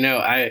March. And,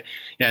 I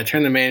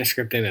turned the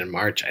manuscript in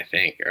March, I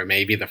think, or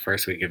maybe the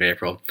first week of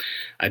April.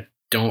 I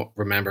don't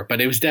remember,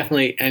 but it was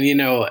definitely, and,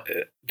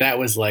 that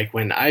was like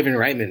when Ivan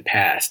Reitman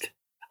passed.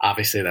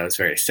 Obviously that was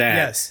very sad.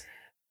 Yes.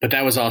 But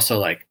that was also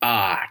like,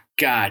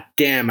 God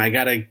damn, I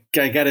gotta,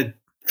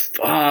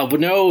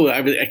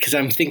 no, because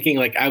I'm thinking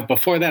like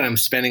before that, I'm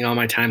spending all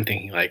my time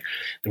thinking like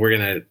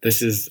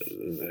this is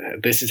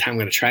how I'm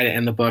going to try to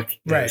end the book.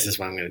 Right. This is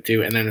what I'm going to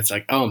do. And then it's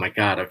like, oh my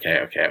God.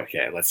 Okay.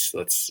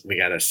 We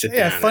got to sit down.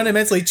 Yeah.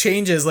 Fundamentally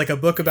changes like a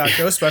book about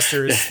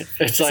Ghostbusters.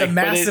 it's like a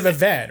massive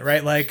event,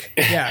 right? Like,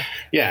 yeah.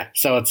 Yeah.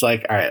 So it's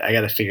like, all right, I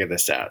got to figure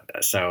this out.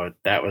 So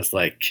that was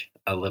like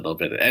a little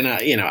bit, and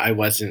I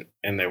wasn't,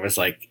 and there was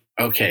like,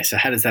 okay, so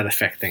how does that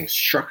affect things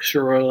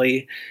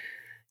structurally?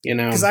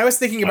 Because I was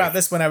thinking about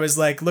this when I was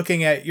like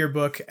looking at your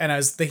book, and I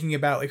was thinking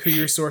about like who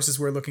your sources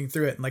were looking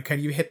through it, and like, kind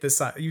of you hit this,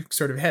 you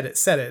sort of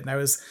said it, and I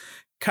was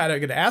kind of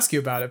going to ask you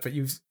about it, but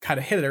you've kind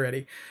of hit it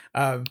already.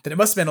 That it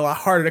must have been a lot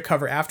harder to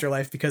cover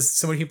Afterlife because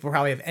so many people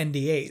probably have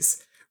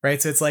NDAs,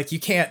 right? So it's like you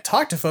can't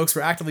talk to folks who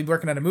are actively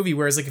working on a movie.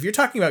 Whereas like if you're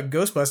talking about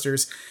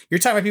Ghostbusters, you're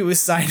talking about people who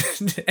signed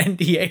an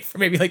NDA for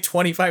maybe like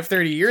 25,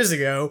 30 years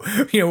ago,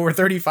 or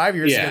 35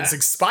 years ago. It's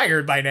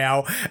expired by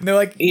now. And they're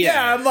like,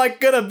 I'm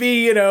like gonna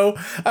be,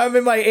 I'm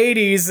in my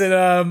 80s and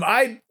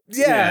I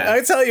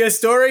tell you a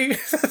story.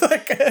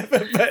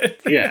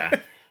 Yeah.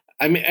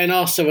 I mean, and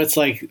also it's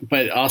like,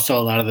 but also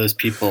a lot of those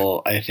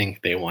people, I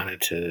think they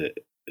wanted to,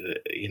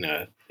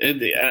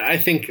 I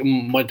think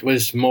what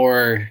was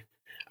more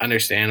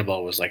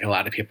understandable was like a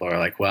lot of people are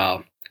like,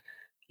 well,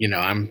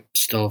 I'm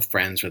still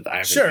friends with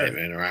Ivan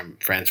Reitman, or I'm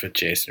friends with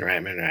Jason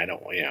Reitman, and I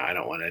don't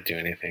want to do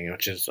anything,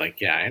 which is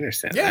like, I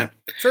understand that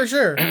for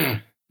sure.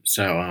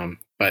 So,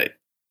 but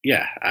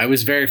yeah, I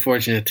was very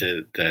fortunate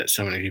that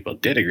so many people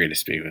did agree to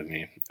speak with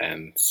me,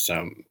 and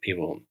the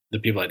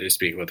people I do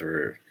speak with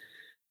were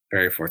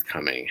very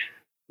forthcoming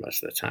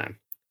most of the time.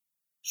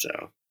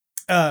 So,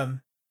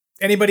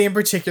 anybody in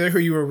particular who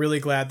you were really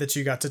glad that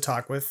you got to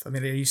talk with? I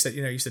mean, you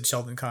said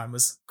Sheldon Kahn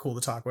was cool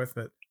to talk with,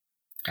 but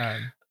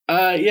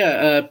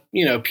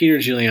Peter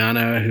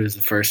Giuliano, who's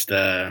the first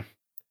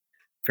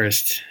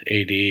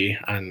AD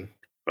on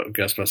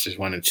Ghostbusters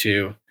 1 and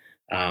 2.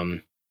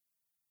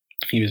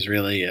 He was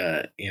really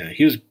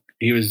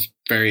he was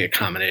very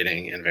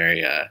accommodating and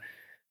very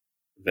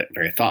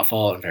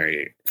thoughtful and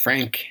very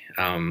frank.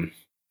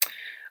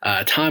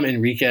 Tom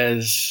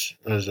Enriquez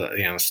was a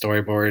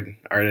storyboard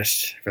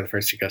artist for the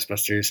first two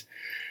Ghostbusters.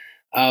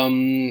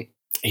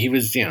 He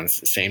was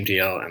same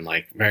deal, and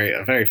like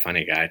a very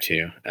funny guy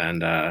too.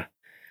 And that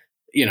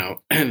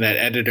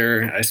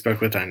editor I spoke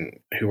with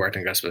who worked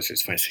on Ghostbusters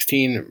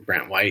 2016,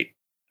 Brent White.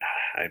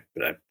 I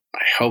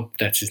hope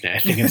that's his name. I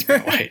think it's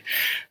Brent White.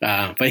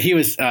 But he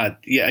was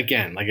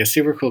again like a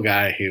super cool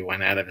guy who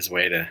went out of his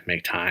way to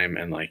make time,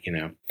 and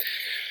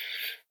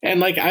and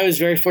like I was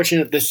very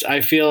fortunate. I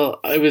feel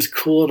it was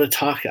cool to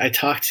talk. I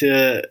talked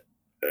to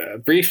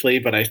briefly,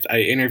 but I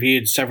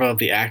interviewed several of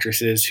the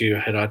actresses who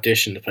had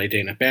auditioned to play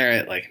Dana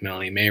Barrett, like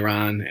Melanie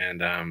Mayron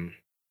and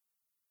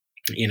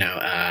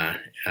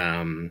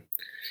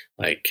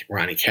like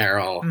Ronnie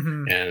Carroll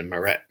and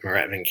Marette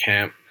Van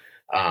Camp.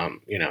 And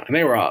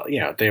they were all,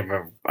 they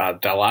were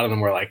a lot of them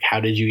were like, "How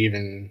did you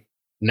even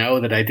know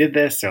that I did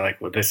this?" They're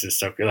like, "Well, this is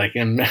so good." Like,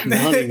 and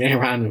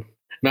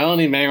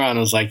Melanie Mayron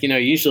was like,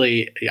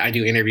 usually I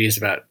do interviews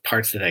about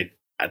parts that I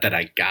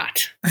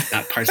got,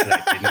 not parts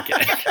that I didn't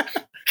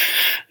get.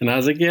 And I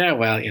was like, yeah,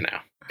 well,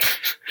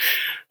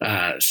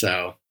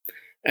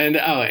 and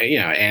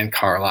Anne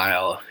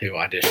Carlisle, who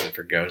auditioned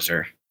for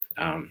Gozer.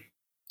 I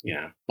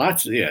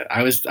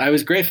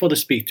was grateful to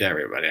speak to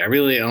everybody. I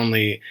really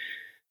only,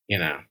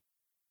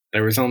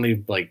 there was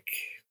only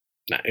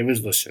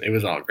it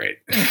was all great.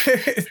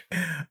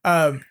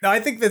 I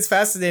think that's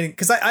fascinating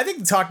because I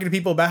think talking to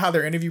people about how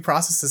their interview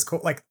process is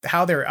cool, like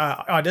how their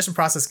audition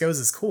process goes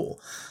is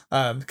cool.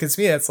 Because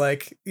to me, it's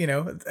like,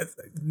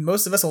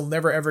 most of us will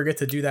never, ever get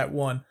to do that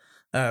one.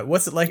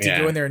 What's it like to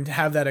go in there and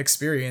have that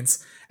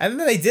experience? And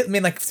then they did,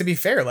 to be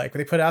fair, like when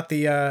they put out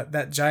the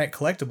that giant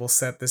collectible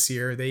set this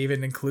year, they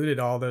even included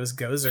all those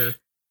Gozer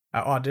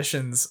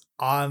auditions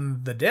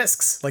on the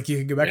discs. Like you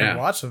can go back and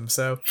watch them.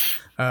 So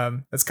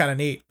that's kind of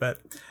neat. But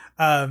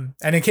and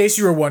in case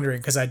you were wondering,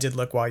 because I did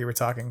look while you were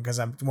talking, because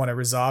I want to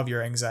resolve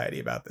your anxiety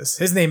about this.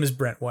 His name is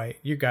Brent White.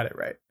 You got it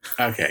right.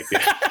 Okay,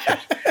 good.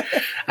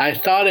 I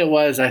thought it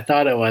was,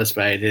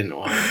 but I didn't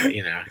want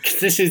to, because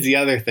this is the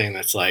other thing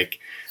that's like,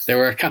 there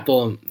were a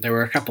couple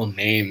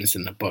names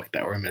in the book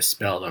that were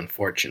misspelled,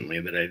 unfortunately,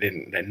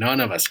 that none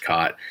of us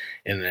caught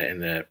in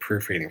the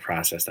proofreading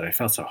process that I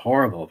felt so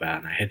horrible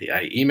about. And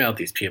I emailed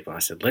these people and I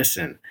said,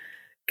 listen,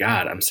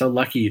 God, I'm so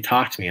lucky you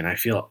talked to me and I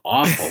feel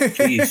awful.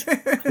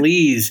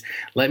 Please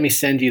let me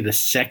send you the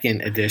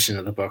second edition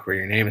of the book where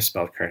your name is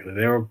spelled correctly.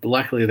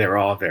 Luckily they were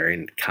all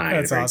very kind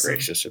and very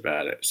gracious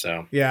about it.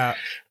 So yeah.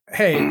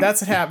 Hey,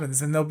 that's what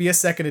happens. And there'll be a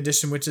second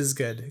edition, which is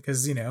good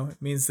because,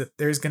 it means that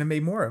there's going to be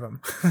more of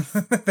them.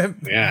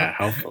 Yeah,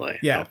 hopefully.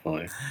 Yeah.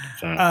 Hopefully.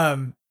 So.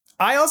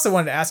 I also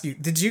wanted to ask you,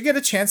 did you get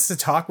a chance to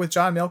talk with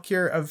John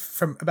Melchior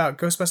about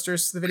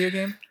Ghostbusters, the video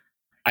game?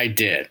 I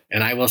did.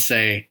 And I will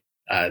say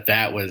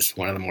that was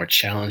one of the more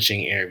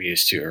challenging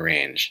interviews to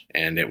arrange.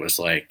 And it was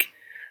like,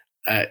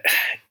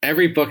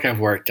 every book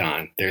I've worked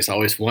on, there's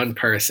always one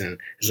person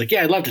who's like,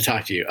 yeah, I'd love to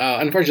talk to you.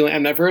 Unfortunately,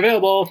 I'm never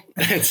available.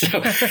 And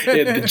so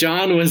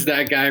John was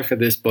that guy for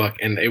this book.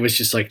 And it was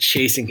just like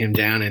chasing him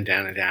down and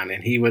down and down.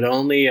 And he would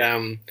only,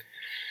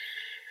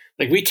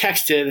 we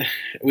texted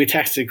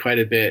quite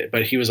a bit,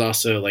 but he was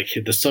also like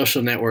the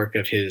social network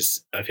of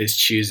his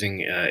choosing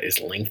is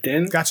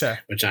LinkedIn. Gotcha.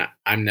 Which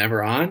I'm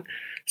never on.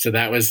 So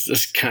that was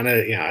just kind of,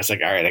 I was like,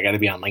 all right, I got to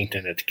be on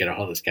LinkedIn to get a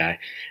hold of this guy.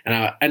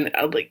 And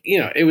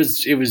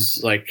it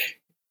was like,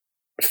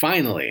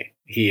 finally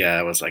he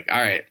was like,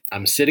 all right,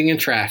 I'm sitting in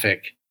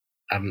traffic.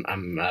 I'm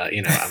like,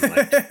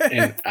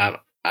 and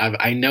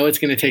I know it's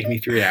going to take me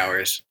 3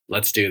 hours.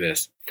 Let's do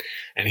this.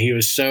 And he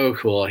was so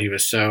cool. He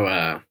was so,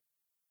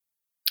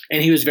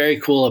 and he was very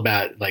cool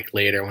about like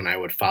later when I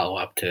would follow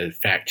up to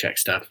fact check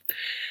stuff.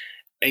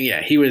 And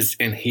yeah, he was,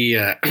 and he,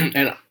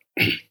 and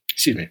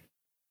excuse me.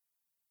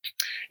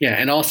 Yeah,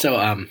 and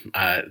also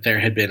there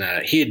had been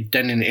he had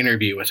done an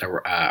interview with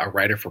a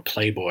writer for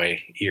Playboy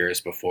years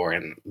before,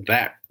 and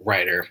that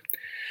writer,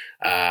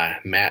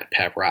 Matt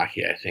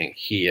Paprocki, I think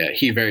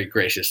he very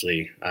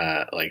graciously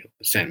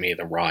sent me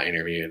the raw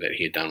interview that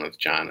he had done with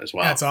John as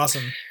well. That's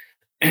awesome.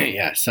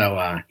 Yeah,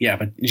 so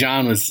but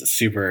John was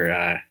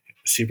super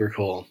super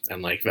cool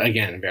and like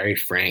again very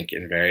frank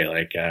and very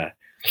like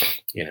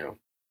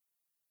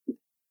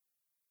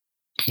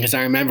because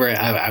I remember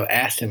I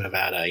asked him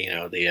about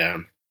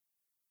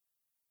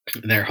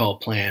their whole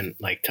plan,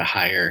 like to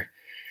hire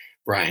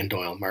Brian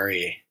Doyle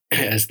Murray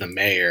as the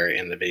mayor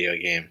in the video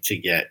game to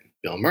get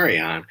Bill Murray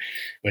on,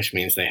 which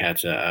means they had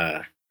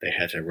to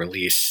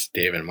release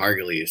David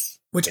Margulies.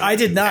 Which I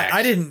did not.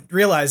 I didn't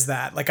realize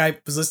that. Like I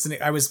was listening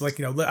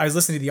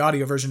to the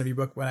audio version of your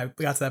book when I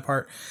got to that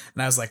part,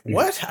 and I was like,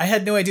 "What?" I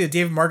had no idea that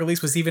David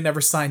Margulies was even ever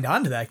signed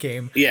on to that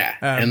game. Yeah,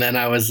 and then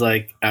I was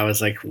like,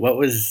 "What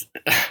was?"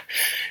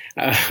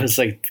 I was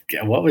like,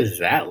 "What was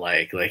that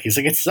like?" Like he's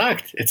like, "It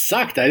sucked. It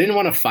sucked. I didn't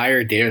want to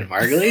fire David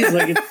Margulies.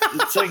 Like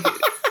it's like,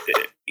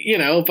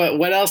 but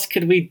what else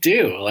could we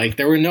do? Like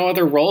there were no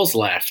other roles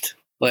left."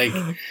 Like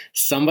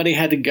somebody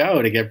had to go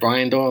to get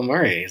Brian Doyle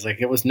Murray. He's like,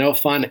 it was no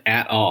fun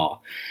at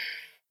all.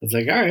 It's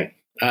like, all right.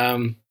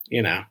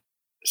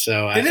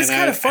 So it is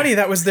kind of funny.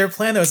 That was their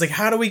plan. That was like,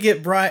 how do we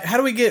get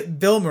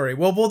Bill Murray?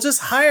 Well, we'll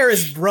just hire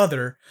his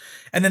brother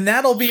and then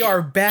that'll be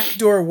our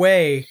backdoor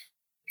way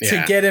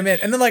to get him in.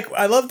 And then like,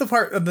 I love the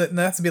part of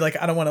not to be like,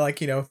 I don't want to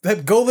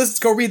let's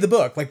go read the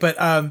book. Like, but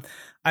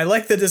I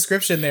like the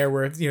description there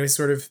where,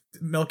 sort of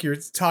Melchior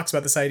talks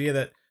about this idea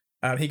that,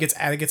 he gets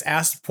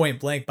asked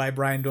point blank by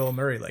Brian Doyle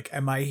Murray, like,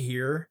 "Am I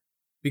here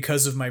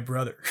because of my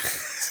brother?"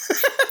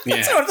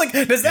 Yeah. So I was like,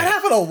 does that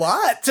happen a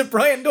lot to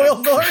Brian Doyle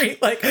Murray?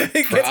 Like,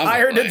 he gets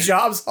hired to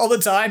jobs all the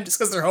time just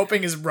because they're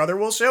hoping his brother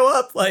will show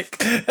up. Like,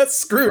 that's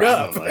screwed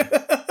up.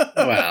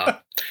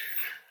 Well,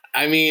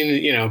 I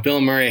mean, Bill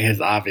Murray has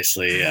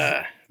obviously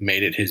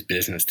made it his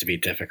business to be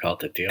difficult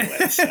to deal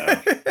with. So,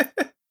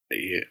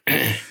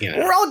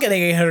 we're all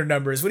getting 800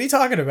 numbers. What are you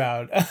talking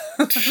about?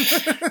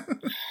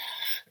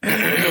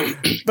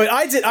 But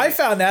I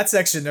found that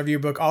section of your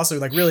book also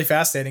like really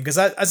fascinating because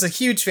I was a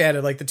huge fan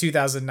of like the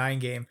 2009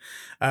 game.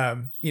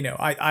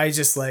 I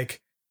just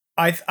like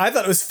I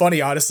thought it was funny,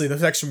 honestly, the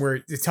section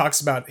where he talks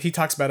about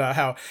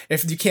how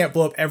if you can't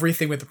blow up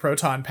everything with the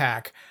proton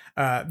pack,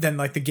 then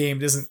like the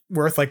game isn't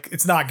worth, like,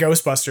 it's not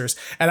Ghostbusters.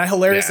 And I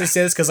hilariously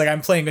say this because like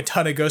I'm playing a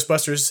ton of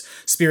Ghostbusters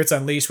Spirits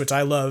Unleashed, which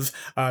I love,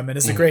 and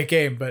it's a great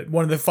game. But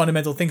one of the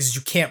fundamental things is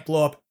you can't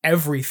blow up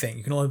everything.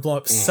 You can only blow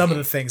up some of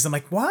the things. I'm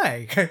like,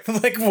 why?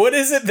 Like, what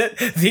is it that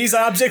these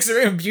objects are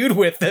imbued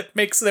with that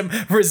makes them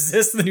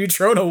resist the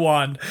neutrino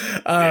wand?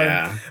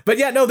 But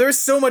yeah, no, there's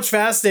so much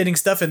fascinating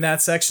stuff in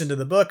that section of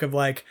the book of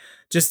like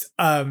just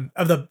of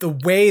the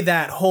way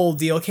that whole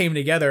deal came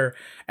together.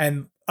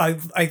 And one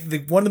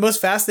of the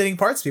most fascinating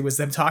parts to me was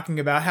them talking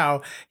about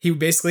how he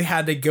basically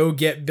had to go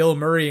get Bill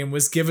Murray and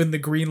was given the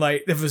green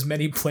light of as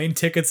many plane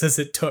tickets as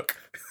it took.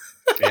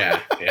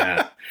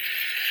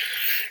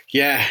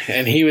 Yeah.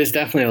 And he was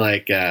definitely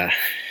like,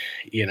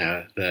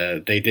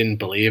 they didn't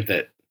believe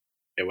that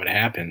it would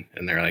happen.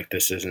 And they're like,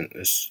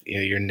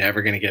 you're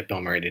never going to get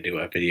Bill Murray to do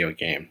a video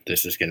game.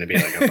 This is going to be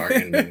like a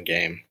bargain bin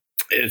game.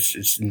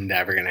 It's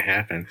never going to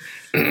happen.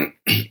 And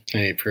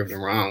he proved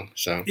them wrong.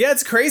 So yeah,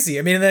 it's crazy.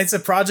 I mean, it's a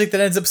project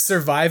that ends up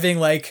surviving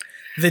like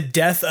the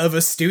death of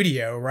a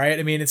studio, right?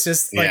 I mean, it's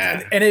just like,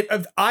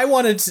 I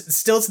wanted to,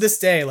 still to this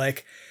day,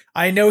 like,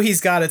 I know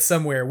he's got it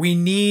somewhere. We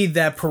need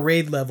that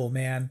parade level,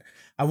 man.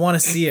 I want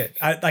to see it.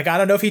 I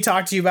don't know if he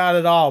talked to you about it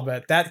at all,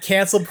 but that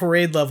canceled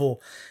parade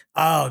level,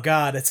 oh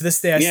God, it's this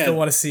day. I still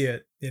want to see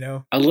it, you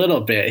know? A little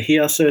bit. He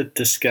also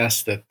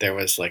discussed that there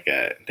was like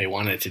they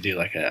wanted to do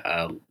like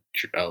a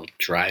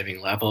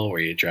driving level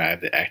where you drive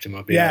the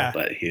Actimobile,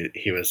 but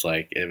he was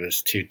like, it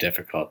was too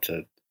difficult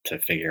to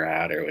figure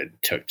out, or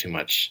it took too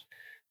much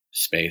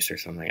space or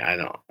something. I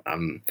don't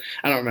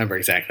remember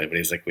exactly, but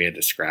he's like, we had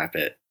to scrap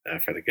it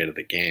for the good of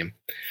the game.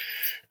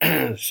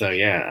 So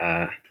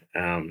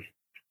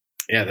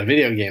the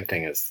video game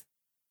thing is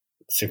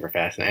super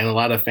fascinating, and a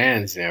lot of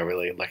fans,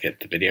 really look at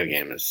the video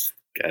game as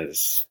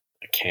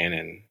a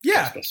canon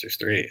Ghostbusters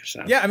 3.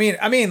 So yeah,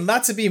 I mean,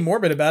 not to be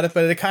morbid about it,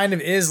 but it kind of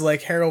is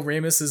like Harold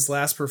Ramis's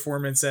last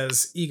performance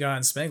as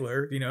Egon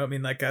Spengler. I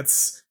mean, like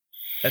that's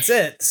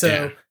it.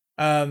 So,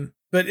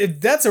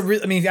 but that's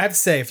I mean, I have to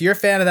say, if you're a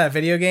fan of that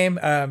video game,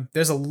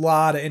 there's a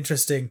lot of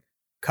interesting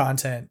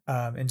content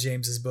in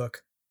James's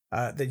book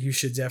that you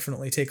should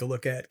definitely take a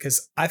look at,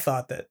 because I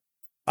thought that,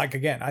 like,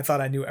 again, I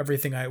thought I knew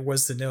everything I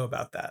was to know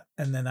about that.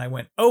 And then I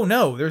went, oh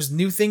no, there's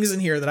new things in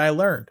here that I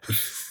learned.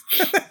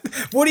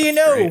 What do you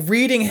know? Great.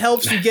 Reading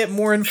helps you get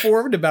more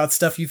informed about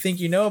stuff you think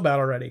you know about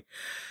already.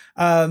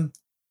 I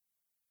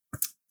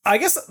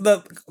guess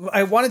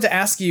I wanted to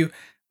ask you,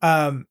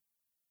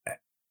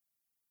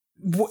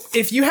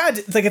 if you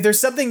had, like, if there's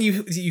something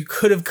you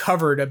could have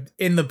covered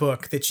in the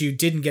book that you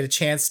didn't get a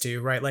chance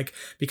to, right? Like,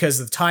 because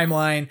of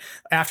timeline,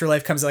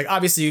 Afterlife comes, like,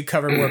 obviously you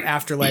cover more of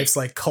Afterlife's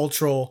like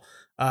cultural,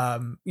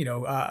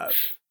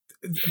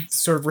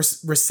 sort of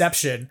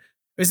reception.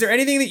 Is there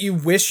anything that you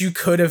wish you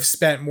could have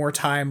spent more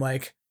time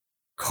like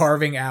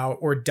carving out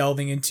or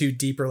delving into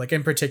deeper? Like,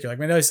 in particular,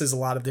 like, I know this is a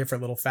lot of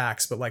different little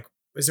facts, but like,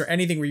 is there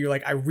anything where you're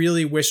like, I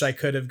really wish I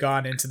could have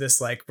gone into this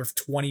like with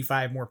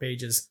 25 more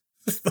pages?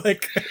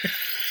 Like,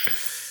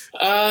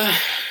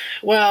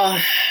 well,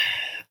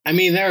 I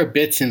mean, there are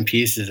bits and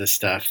pieces of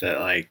stuff that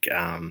like,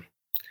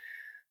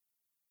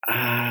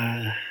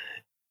 I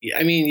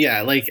mean,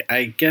 yeah, like,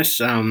 I guess,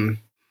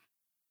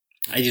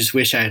 I just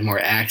wish I had more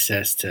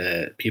access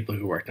to people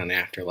who worked on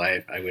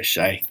Afterlife. I wish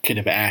I could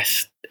have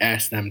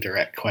asked them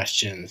direct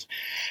questions,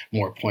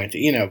 more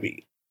pointed,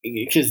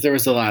 because there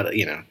was a lot of,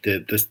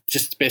 the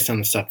just based on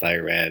the stuff that I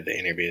read, the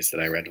interviews that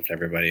I read with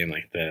everybody, and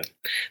like the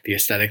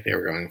aesthetic they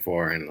were going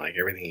for, and like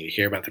everything you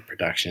hear about the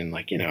production,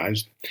 like, I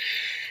just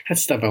had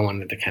stuff I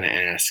wanted to kind of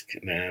ask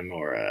them,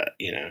 or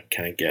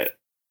kind of get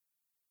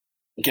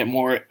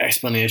more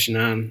explanation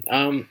on.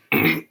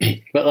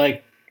 But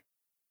like,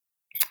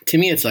 to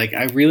me, it's like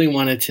I really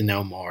wanted to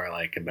know more,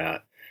 like,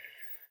 about.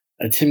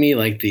 To me,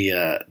 like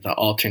the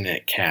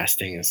alternate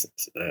castings,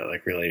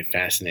 like, really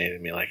fascinated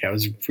me. Like, I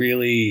was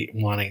really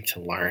wanting to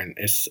learn.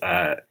 It's,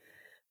 I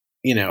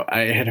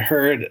had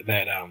heard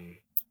that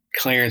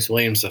Clarence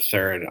Williams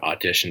III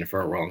auditioned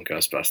for a role in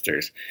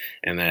Ghostbusters,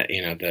 and that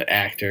the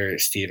actor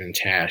Stephen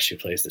Tash, who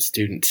plays the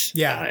student,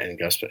 in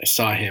Ghostbusters, I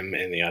saw him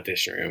in the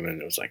audition room,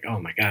 and it was like, oh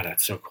my God,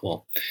 that's so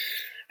cool.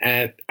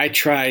 And I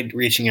tried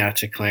reaching out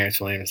to Clarence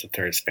Williams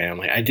III's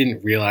family. I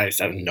didn't realize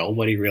that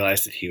nobody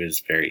realized that he was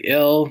very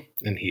ill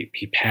and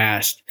he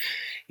passed,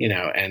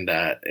 and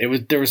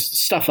there was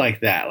stuff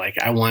like that. Like,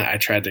 I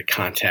tried to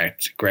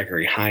contact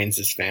Gregory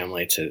Hines'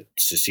 family to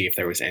see if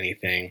there was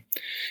anything.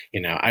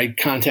 I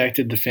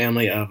contacted the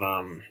family of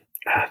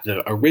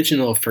the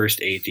original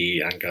first AD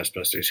on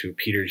Ghostbusters, who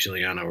Peter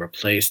Giuliano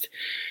replaced,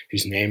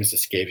 whose name is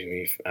escaping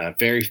me.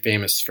 Very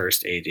famous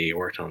first AD,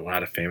 worked on a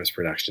lot of famous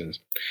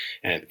productions,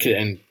 and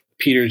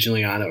Peter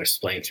Giuliano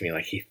explained to me,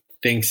 like, he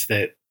thinks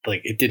that,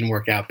 like, it didn't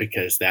work out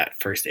because that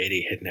first AD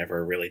had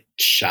never really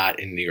shot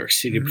in New York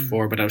City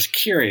before. But I was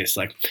curious,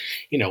 like,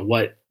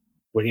 what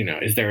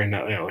is there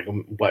another, like,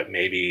 what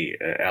maybe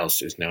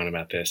else is known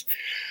about this?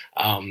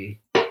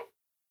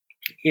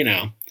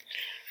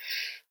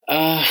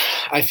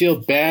 I feel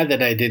bad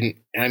that I didn't.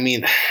 I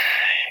mean,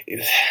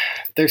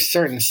 there's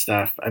certain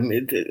stuff. I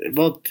mean,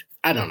 well,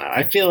 I don't know.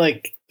 I feel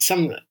like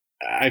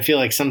I feel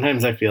like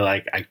sometimes I feel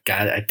like I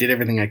did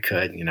everything I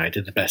could. I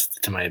did the best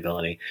to my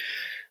ability.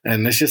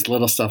 And there's just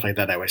little stuff like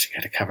that I wish I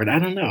could have covered. I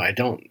don't know.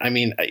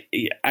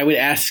 I would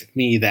ask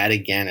me that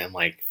again in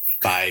like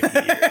 5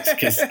 years,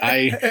 because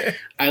I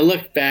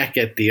look back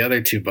at the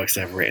other 2 books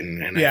I've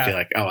written and I feel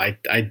like, oh,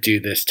 I do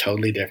this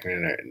totally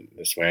different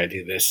this way. I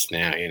do this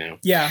now,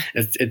 Yeah.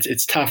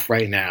 It's tough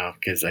right now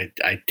because I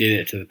did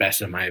it to the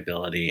best of my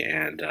ability,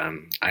 and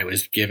I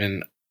was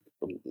given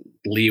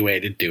leeway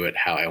to do it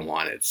how I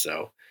wanted.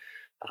 So,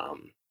 I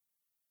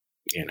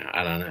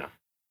don't know.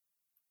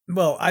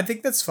 Well, I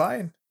think that's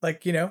fine.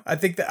 Like, I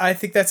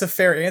think that's a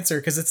fair answer,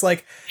 because it's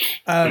like,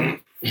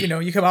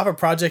 you come off a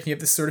project and you have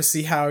to sort of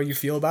see how you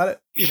feel about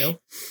it,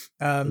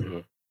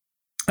 And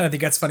I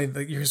think that's funny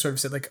that you sort of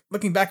said, like,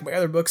 looking back at my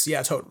other books,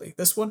 yeah, totally.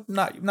 This one,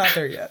 not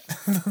there yet.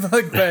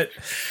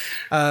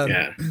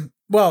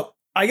 Well,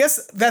 I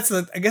guess that's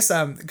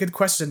a good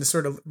question to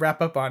sort of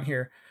wrap up on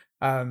here.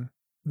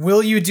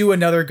 Will you do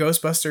another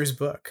Ghostbusters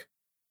book?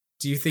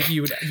 Do you think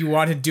you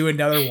want to do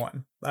another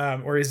one?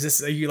 Or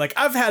are you like,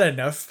 I've had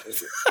enough?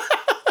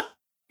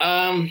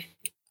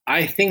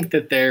 I think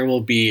that there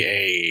will be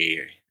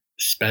a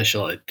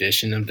special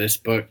edition of this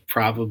book,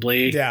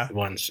 probably. Yeah.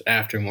 Once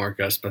after more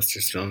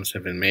Ghostbusters films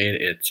have been made,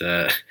 it's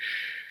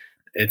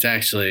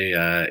actually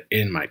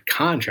in my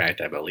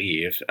contract, I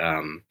believe.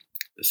 Yeah,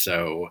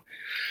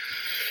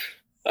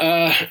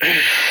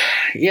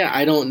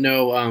 I don't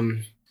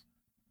know.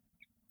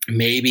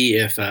 Maybe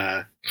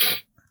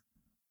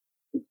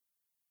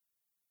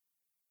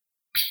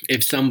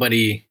if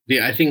somebody,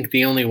 I think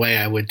the only way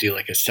I would do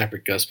like a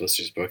separate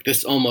Ghostbusters book,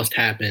 this almost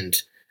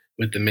happened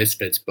with the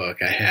Misfits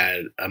book. I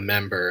had a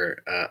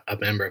member of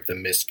the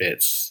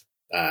Misfits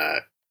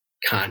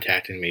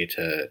contacting me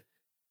to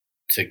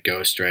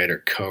ghostwrite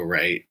or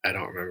co-write. I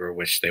don't remember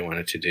which they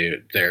wanted to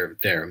do,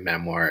 their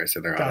memoirs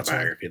or their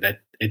autobiography.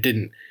 That it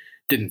didn't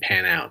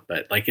pan out.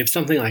 But like, if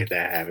something like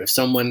that happened, if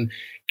someone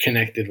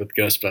connected with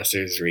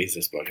Ghostbusters reads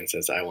this book and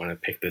says, I want to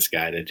pick this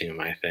guy to do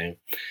my thing.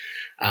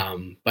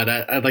 But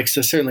I'd like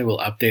to certainly will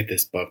update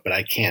this book, but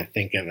I can't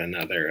think of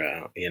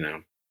another,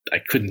 I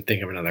couldn't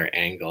think of another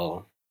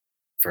angle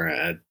for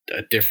a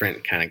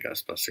different kind of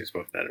Ghostbusters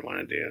book that I'd want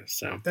to do.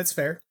 So that's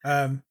fair.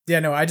 I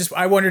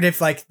wondered if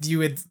like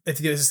if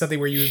this is something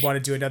where you would want to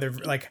do another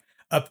like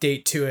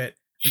update to it,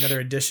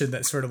 another edition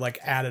that sort of like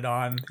added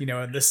on,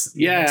 this.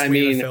 Yeah. I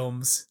mean,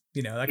 films,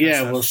 that kind of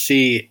stuff. We'll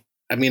see.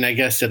 I mean, I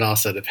guess it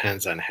also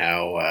depends on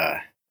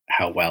how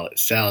well it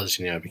sells,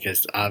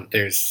 because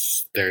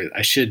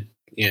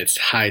it's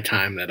high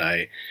time that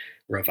I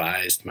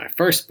revised my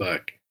first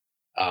book.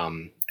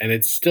 And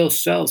it still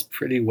sells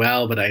pretty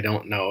well, but I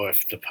don't know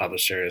if the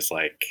publisher is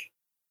like,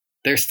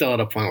 they're still at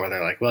a point where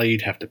they're like, well,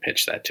 you'd have to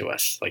pitch that to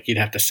us. Like, you'd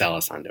have to sell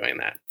us on doing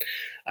that.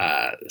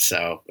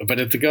 But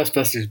if the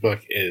Ghostbusters book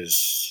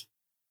is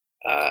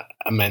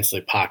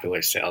immensely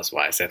popular sales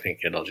wise, I think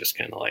it'll just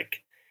kind of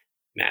like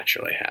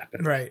naturally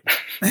happen. Right.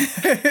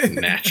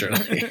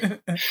 Naturally.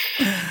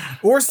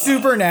 Or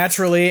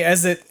supernaturally,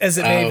 as it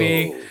may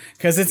be,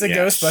 because it's a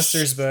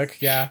Ghostbusters book.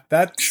 Yeah,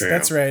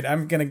 that's right.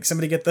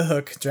 Somebody get the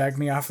hook, drag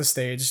me off the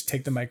stage,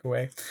 take the mic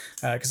away,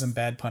 because I'm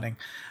bad punning.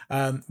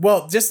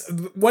 Well, just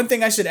one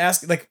thing I should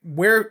ask, like,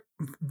 where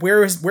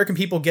can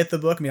people get the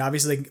book? I mean,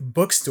 obviously, like,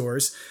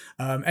 bookstores.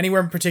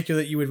 Anywhere in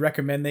particular that you would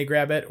recommend they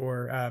grab it,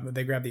 or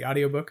they grab the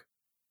audiobook?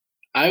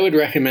 I would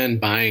recommend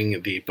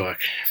buying the book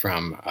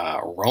from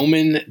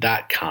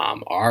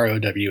Roman.com,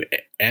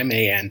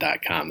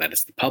 ROWMAN.com. That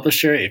is the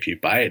publisher. If you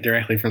buy it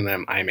directly from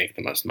them, I make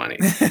the most money.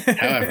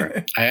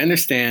 However, I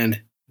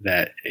understand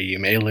that you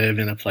may live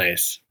in a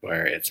place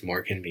where it's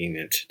more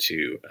convenient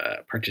to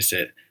purchase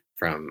it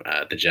from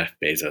the Jeff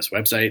Bezos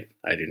website.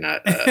 I do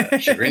not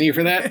chagrin you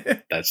for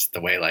that. That's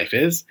the way life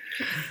is.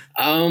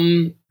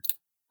 The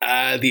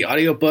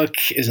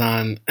audiobook is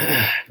on,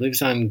 I believe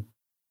it's on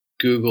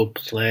Google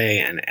Play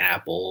and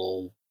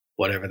Apple,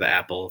 whatever the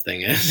Apple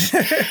thing is.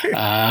 So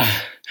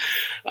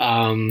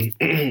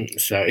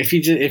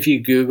if you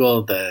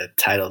Google the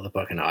title of the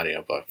book and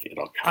audiobook,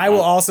 it'll come I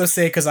will also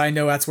say, because I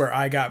know that's where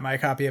I got my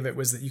copy of it,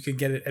 was that you can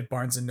get it at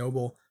Barnes &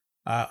 Noble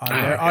on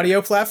their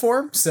audio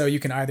platform. So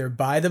you can either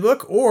buy the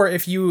book, or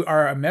if you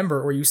are a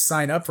member or you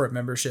sign up for a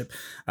membership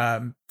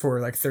for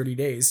like 30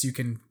 days, you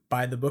can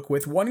buy the book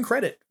with 1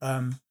 credit,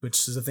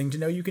 which is a thing to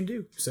know you can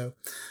do. So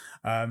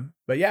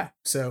but yeah,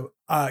 so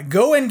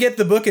go and get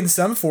the book in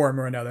some form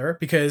or another,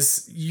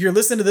 because you're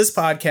listening to this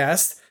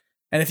podcast,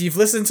 and if you've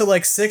listened to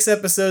like 6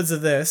 episodes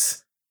of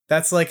this,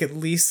 that's like at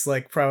least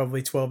like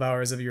probably 12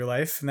 hours of your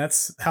life, and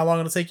that's how long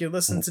it'll take you to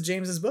listen to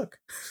James's book.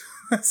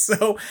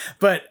 So,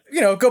 but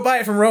go buy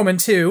it from Roman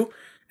too,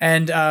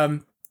 and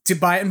to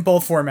buy it in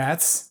both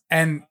formats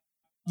and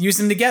use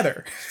them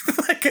together.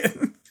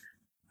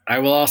 I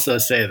will also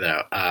say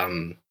though,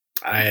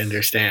 I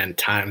understand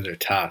times are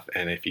tough,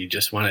 and if you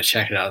just want to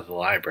check it out at the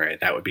library,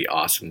 that would be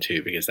awesome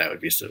too, because that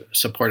would be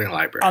supporting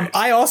libraries.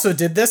 I also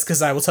did this,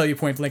 because I will tell you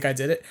point blank I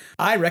did it.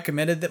 I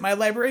recommended that my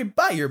library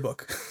buy your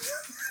book.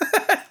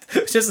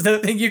 Just another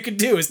thing you could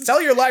do is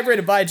tell your library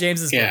to buy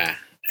James's book.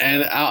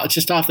 And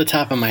just off the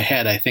top of my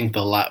head, I think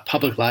the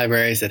public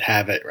libraries that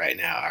have it right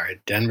now are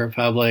Denver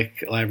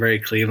Public Library,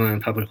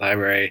 Cleveland Public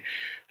Library.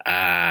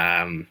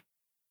 I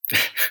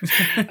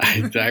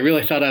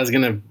really thought I was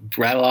going to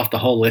rattle off the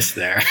whole list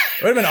there.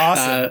 It would have been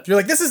awesome. You're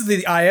like, this is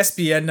the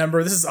ISBN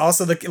number. This is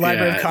also the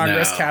Library of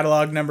Congress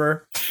catalog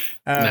number.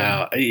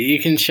 No, you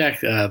can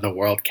check the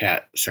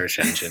WorldCat search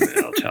engine and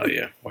it'll tell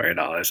you where it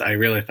all is. I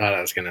really thought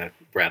I was going to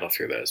rattle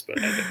through those, but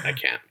I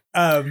can't.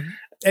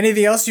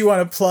 Anything else you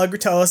want to plug or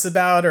tell us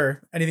about,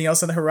 or anything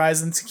else on the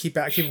horizon to keep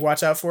a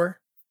watch out for?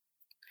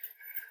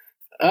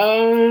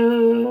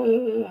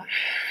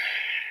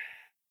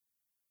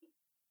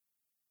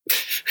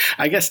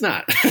 I guess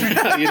not.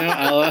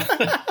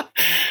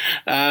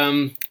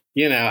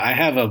 I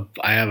have a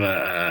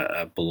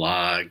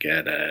blog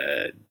at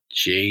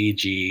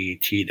jgtwo.com,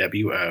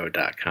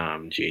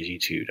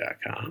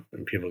 jg2.com,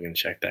 and people can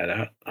check that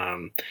out.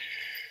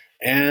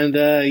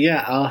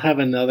 I'll have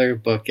another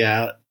book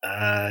out.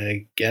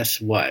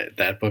 Guess what?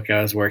 That book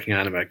I was working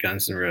on about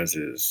Guns N'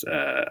 Roses,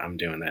 I'm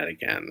doing that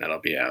again.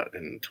 That'll be out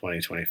in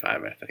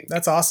 2025, I think.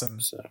 That's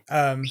awesome. So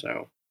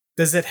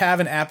does it have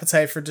an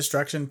Appetite for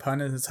Destruction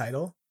pun in the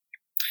title?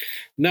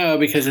 No,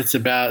 because it's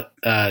about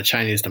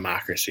Chinese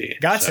democracy.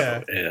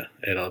 Gotcha. So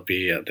it'll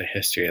be the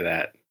history of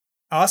that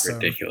awesome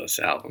ridiculous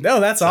album. No,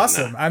 that's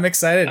awesome. I'm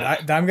excited.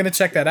 I'm going to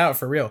check that out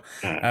for real.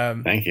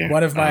 Thank you.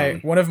 One of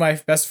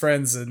my best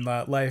friends in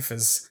life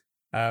is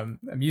a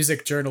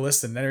music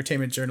journalist and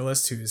entertainment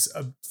journalist whose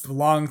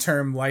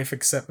long-term life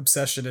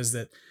obsession is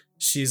that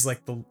she's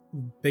like the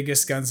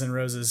biggest Guns N'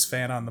 Roses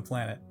fan on the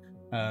planet.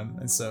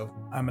 And so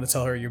I'm going to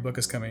tell her your book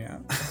is coming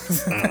out.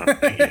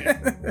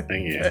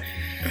 Thank you.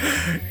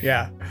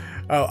 Yeah.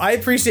 Oh, I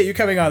appreciate you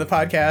coming on the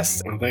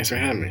podcast. Well, thanks for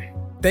having me.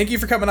 Thank you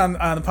for coming on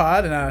the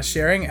pod and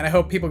sharing. And I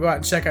hope people go out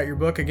and check out your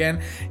book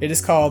again. It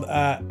is called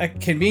A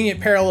Convenient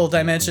Parallel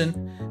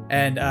Dimension.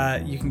 And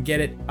you can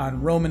get it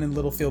on Rowman and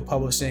Littlefield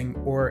Publishing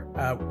or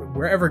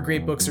wherever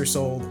great books are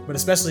sold, but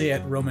especially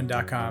at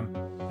Rowman.com.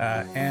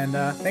 And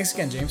thanks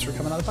again, James, for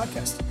coming on the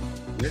podcast.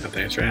 Yeah,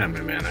 thanks for having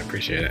me, man. I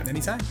appreciate it.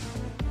 Anytime.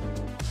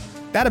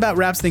 That about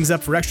wraps things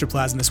up for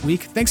Extraplasm this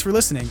week. Thanks for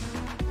listening.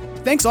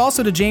 Thanks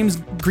also to James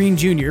Greene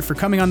Jr. for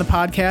coming on the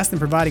podcast and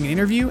providing an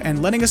interview and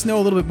letting us know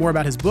a little bit more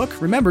about his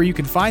book. Remember, you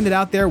can find it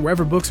out there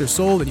wherever books are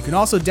sold, and you can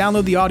also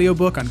download the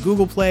audiobook on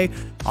Google Play,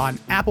 on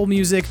Apple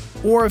Music,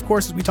 or, of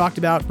course, as we talked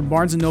about, from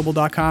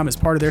barnesandnoble.com as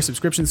part of their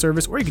subscription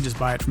service, or you can just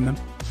buy it from them.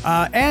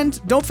 And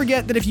don't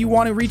forget that if you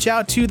want to reach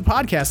out to the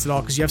podcast at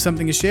all because you have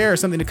something to share or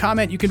something to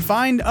comment, you can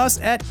find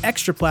us at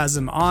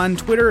Extraplasm on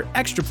Twitter,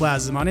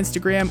 Extraplasm on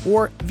Instagram,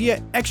 or via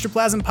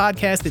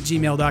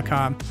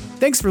extraplazompodcast@gmail.com.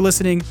 Thanks for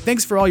listening.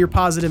 Thanks for all your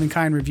positive and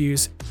kind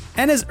reviews.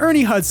 And as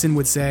Ernie Hudson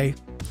would say,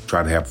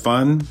 try to have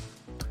fun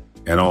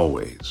and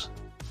always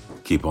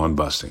keep on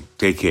busting.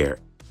 Take care.